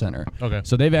distribution center. Okay.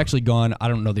 So they've actually gone, I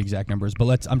don't know the exact numbers,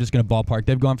 but I'm just going to ballpark.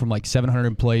 They've gone from like 700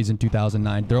 employees in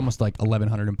 2009. They're almost like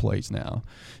 1,100 employees now.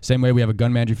 Same way we have a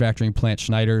gun manufacturing plant,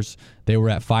 Schneider's. They were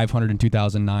at 500 in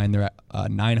 2009. They're at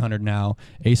 900 now.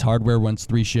 Ace Hardware runs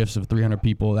 3 shifts of 300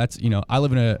 people. That's, I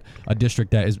live in a district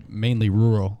that is mainly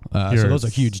rural. So those are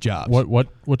huge jobs.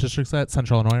 What district's that?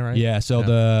 Central Illinois, right? Yeah, so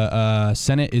the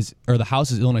Senate the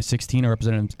House is Illinois 16. Our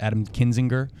Representative Adam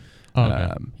Kinzinger. Oh,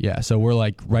 okay. Yeah, so we're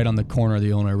like right on the corner of the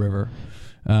Illinois River.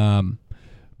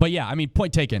 But yeah, I mean,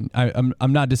 point taken. I'm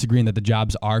not disagreeing that the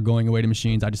jobs are going away to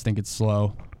machines. I just think it's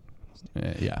slow.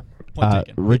 Yeah. Point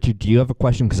taken. Richard, do you have a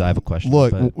question? Because I have a question.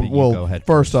 Look, but you well, go ahead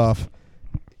first off,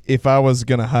 if I was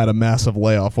going to hide a massive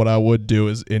layoff, what I would do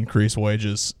is increase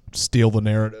wages, steal the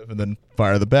narrative, and then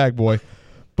fire the bag boy.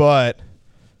 But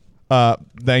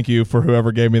thank you for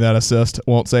whoever gave me that assist.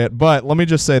 Won't say it. But let me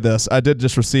just say this. I did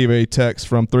just receive a text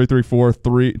from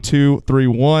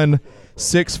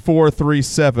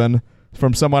 334-231-6437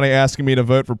 from somebody asking me to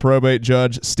vote for probate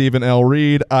judge Stephen L.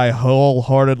 Reed. I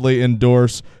wholeheartedly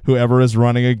endorse whoever is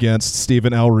running against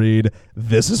Stephen L. Reed.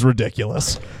 This is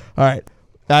ridiculous. All right.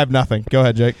 I have nothing. Go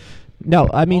ahead, Jake. No,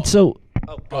 I mean, go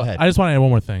ahead. I just want to add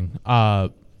one more thing.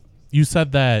 You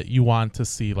said that you want to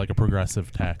see like a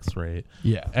progressive tax rate.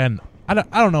 Yeah. And I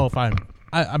don't know if I'm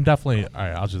definitely, all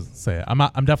right, I'll just say it.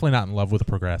 I'm definitely not in love with a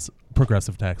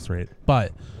progressive tax rate.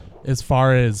 But as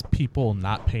far as people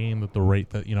not paying at the rate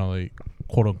that, they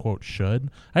quote unquote should,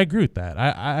 I agree with that.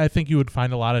 I think you would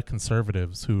find a lot of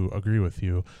conservatives who agree with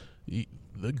you.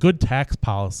 The good tax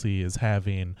policy is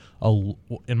having,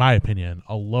 in my opinion,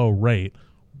 a low rate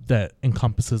that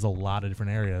encompasses a lot of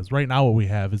different areas. Right now what we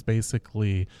have is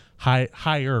basically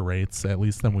higher rates, at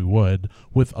least than we would,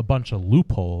 with a bunch of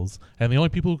loopholes. And the only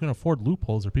people who can afford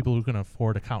loopholes are people who can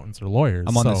afford accountants or lawyers.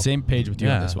 I'm on the same page with you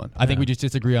on this one. I think we just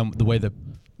disagree on the way the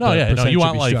you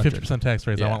want like structured. 50% tax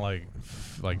rates. I want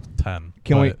like 10.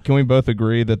 Can we both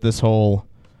agree that this whole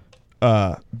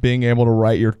being able to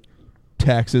write your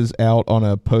taxes out on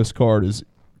a postcard is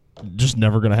just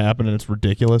never going to happen, and it's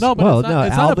ridiculous? No, but it's not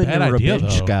a Alvin bad and idea,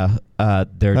 Rabinchka,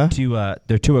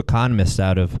 they're two economists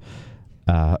out of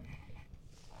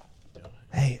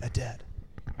Hey, a dad.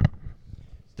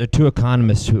 the 2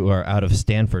 economists who are out of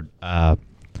Stanford have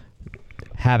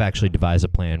actually devised a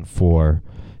plan for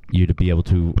you to be able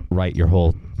to write your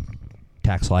whole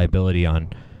tax liability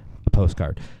on a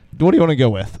postcard. What do you want to go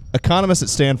with? Economists at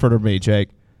Stanford or me, Jake?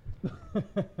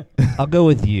 I'll go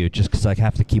with you just because I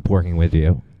have to keep working with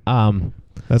you.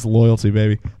 That's loyalty,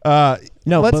 baby.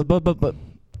 No, let's- but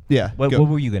Yeah. what go.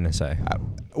 were you going to say?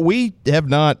 We have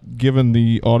not given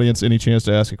the audience any chance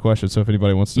to ask a question, so if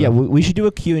anybody wants to... Yeah, we should do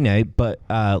a Q&A, but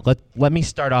let me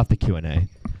start off the Q&A.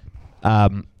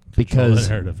 Control Because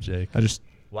the narrative, Jake. I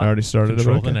already started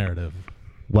Control it. the narrative.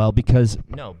 Well, because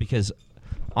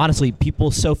honestly, people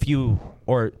so few,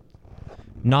 or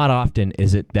not often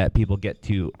is it that people get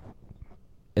to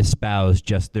espouse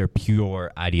just their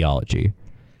pure ideology.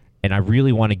 And I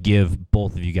really want to give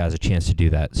both of you guys a chance to do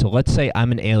that. So let's say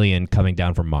I'm an alien coming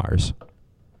down from Mars.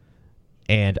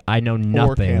 And I know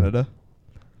nothing.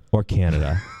 Or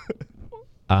Canada.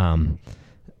 And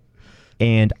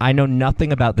I know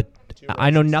nothing about the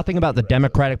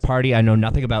Democratic Party. I know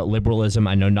nothing about liberalism.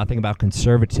 I know nothing about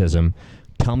conservatism.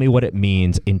 Tell me what it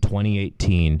means in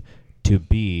 2018 to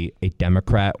be a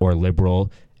Democrat or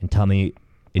liberal, and tell me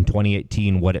in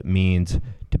 2018 what it means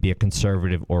to be a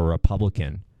conservative or a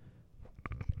Republican,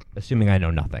 assuming I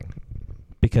know nothing.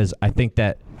 Because I think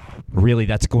that really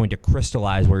that's going to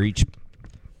crystallize where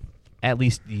at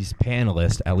least these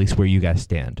panelists, at least where you guys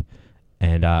stand.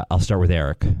 And I'll start with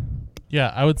Eric.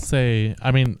 Yeah, I would say,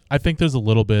 I think there's a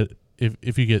little bit,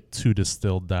 if you get too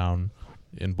distilled down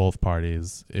in both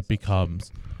parties, it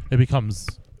becomes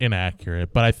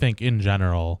inaccurate. But I think in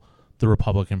general, the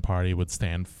Republican Party would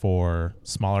stand for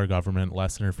smaller government,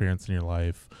 less interference in your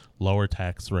life, lower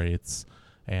tax rates,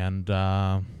 and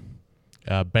balance.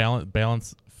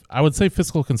 I would say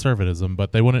fiscal conservatism,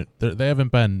 but they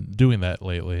haven't been doing that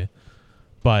lately.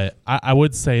 But I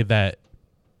would say that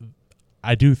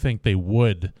I do think they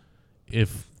would,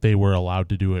 if they were allowed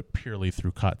to do it purely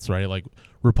through cuts, right? Like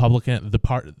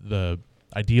the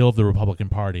ideal of the Republican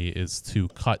Party is to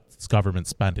cut government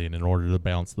spending in order to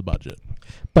balance the budget.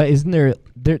 But isn't there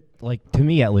like, to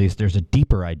me at least, there's a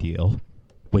deeper ideal,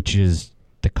 which is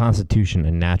the Constitution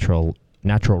and natural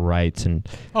rights and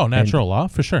natural law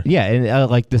for sure. Yeah, and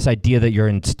like this idea that you're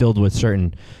instilled with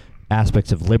certain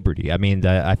aspects of liberty. I mean,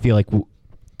 I feel like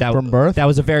from birth? That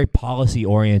was a very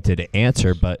policy-oriented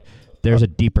answer, but there's a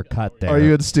deeper cut there. Are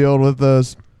you instilled with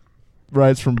those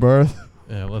rights from birth?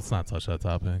 Yeah, let's not touch that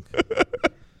topic.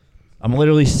 I'm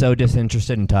literally so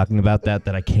disinterested in talking about that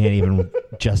I can't even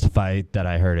justify that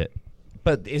I heard it.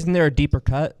 But isn't there a deeper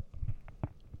cut?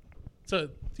 So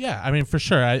yeah, I mean for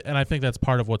sure, and I think that's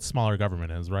part of what smaller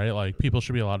government is, right? Like people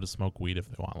should be allowed to smoke weed if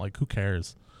they want. Like who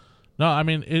cares? No, I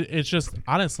mean it's just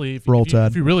honestly, if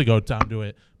you really go down to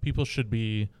it, people should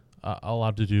be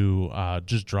allowed to do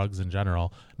just drugs in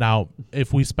general. Now,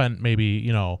 if we spent maybe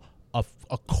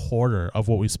a quarter of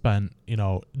what we spent,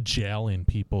 jailing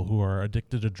people who are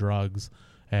addicted to drugs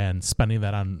and spending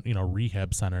that on,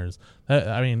 rehab centers.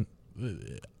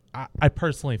 I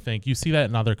personally think you see that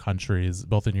in other countries,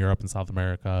 both in Europe and South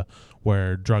America,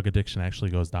 where drug addiction actually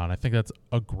goes down. I think that's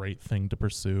a great thing to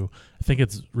pursue. I think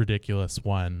it's ridiculous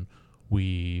when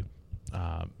we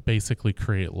basically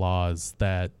create laws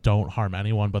that don't harm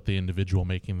anyone but the individual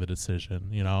making the decision,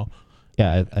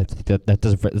 Yeah, I think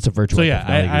that's a virtual. So yeah,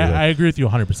 I agree with you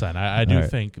 100%. I do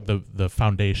think the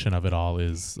foundation of it all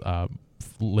is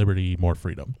liberty, more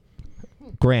freedom.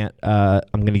 Grant, I'm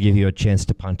going to give you a chance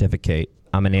to pontificate.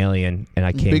 I'm an alien, and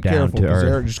I came down to Earth.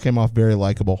 Eric just came off very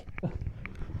likable.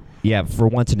 Yeah, for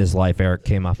once in his life, Eric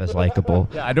came off as likable.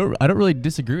 Yeah, I don't really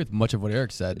disagree with much of what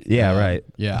Eric said. Yeah, right.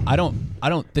 Yeah, I don't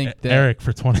think that Eric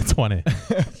for 2020.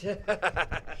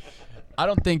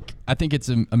 I think it's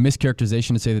a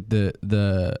mischaracterization to say that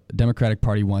the Democratic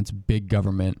Party wants big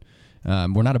government.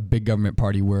 We're not a big government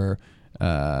party. We're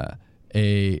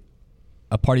a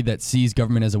party that sees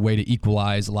government as a way to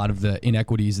equalize a lot of the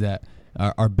inequities that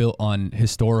are built on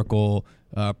historical,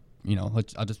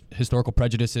 historical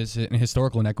prejudices and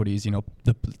historical inequities.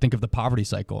 Think of the poverty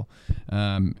cycle.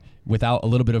 Without a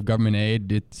little bit of government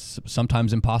aid, it's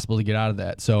sometimes impossible to get out of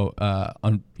that. So,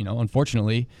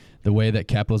 unfortunately, the way that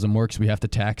capitalism works, we have to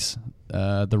tax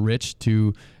the rich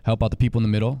to help out the people in the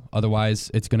middle. Otherwise,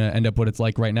 it's going to end up what it's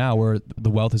like right now, where the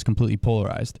wealth is completely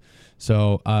polarized.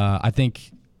 So, I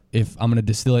think if I'm going to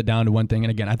distill it down to one thing,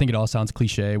 and again, I think it all sounds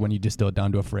cliche when you distill it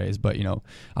down to a phrase, but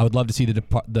I would love to see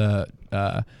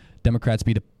the Democrats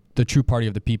be the true party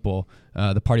of the people,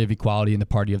 the party of equality, and the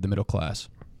party of the middle class.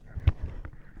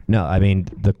 No, I mean,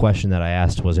 the question that I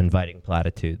asked was inviting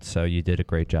platitudes, so you did a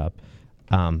great job.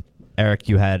 Eric,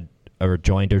 you had a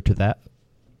rejoinder to that?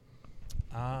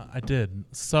 I did.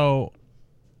 So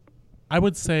I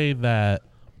would say that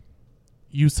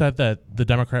you said that the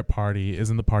Democrat Party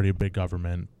isn't the party of big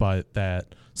government, but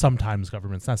that sometimes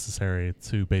government's necessary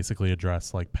to basically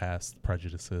address like past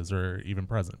prejudices or even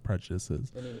present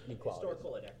prejudices.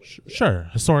 Historical inequities. Sure.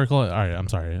 Historical. All right. I'm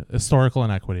sorry. Historical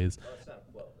inequities.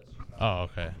 Oh,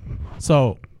 okay.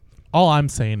 So all I'm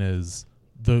saying is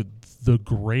the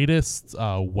greatest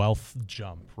wealth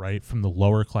jump, right, from the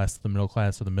lower class to the middle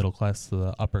class or the middle class to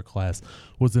the upper class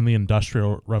was in the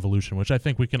Industrial Revolution, which I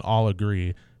think we can all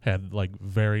agree had like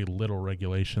very little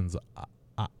regulations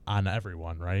on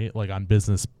everyone, right? Like on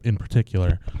business in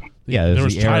particular. Yeah, there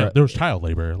was child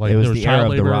labor. Like it was there was the child era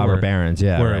of the labor robber barons,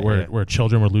 yeah, where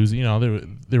children were losing.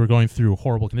 They were going through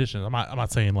horrible conditions. I'm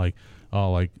not saying like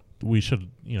we should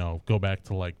go back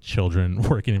to like children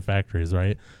working in factories,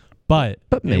 right? But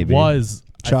maybe. It was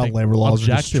Child labor laws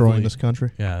are destroying this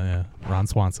country. Yeah. Ron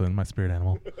Swanson, my spirit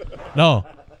animal. No,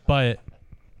 but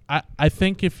I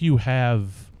think if you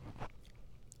have,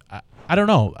 I don't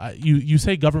know, you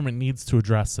say government needs to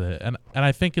address it, and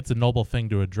I think it's a noble thing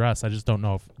to address. I just don't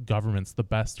know if government's the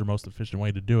best or most efficient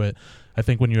way to do it. I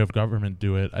think when you have government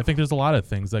do it, I think there's a lot of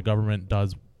things that government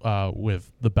does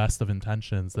with the best of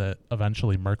intentions that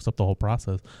eventually murks up the whole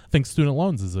process. I think student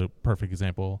loans is a perfect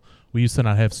example. We used to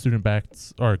not have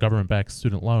student-backed or government-backed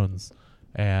student loans,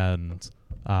 and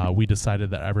we decided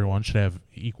that everyone should have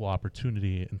equal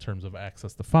opportunity in terms of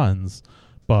access to funds.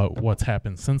 But what's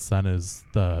happened since then is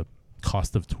the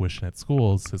cost of tuition at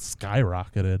schools has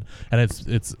skyrocketed, and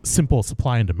it's simple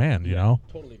supply and demand.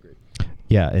 Totally agree.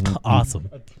 Yeah, and awesome.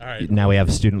 All right. Now we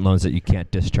have student loans that you can't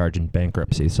discharge in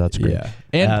bankruptcy, so that's great.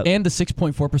 Yeah, and the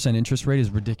 6.4% interest rate is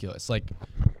ridiculous. Like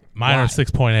mine why? are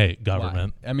 6.8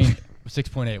 government. Why? I mean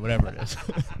 6.8, whatever it is.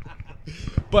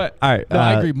 But all right, no,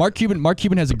 I agree. Mark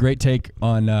Cuban has a great take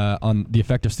on the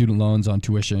effect of student loans on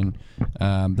tuition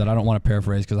that I don't want to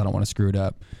paraphrase because I don't want to screw it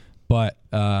up. But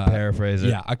paraphrase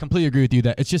it. Yeah, I completely agree with you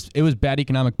that it was bad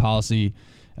economic policy.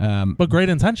 But great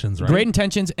intentions, right? Great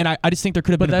intentions, and I just think there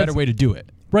could have been a better way to do it.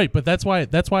 Right, but that's why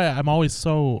I'm always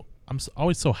so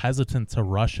hesitant to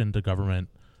rush into government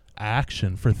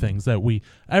action for things that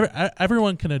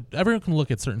everyone can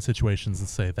look at certain situations and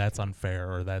say that's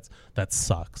unfair or that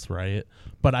sucks, right?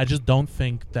 But I just don't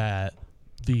think that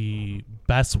the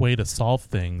best way to solve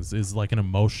things is like an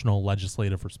emotional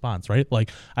legislative response, right?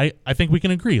 Like I think we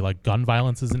can agree like gun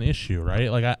violence is an issue,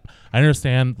 right? Like I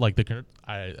understand like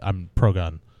I'm pro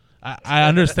gun. I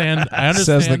understand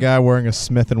Says the guy wearing a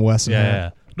Smith and Wesson hat. yeah.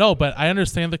 No, but I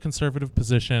understand the conservative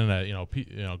position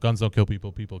that guns don't kill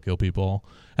people, people kill people,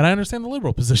 and I understand the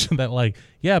liberal position that like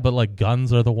but like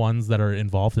guns are the ones that are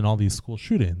involved in all these school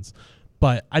shootings.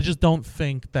 But I just don't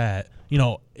think that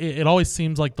it always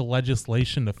seems like the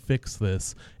legislation to fix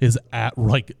this is at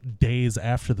like days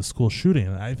after the school shooting.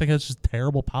 And I think that's just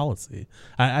terrible policy.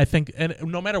 I think, and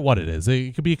no matter what it is,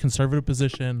 it could be a conservative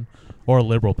position or a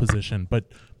liberal position, but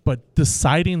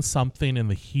deciding something in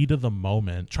the heat of the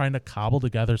moment, trying to cobble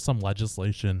together some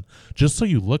legislation just so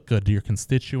you look good to your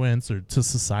constituents or to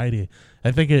society,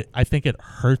 I think it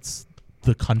hurts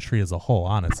the country as a whole,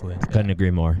 honestly. Couldn't agree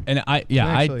more. And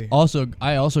I also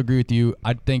agree with you.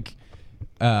 I think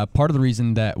part of the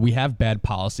reason that we have bad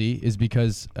policy is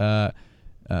because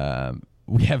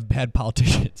we have bad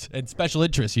politicians and special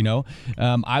interests.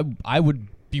 I would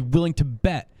be willing to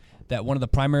bet that one of the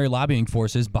primary lobbying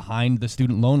forces behind the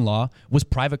student loan law was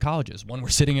private colleges, one we're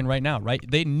sitting in right now, right?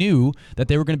 They knew that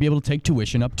they were going to be able to take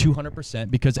tuition up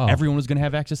 200% because everyone was going to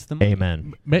have access to the money.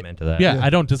 Amen. Amen to that. Yeah, I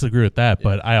don't disagree with that,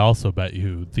 but I also bet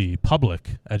you the public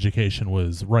education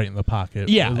was right in the pocket.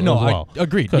 Yeah, as well. I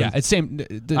agreed. Yeah, it's same.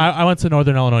 I went to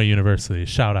Northern Illinois University.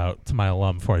 Shout out to my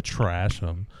alum before I trash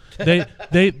them. They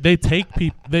take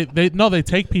people. They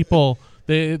take people.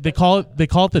 They call it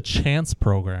the chance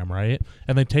program, right?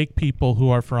 And they take people who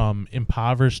are from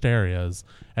impoverished areas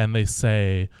and they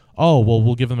say, oh, well,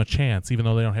 we'll give them a chance, even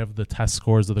though they don't have the test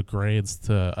scores or the grades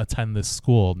to attend this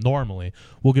school normally.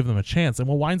 We'll give them a chance. And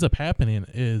what winds up happening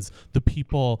is the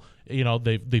people,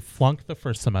 they flunk the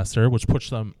first semester, which puts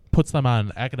them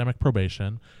on academic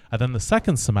probation. And then the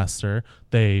second semester,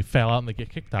 they fail out and they get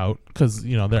kicked out because,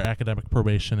 their academic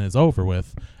probation is over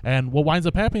with. And what winds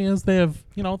up happening is they have,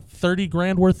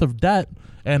 $30,000 worth of debt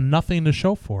and nothing to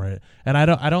show for it. And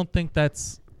I don't think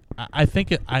that's,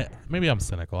 maybe I'm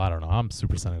cynical. I don't know. I'm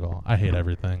super cynical. I hate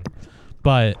everything.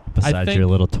 But besides your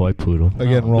little toy poodle.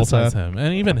 Again, roll besides tide. him.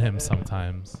 And even him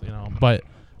sometimes, But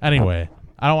anyway,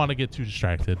 I don't want to get too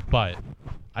distracted. But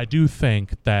I do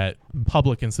think that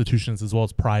public institutions as well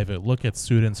as private look at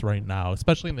students right now,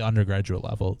 especially in the undergraduate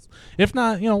levels. If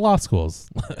not, law schools.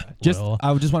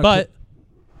 I would just want to...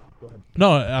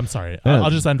 No, I'm sorry. Yeah.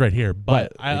 I'll just end right here.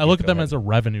 But I look at them ahead. as a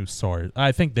revenue source.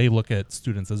 I think they look at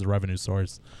students as a revenue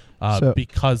source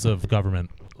because of government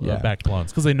backed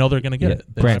loans, because they know they're going to get it.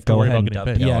 They don't have to worry about getting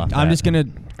paid. Yeah, I'm just going to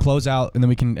close out, and then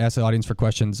we can ask the audience for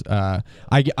questions. I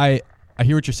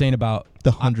hear what you're saying about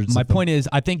the hundreds. My point is,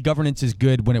 I think governance is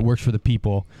good when it works for the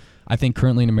people. I think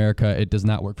currently in America, it does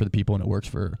not work for the people, and it works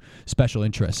for special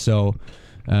interests. So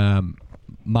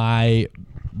my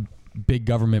big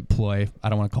government ploy, I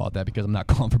don't want to call it that because I'm not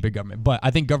calling for big government, but I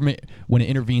think government, when it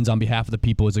intervenes on behalf of the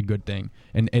people, is a good thing,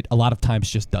 and it a lot of times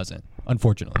just doesn't,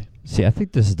 unfortunately. See, I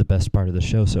think this is the best part of the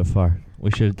show so far. We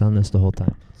should have done this the whole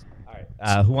time. All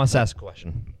right. Who wants to ask a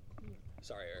question?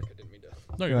 Sorry, Eric, I didn't mean to.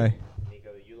 No, you're right.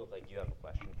 Nico, you look like you have a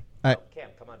question. All right. Cam,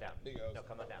 come on down. No,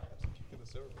 come on down.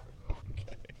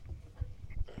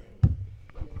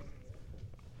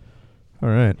 All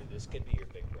right. This could be your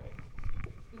big break.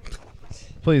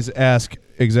 Please ask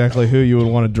exactly who you would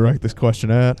want to direct this question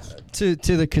at. To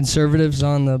the conservatives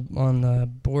on the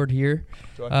board here,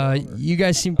 you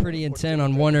guys seem pretty intent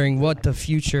on wondering what the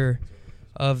future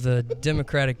of the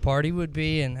Democratic Party would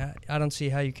be, and I don't see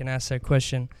how you can ask that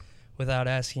question without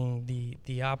asking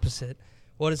the opposite.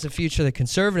 What is the future of the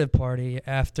Conservative Party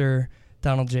after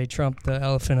Donald J. Trump, the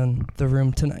elephant in the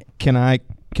room tonight? Can I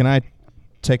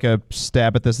take a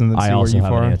stab at this and then see I where also you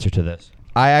have are? an answer to this.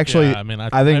 I actually, Yeah, I mean, I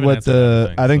think haven't what answered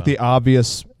the everything, the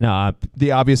obvious No,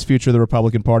 the obvious future of the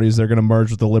Republican Party is they're going to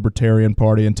merge with the Libertarian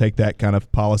Party and take that kind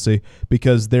of policy,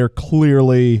 because they're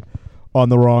clearly on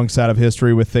the wrong side of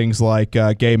history with things like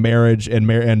gay marriage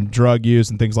and drug use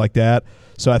and things like that.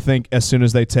 So I think as soon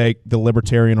as they take the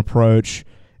Libertarian approach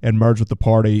and merge with the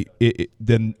party,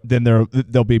 then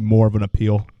there'll be more of an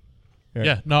appeal.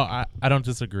 Yeah, no, I don't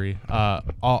disagree.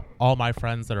 All my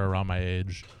friends that are around my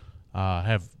age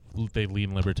they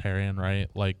lean libertarian, right?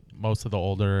 Like most of the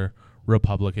older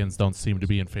Republicans don't seem to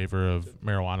be in favor of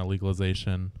marijuana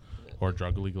legalization or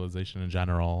drug legalization in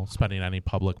general, spending any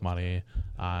public money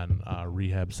on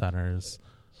rehab centers.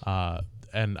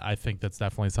 And I think that's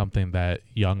definitely something that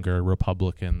younger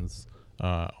Republicans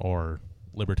or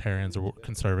libertarians or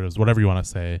conservatives, whatever you want to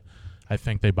say, I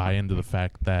think they buy into the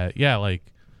fact that,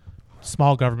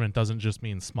 small government doesn't just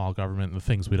mean small government and the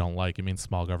things we don't like. It means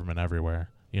small government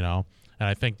everywhere. you know. And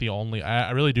I think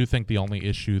I really do think the only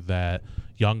issue that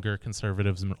younger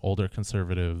conservatives and older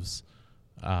conservatives,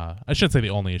 I shouldn't say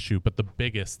the only issue, but the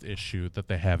biggest issue that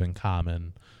they have in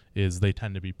common is they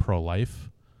tend to be pro-life.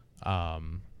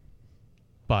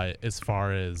 But as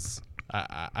far as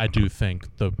I do think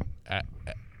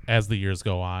as the years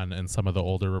go on and some of the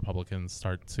older Republicans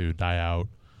start to die out,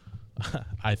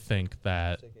 I think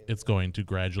that it's going to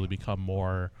gradually become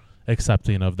more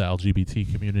accepting of the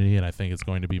LGBT community, and I think it's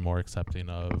going to be more accepting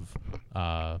of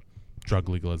drug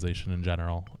legalization in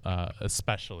general,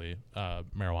 especially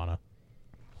marijuana.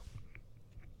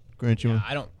 Grant, Yeah,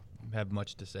 I don't have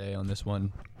much to say on this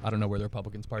one. I don't know where the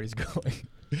Republican Party's going.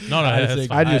 No, I that's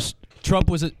fine. Trump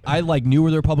was. I knew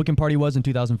where the Republican Party was in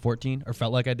 2014, or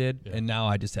felt like I did, and now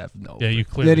I just have no. Yeah, you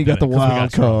clearly Then he got the didn't, 'cause we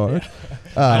wild Trump.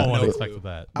 card. No one no expected clue.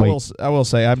 that. I will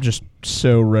say I'm just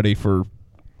so ready for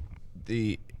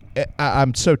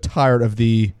I'm so tired of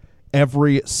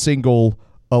every single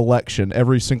election,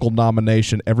 every single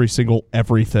nomination, every single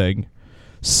everything.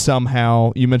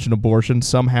 Somehow, you mentioned abortion,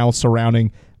 somehow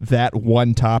surrounding that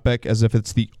one topic as if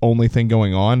it's the only thing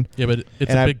going on. Yeah, but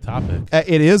it's a big topic.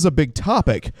 It is a big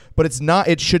topic, but it's not.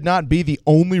 It should not be the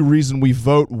only reason we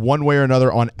vote one way or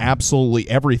another on absolutely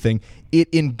everything. It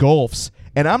engulfs,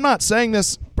 and I'm not saying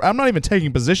this. I'm not even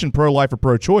taking position pro-life or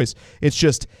pro-choice. It's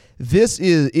just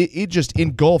it just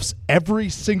engulfs every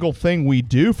single thing we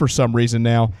do for some reason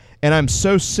now, and I'm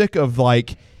so sick of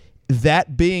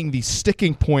that being the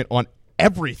sticking point on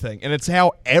everything. And it's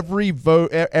how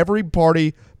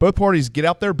both parties get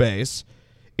out their base.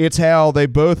 It's how they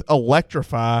both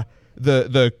electrify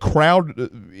the crowd.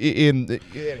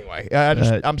 Anyway,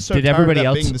 I'm so did tired everybody of that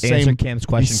else being the answer same Cam's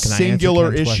question? Can I answer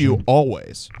singular Cam's issue question?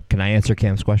 always. Can I answer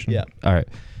Cam's question? Yeah. All right.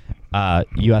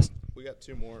 You asked. We got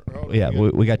two more. Yeah,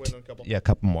 we got a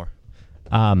couple more.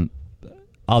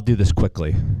 I'll do this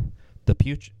quickly. The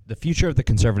future of the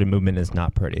conservative movement is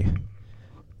not pretty.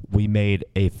 We made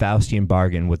a Faustian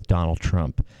bargain with Donald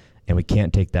Trump, and we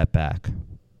can't take that back.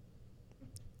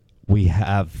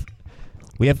 I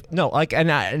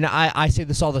say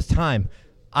this all the time.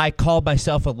 I call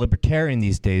myself a libertarian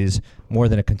these days more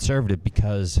than a conservative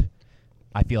because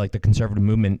I feel like the conservative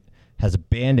movement has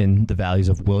abandoned the values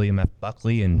of William F.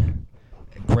 Buckley and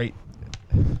great.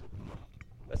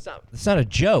 That's not a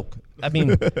joke. I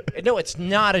mean, no, it's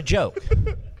not a joke.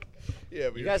 Yeah,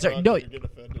 but you guys are no.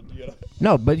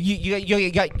 No, but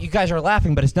you guys are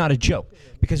laughing, but it's not a joke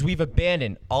because we've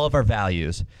abandoned all of our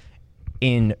values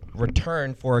in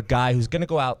return for a guy who's going to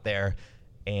go out there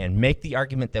and make the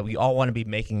argument that we all want to be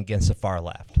making against the far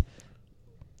left.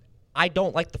 I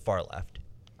don't like the far left.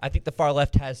 I think the far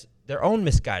left has their own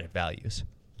misguided values.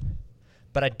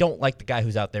 But I don't like the guy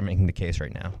who's out there making the case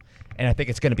right now. And I think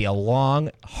it's going to be a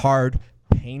long, hard,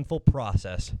 painful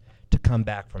process to come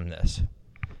back from this.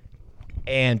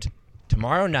 And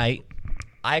tomorrow night,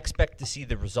 I expect to see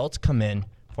the results come in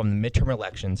from the midterm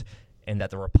elections and that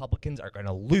the Republicans are going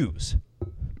to lose.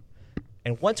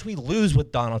 And once we lose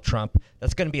with Donald Trump,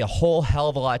 that's going to be a whole hell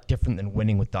of a lot different than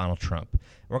winning with Donald Trump.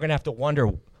 We're going to have to wonder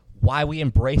why we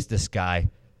embraced this guy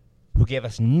who gave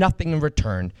us nothing in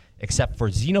return except for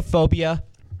xenophobia,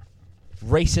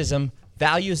 racism,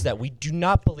 values that we do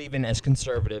not believe in as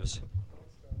conservatives.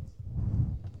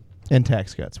 And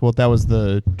tax cuts. Well, that was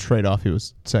the trade-off he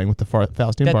was saying with the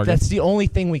Faustian bargain. That's the only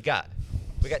thing we got.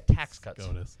 We got tax cuts.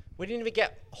 SCOTUS. We didn't even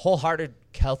get wholehearted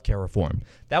healthcare reform.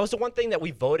 That was the one thing that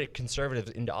we voted conservatives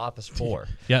into office for.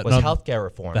 Was healthcare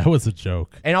reform. That was a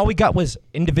joke. And all we got was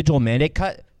individual mandate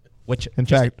cut, which In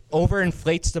fact,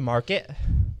 overinflates the market.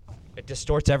 It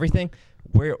distorts everything.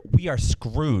 We are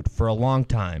screwed for a long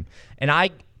time. And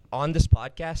on this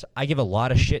podcast, I give a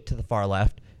lot of shit to the far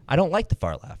left. I don't like the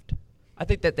far left. I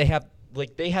think that they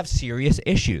have serious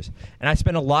issues. And I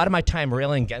spend a lot of my time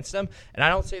railing against them. And I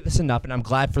don't say this enough, and I'm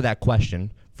glad for that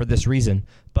question for this reason.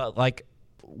 But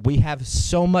we have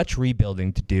so much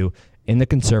rebuilding to do in the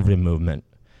conservative movement.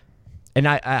 And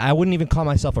I wouldn't even call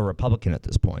myself a Republican at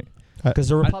this point. Because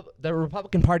the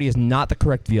Republican Party is not the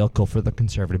correct vehicle for the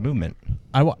conservative movement.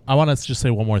 I want to just say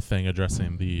one more thing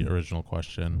addressing the original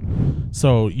question.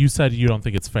 So you said you don't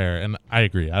think it's fair, and I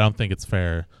agree. I don't think it's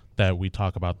fair that we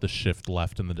talk about the shift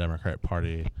left in the Democrat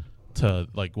Party to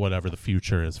whatever the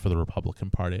future is for the Republican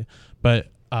Party.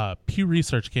 But Pew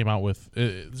Research came out with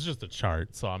it's just a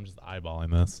chart, so I'm just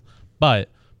eyeballing this. But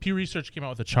Pew Research came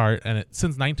out with a chart, and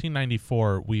since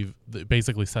 1994, it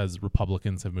basically says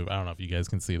Republicans have moved. I don't know if you guys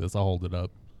can see this. I'll hold it up.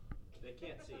 They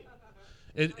can't see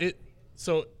it.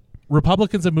 So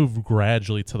Republicans have moved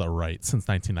gradually to the right since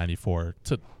 1994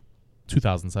 to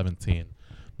 2017.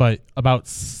 But about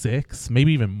 6,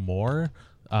 maybe even more,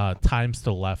 times to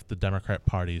the left, the Democrat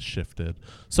Party has shifted.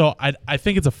 So I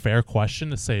think it's a fair question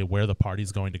to say where the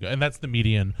party's going to go, and that's the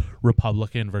median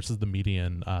Republican versus the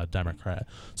median Democrat.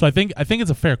 So I think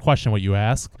it's a fair question what you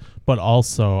ask, but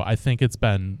also I think it's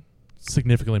been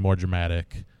significantly more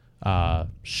dramatic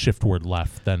shiftward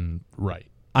left than right.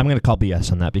 I'm going to call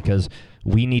BS on that because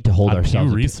we need to hold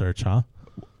ourselves. Pew Research, huh?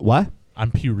 What?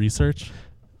 On Pew Research?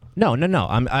 No.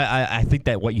 I think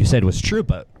that what you said was true,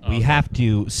 but we have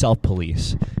to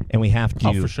self-police, and we have to.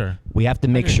 Oh, for sure. We have to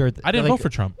make sure. I didn't vote for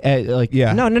Trump.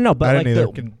 Yeah. No. But I didn't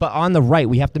either. but on the right,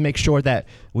 we have to make sure that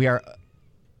we are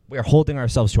holding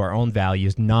ourselves to our own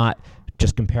values, not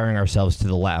just comparing ourselves to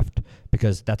the left,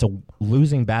 because that's a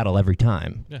losing battle every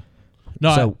time. Yeah.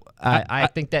 No. So I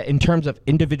think that in terms of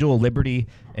individual liberty,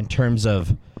 in terms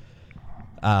of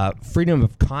freedom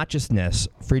of consciousness,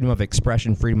 freedom of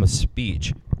expression, freedom of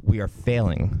speech, we are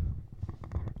failing.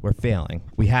 We're failing.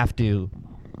 We have to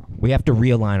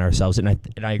realign ourselves, and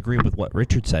I agree with what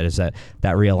Richard said, is that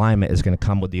realignment is going to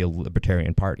come with the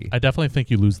Libertarian Party. I definitely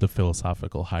think you lose the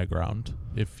philosophical high ground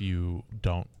if you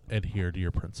don't adhere to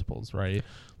your principles, right?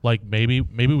 Like maybe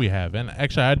we have, and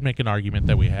actually I'd make an argument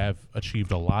that we have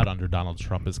achieved a lot under Donald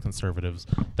Trump as conservatives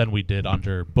than we did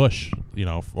under Bush,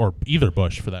 or either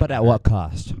Bush for that But matter. at what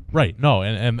cost? Right. No,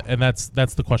 and that's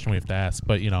the question we have to ask.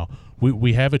 But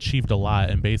we have achieved a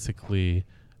lot, and basically,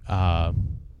 and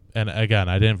again,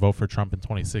 I didn't vote for Trump in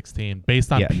 2016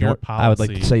 based on pure policy. I would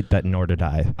like to say that nor did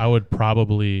I. I would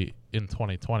probably in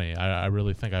 2020. I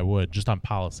really think I would, just on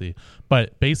policy.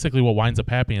 But basically what winds up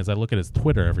happening is I look at his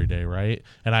Twitter every day, right?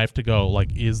 And I have to go,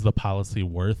 like, is the policy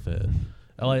worth it?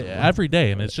 Like, every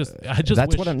day, and it's just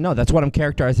that's what I'm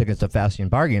characterizing as a Faustian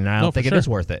bargain, and I don't think it is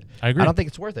worth it. I agree. I don't think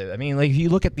it's worth it. I mean, like, if you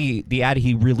look at the ad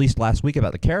he released last week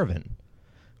about the caravan,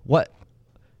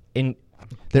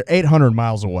 they're 800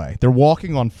 miles away. They're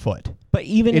walking on foot. But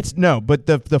even but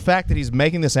the fact that he's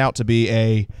making this out to be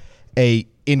a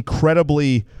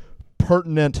incredibly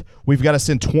pertinent. We've got to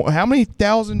send how many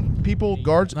thousand people,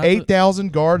 guards?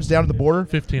 8,000 guards down to the border.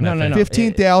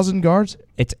 15,000 guards.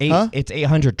 It's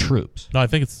 800 troops. No, I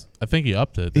think he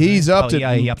upped it. He's upped it.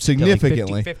 He upped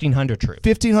significantly. 1,500 troops.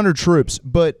 1,500 troops,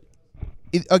 but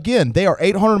again, they are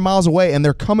 800 miles away and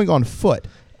they're coming on foot.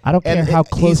 I don't care how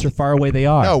close or far away they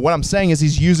are. No, what I'm saying is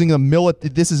he's using the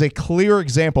military. This is a clear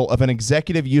example of an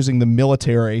executive using the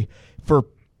military for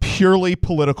purely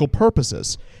political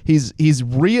purposes. He's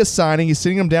reassigning, he's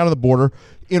sending them down to the border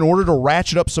in order to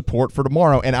ratchet up support for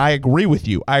tomorrow. And I agree with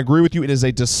you. It is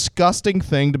a disgusting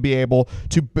thing to be able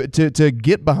to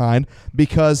get behind,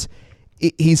 because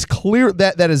he's clear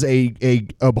that is a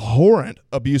abhorrent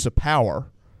abuse of power.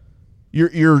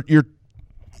 It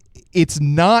is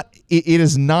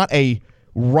not a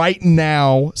right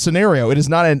now scenario. It is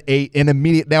not an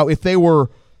immediate. Now, if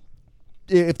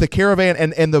the caravan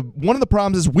and one of the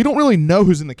problems is we don't really know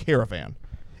who's in the caravan.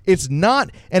 It's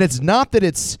not that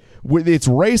it's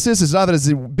racist. It's not that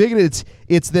it's bigoted.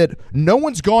 It's that no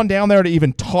one's gone down there to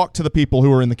even talk to the people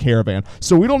who are in the caravan.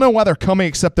 So we don't know why they're coming,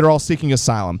 except they're all seeking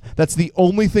asylum. That's the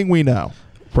only thing we know.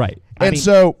 Right.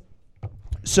 So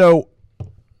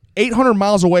 800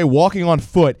 miles away, walking on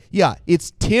foot. Yeah,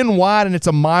 it's 10 wide and it's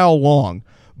a mile long.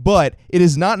 But it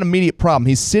is not an immediate problem.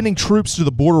 He's sending troops to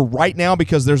the border right now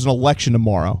because there's an election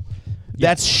tomorrow. Yeah.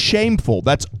 That's shameful.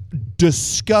 That's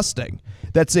disgusting.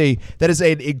 That is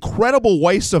an incredible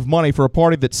waste of money for a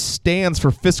party that stands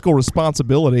for fiscal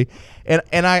responsibility. And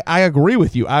I agree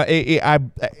with you.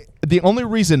 The only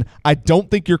reason I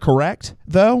don't think you're correct,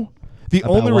 though,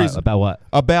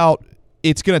 about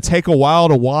it's going to take a while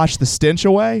to wash the stench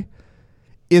away,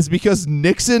 is because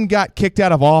Nixon got kicked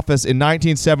out of office in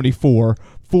 1974.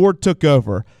 Ford took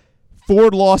over.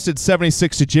 Ford lost in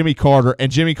 76 to Jimmy Carter, and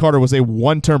Jimmy Carter was a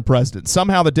one-term president.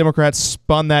 Somehow the Democrats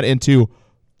spun that into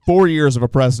 4 years of a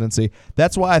presidency.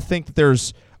 That's why I think that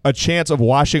there's a chance of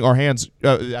washing our hands,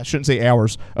 I shouldn't say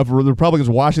ours, of the Republicans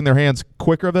washing their hands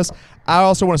quicker of this. I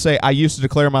also want to say I used to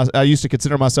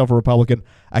consider myself a Republican.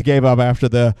 I gave up after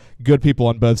the good people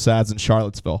on both sides in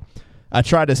Charlottesville. I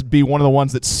tried to be one of the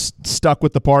ones that stuck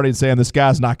with the party and saying this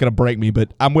guy's not going to break me,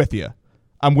 but I'm with you.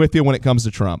 I'm with you when it comes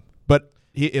to Trump. But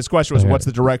his question was, what's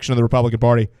the direction of the Republican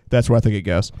Party? That's where I think it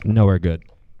goes. Nowhere good.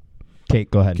 Kate,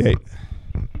 go ahead. Kate.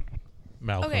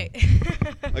 Malcolm. Okay.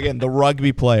 Again, the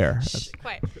rugby player.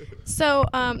 Quiet. So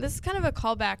this is kind of a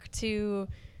callback to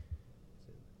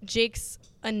Jake's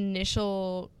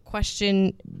initial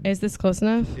question. Is this close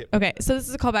enough? Yep. Okay. So this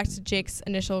is a callback to Jake's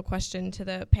initial question to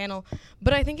the panel,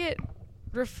 but I think it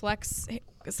reflects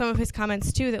some of his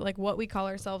comments too, that like what we call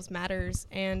ourselves matters,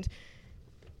 and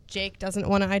Jake doesn't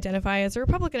want to identify as a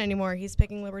Republican anymore. He's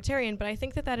picking Libertarian, but I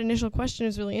think that initial question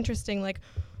is really interesting. Like,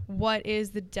 what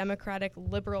is the Democratic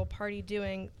Liberal Party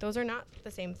doing? Those are not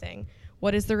the same thing.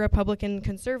 What is the Republican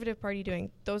Conservative Party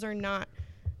doing? Those are not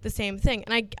the same thing.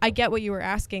 And I get what you were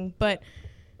asking, but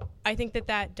I think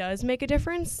that does make a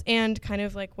difference. And kind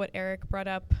of like what Eric brought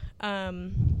up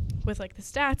with like the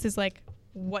stats is like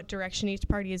what direction each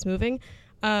party is moving.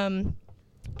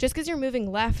 Just because you're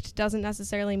moving left doesn't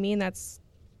necessarily mean that's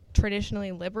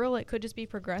traditionally liberal. It could just be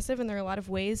progressive, and there are a lot of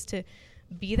ways to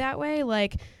be that way.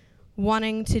 Like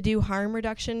wanting to do harm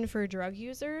reduction for drug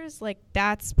users, like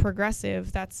that's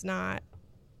progressive. That's not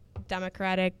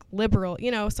democratic liberal,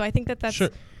 so I think that's sure.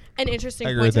 an interesting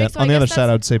I agree point with to make. that. So On I the guess other that's side,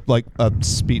 I would say like a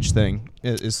speech thing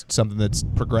is something that's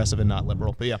progressive and not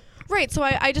liberal. But yeah. right. So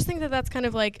I just think that's kind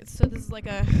of like, so this is like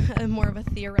a more of a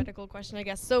theoretical question, I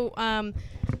guess. So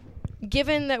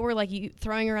given that we're like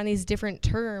throwing around these different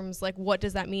terms, like what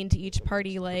does that mean to each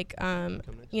party? Like,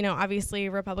 obviously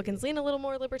Republicans lean a little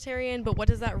more libertarian, but what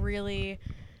does that really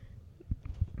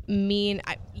mean?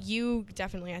 You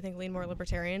definitely, I think, lean more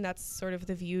libertarian. That's sort of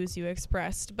the views you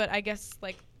expressed. But I guess,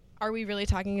 like, are we really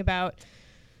talking about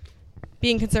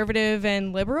being conservative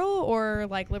and liberal, or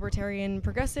like libertarian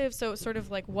progressive? So sort of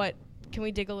like what, can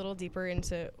we dig a little deeper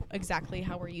into exactly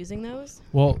how we're using those?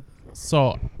 Well,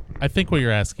 so I think what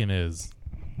you're asking is,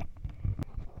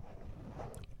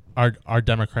 are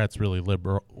Democrats really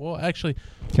liberal? Well, actually,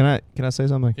 Can I say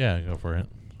something? yeah, go for it.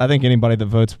 I think anybody that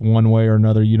votes one way or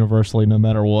another universally, no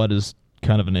matter what, is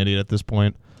kind of an idiot at this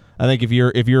point. I think if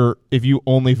you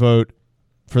only vote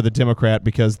for the Democrat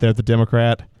because they're the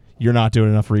Democrat, you're not doing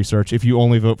enough research. If you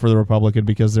only vote for the Republican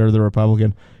because they're the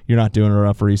Republican, you're not doing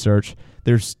enough research.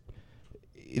 There's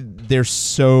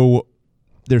so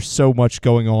much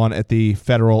going on at the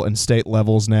federal and state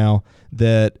levels now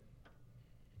that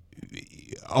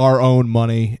our own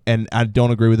money, and I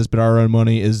don't agree with this, but our own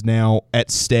money is now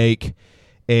at stake,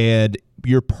 and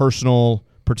your personal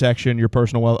protection, your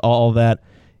personal wealth, all of that.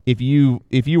 If you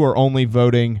are only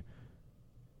voting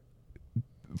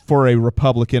for a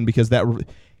Republican because that,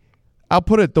 I'll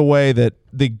put it the way that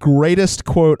the greatest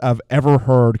quote I've ever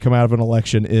heard come out of an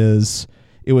election is,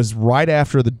 it was right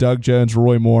after the Doug Jones,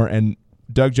 Roy Moore, and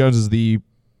Doug Jones he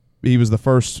was the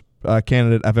first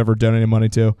candidate I've ever donated money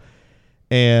to,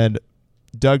 and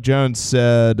Doug Jones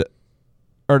said,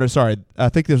 I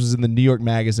think this was in the New York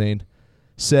Magazine,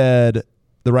 the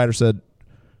writer said,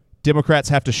 Democrats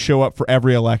have to show up for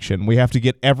every election. We have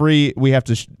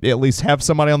to at least have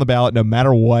somebody on the ballot no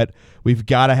matter what. We've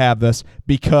got to have this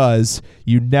because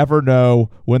you never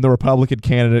know when the Republican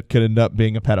candidate could end up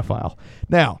being a pedophile.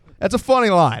 Now, that's a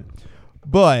funny line,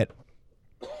 but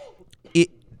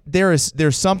there's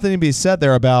something to be said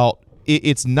there about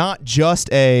it's not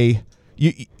just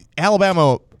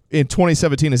Alabama in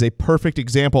 2017 is a perfect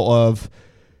example of,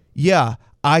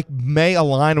 I may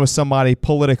align with somebody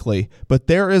politically, but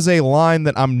there is a line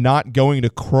that I'm not going to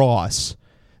cross.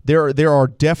 There are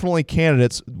definitely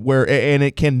candidates where, and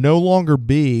it can no longer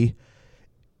be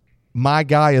my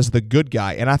guy is the good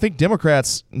guy. And I think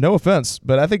Democrats, no offense,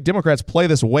 but I think Democrats play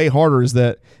this way harder, is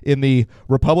that in the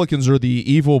Republicans are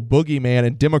the evil boogeyman,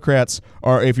 and Democrats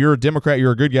are, if you're a Democrat,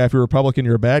 you're a good guy. If you're a Republican,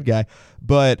 you're a bad guy.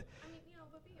 But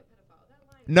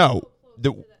no,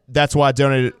 that's why I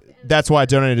donated. That's why I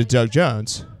donated to Doug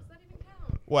Jones.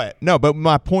 What? No, but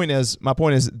my point is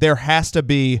there has to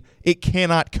be, it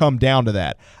cannot come down to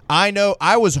that.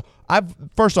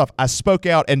 First off, I spoke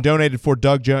out and donated to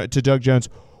Doug Jones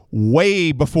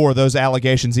way before those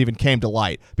allegations even came to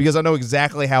light, because I know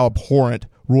exactly how abhorrent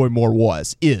Roy Moore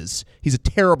is. He's a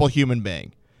terrible human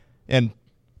being. And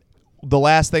the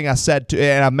last thing I said to,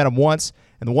 and I met him once,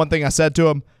 and the one thing I said to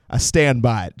him, I stand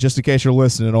by it, just in case you're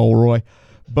listening, old Roy.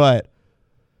 But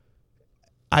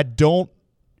I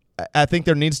think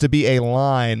there needs to be a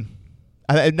line,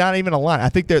 not even a line. I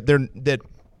think that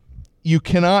you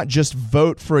cannot just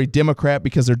vote for a Democrat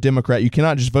because they're Democrat. You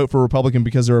cannot just vote for a Republican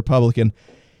because they're Republican.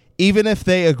 Even if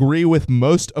they agree with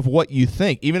most of what you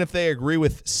think, even if they agree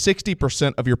with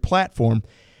 60% of your platform,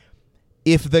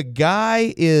 if the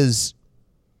guy is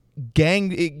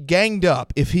ganged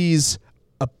up, if he's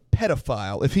a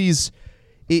pedophile,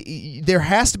 there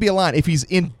has to be a line. If he's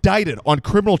indicted on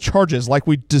criminal charges like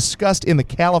we discussed in the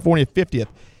California 50th,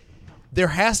 there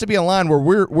has to be a line where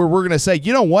we're going to say,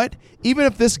 you know what? Even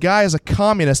if this guy is a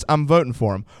communist, I'm voting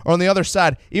for him. Or on the other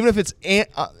side, even if it's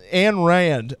Ayn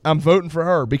Rand, I'm voting for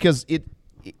her and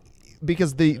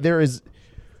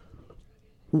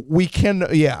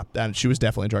she was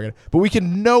definitely a drug addict. But we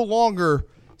can no longer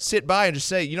sit by and just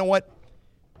say, you know what?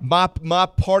 My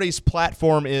party's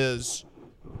platform is,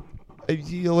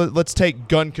 let's take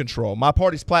gun control. My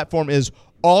party's platform is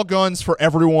all guns for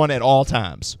everyone at all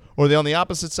times. Or on the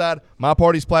opposite side, my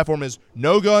party's platform is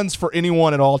no guns for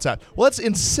anyone at all times. Well, that's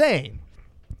insane.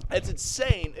 It's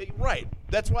insane. Right.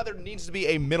 That's why there needs to be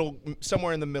a middle,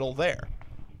 somewhere in the middle there.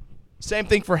 Same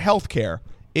thing for health care.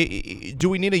 Do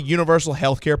we need a universal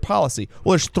health care policy?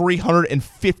 Well, there's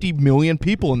 350 million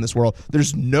people in this world.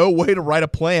 There's no way to write a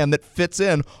plan that fits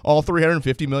in all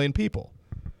 350 million people.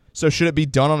 So should it be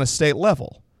done on a state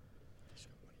level?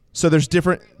 So there's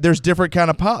different kind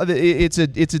of it's a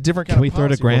different kind of policy. Can we throw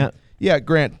to Grant? Yeah,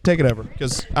 Grant, take it over,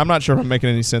 because I'm not sure if I'm making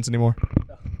any sense anymore.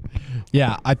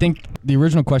 Yeah, I think the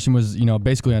original question was,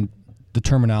 basically on the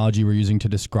terminology we're using to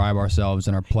describe ourselves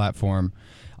and our platform.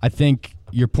 I think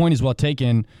your point is well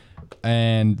taken,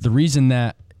 and the reason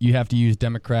that you have to use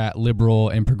Democrat, liberal,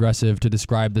 and progressive to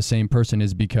describe the same person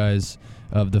is because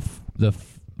of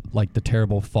the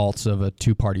terrible faults of a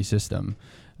two-party system.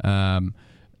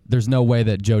 There's no way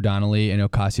that Joe Donnelly and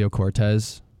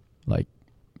Ocasio-Cortez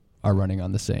are running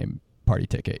on the same party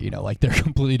ticket. They're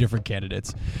completely different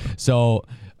candidates. So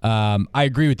I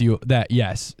agree with you that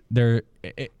yes,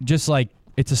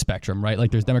 it's a spectrum, right?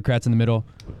 There's Democrats in the middle.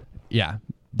 Yeah.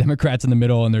 Democrats in the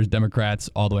middle, and there's Democrats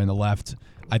all the way on the left.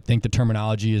 I think the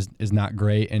terminology is not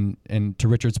great, and to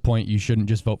Richard's point, you shouldn't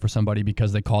just vote for somebody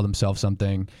because they call themselves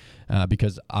something,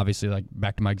 because obviously,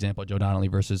 back to my example, Joe Donnelly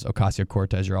versus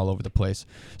Ocasio-Cortez, you're all over the place.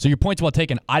 So your point's well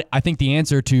taken. I think the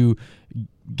answer to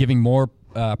giving more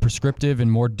prescriptive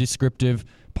and more descriptive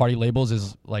party labels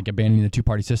is abandoning the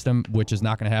two-party system, which is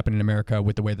not going to happen in America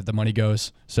with the way that the money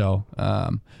goes. So,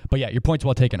 but yeah, your point's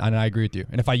well taken, and I agree with you.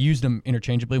 And if I used them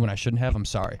interchangeably when I shouldn't have, I'm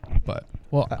sorry. But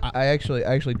I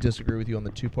actually disagree with you on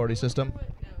the two-party system.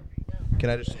 Can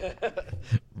I just?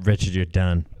 Richard, you're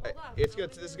done. This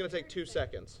is going to take 2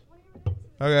 seconds.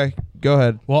 Okay, go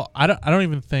ahead. Well, I don't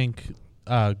even think,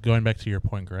 going back to your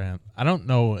point, Grant, I don't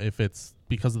know if it's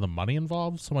because of the money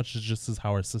involved so much as just as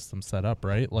how our system's set up,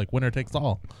 right? Winner takes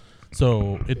all.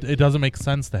 So it doesn't make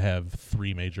sense to have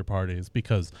three major parties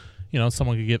because,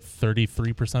 someone could get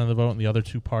 33% of the vote and the other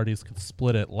two parties could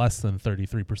split it less than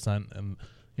 33%, and,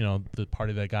 the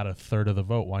party that got a third of the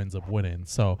vote winds up winning.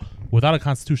 So without a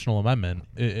constitutional amendment,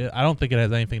 I don't think it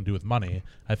has anything to do with money.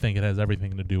 I think it has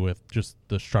everything to do with just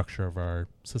the structure of our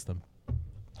system.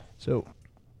 So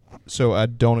I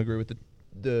don't agree with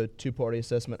the two-party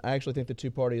assessment. I actually think the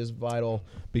two-party is vital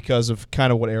because of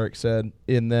kind of what Eric said,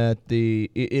 in that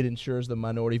it ensures the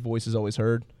minority voice is always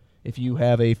heard. If you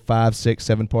have a 5, 6,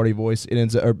 7-party voice, it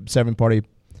ends up, or 7-party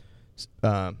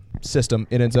system,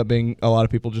 it ends up being a lot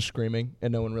of people just screaming,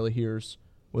 and no one really hears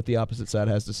what the opposite side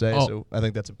has to say. So I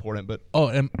think that's important. But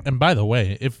and by the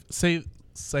way, if say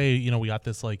we got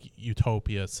this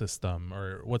utopia system,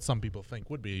 or what some people think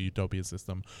would be a utopia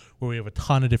system, where we have a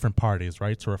ton of different parties,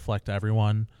 right, to reflect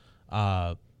everyone,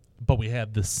 but we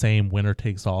had the same winner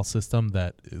takes all system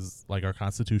that is our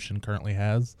Constitution currently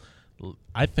has.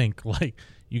 I think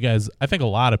I think a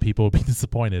lot of people would be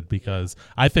disappointed, because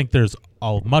I think there's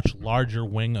a much larger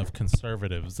wing of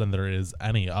conservatives than there is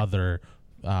any other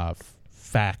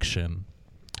faction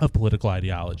of political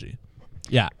ideology.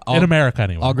 Yeah, in America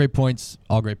anyway. All great points.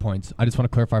 I just want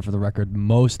to clarify for the record,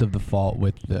 most of the fault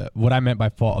with what I meant by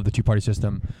fault of the two-party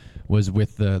system was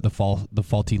with the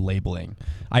faulty labeling.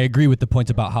 I agree with the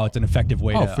points about how it's an effective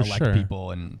way to elect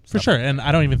people and for sure. And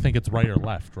I don't even think it's right or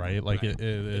left, right?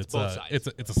 It's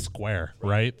a square,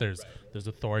 right? There's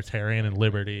authoritarian and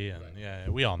liberty, and yeah,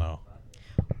 we all know.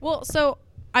 Well, so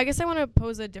I guess I want to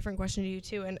pose a different question to you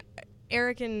too, and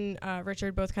Eric and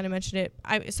Richard both kind of mentioned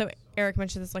it. So Eric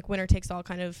mentioned this winner takes all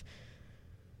kind of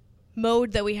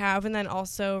mode that we have, and then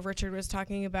also Richard was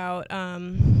talking about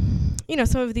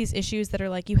some of these issues that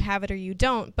are you have it or you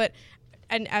don't. But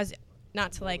and as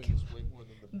not to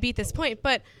beat this point,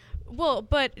 but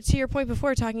to your point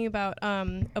before, talking about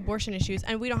abortion issues,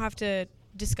 and we don't have to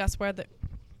discuss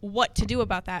what to do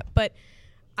about that, but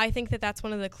I think that that's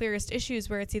one of the clearest issues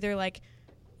where it's either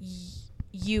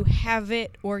you have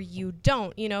it or you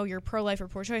don't, you're pro-life or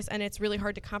pro-choice, and it's really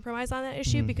hard to compromise on that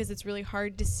issue because it's really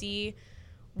hard to see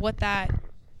what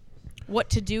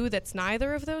to do that's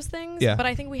neither of those things. Yeah. But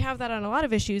I think we have that on a lot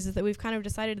of issues, is that we've kind of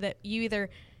decided that you either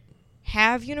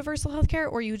have universal health care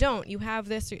or you don't. You have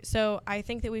this. So I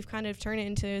think that we've kind of turned it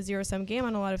into a zero-sum game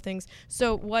on a lot of things.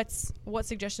 So what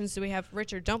suggestions do we have?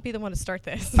 Richard, don't be the one to start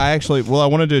this. I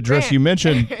wanted to address, Grant.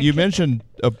 you mentioned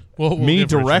we'll me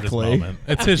give Richard directly. his moment.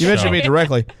 It's his You mentioned show. me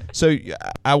directly.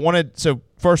 So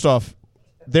first off,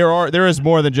 there is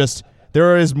more than just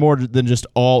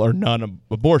all or none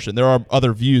abortion. There are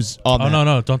other views on that.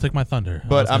 No, don't take my thunder.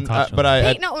 But I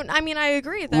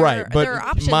agree. There are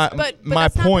options, but my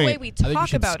that's point, not the way we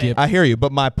talk about it. I hear you,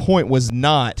 but my point was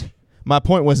not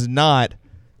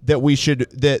that we should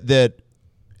that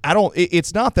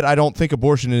It's not that I don't think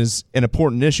abortion is an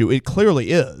important issue. It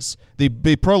clearly is. The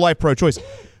pro-life, pro-choice.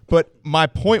 But my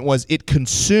point was it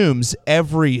consumes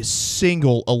every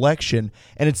single election,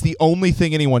 and it's the only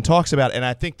thing anyone talks about. And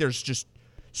I think there's just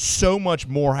so much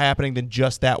more happening than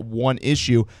just that one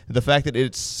issue. The fact that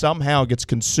it somehow gets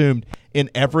consumed in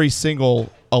every single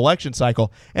election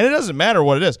cycle, and it doesn't matter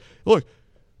what it is. Look,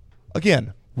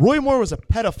 again, Roy Moore was a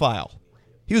pedophile.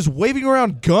 He was waving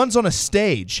around guns on a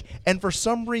stage, and for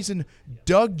some reason,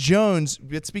 Doug Jones,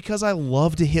 it's because I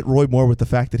love to hit Roy Moore with the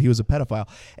fact that he was a pedophile,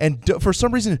 and for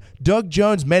some reason, Doug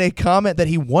Jones made a comment that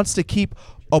he wants to keep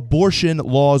abortion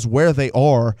laws where they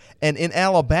are, and in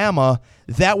Alabama,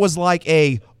 that was like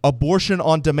a abortion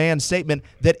on demand statement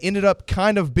that ended up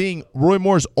kind of being Roy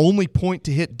Moore's only point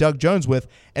to hit Doug Jones with,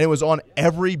 and it was on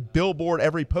every billboard,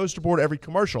 every poster board, every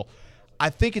commercial. I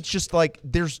think it's just like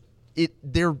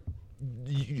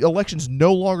elections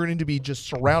no longer need to be just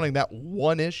surrounding that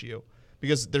one issue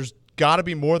because there's got to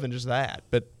be more than just that.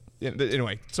 But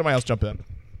anyway, somebody else jump in.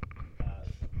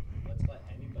 Let's let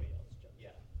anybody else jump. Yeah.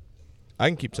 I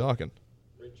can keep talking.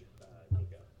 Richard,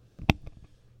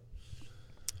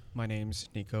 My name's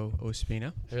Nico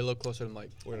Ospina, Hey, a little closer to the mic.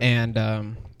 and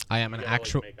I am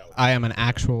an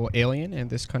actual alien in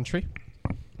this country,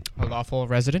 a lawful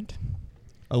resident.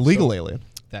 A legal alien.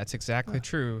 That's exactly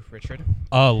true, Richard.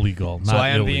 Illegal, not So I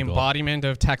am the illegal. embodiment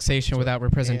of taxation without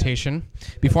representation.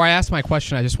 Before I ask my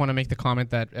question, I just want to make the comment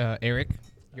that Eric,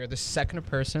 you're the second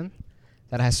person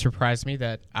that has surprised me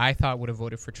that I thought would have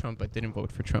voted for Trump but didn't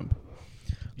vote for Trump.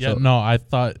 Yeah, So- no, I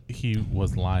thought he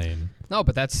was lying. No,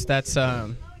 but that's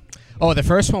the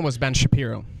first one was Ben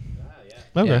Shapiro.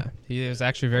 Okay. Yeah, he was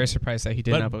actually very surprised that he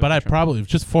did not vote But for I Trump. probably,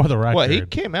 just for the record, Well, he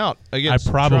came out against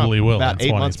probably Trump will about in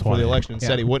 8 months before the 2020. election and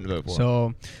said he wouldn't vote for him.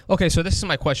 So, okay, so this is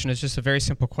my question. It's just a very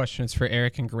simple question. It's for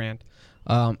Eric and Grant.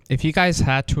 If you guys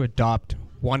had to adopt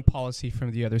one policy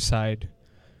from the other side,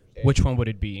 which one would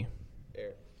it be?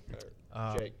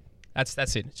 Jake. That's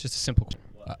it. It's just a simple question.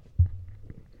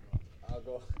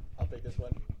 I'll take this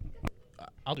one.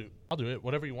 I'll do it.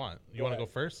 Whatever you want. You want to go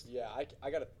first? Yeah,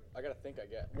 I gotta think.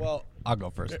 Well, I'll go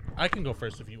first. I can go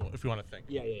first if you want to think.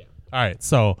 Yeah. All right.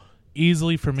 So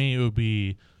easily for me, it would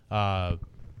be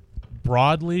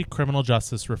broadly criminal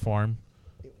justice reform,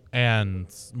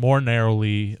 and more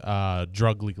narrowly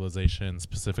drug legalization,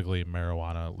 specifically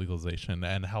marijuana legalization,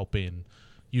 and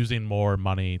using more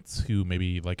money to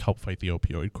maybe like help fight the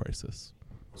opioid crisis.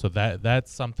 So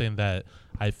that's something that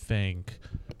I think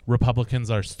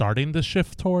Republicans are starting to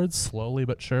shift towards slowly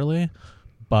but surely.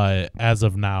 But as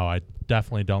of now, I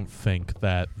definitely don't think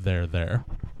that they're there.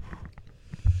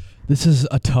 This is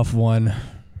a tough one.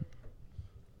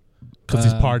 Because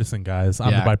he's partisan, guys.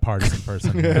 I'm yeah. the bipartisan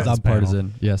person. here Because on I'm this panel.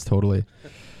 partisan. Yes, totally.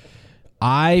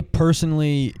 I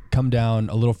personally come down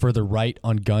a little further right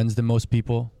on guns than most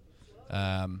people.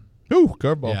 Ooh,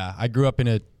 curveball. Yeah, I grew up in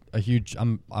a huge.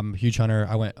 I'm a huge hunter.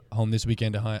 I went home this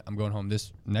weekend to hunt. I'm going home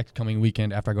this next coming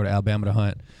weekend after I go to Alabama to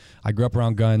hunt. I grew up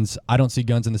around guns. I don't see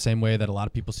guns in the same way that a lot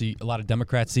of people see. A lot of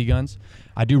Democrats see guns.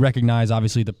 I do recognize,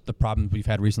 obviously, the problems we've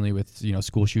had recently with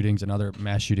school shootings and other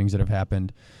mass shootings that have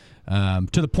happened. To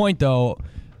the point, though,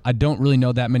 I don't really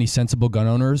know that many sensible gun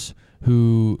owners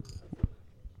who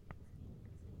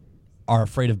are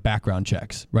afraid of background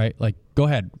checks. Right? Like, go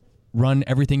ahead, run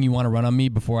everything you want to run on me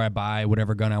before I buy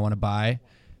whatever gun I want to buy.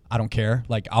 I don't care.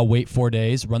 Like, I'll wait 4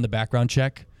 days, run the background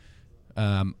check.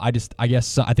 I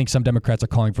think some Democrats are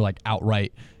calling for like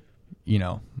outright,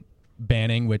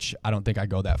 banning, which I don't think I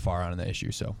go that far on the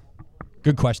issue. So,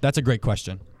 good question. That's a great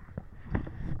question.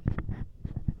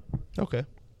 Okay.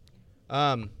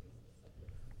 All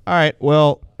right.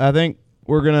 Well, I think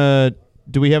we're gonna.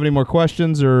 Do we have any more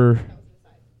questions or?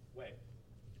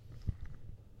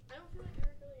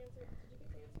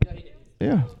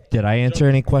 Yeah. Did I answer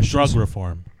any questions? Drug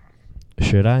reform.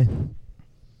 Should I?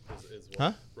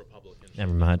 Huh?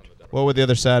 Never mind. What would the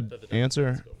other side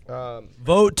answer?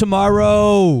 Vote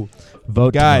tomorrow.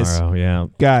 Vote Guys. tomorrow, yeah.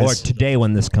 Guys. Or today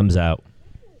when this comes out.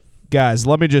 Guys,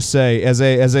 let me just say, as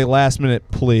a last minute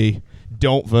plea,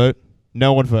 don't vote.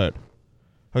 No one vote.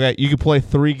 Okay, you could play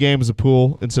 3 games of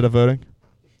pool instead of voting.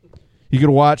 You could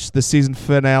watch the season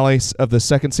finale of the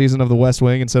second season of The West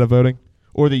Wing instead of voting,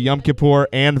 or the Yom Kippur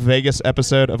and Vegas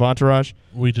episode of Entourage.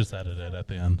 We just edited it at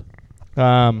the end.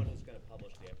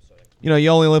 You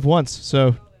only live once,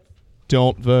 so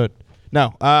don't vote.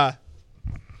 No.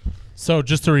 So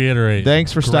just to reiterate,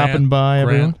 Thanks for stopping by,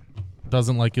 everyone. Grant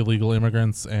doesn't like illegal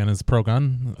immigrants and is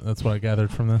pro-gun. That's what I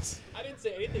gathered from this. I didn't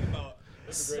say anything about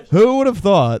immigration. Who would have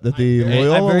thought that the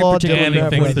Loyola very Law particular And he Democrat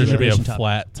thinks Party- there should be a immigration topic.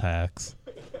 flat tax.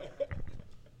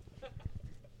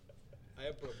 I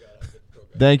am pro-gun.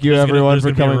 Thank you, There's everyone, gonna for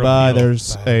be a coming by.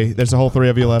 reveal. There's a whole 3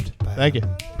 of you left. Thank you.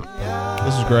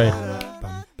 This is great.